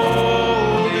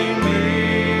holding me.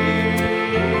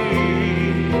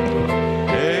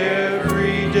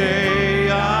 Every day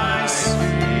I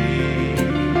see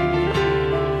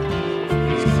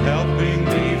he's helping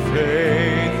me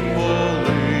faithfully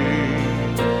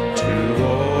to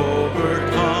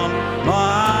overcome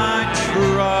my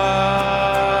trials.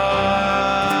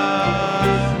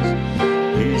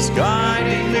 He's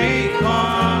guiding me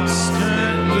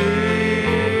constantly,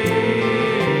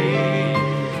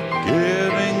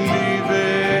 giving me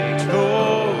victory.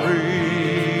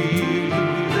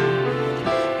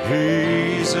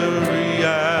 He's a reality,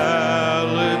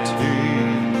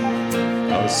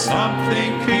 'cause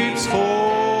something keeps holding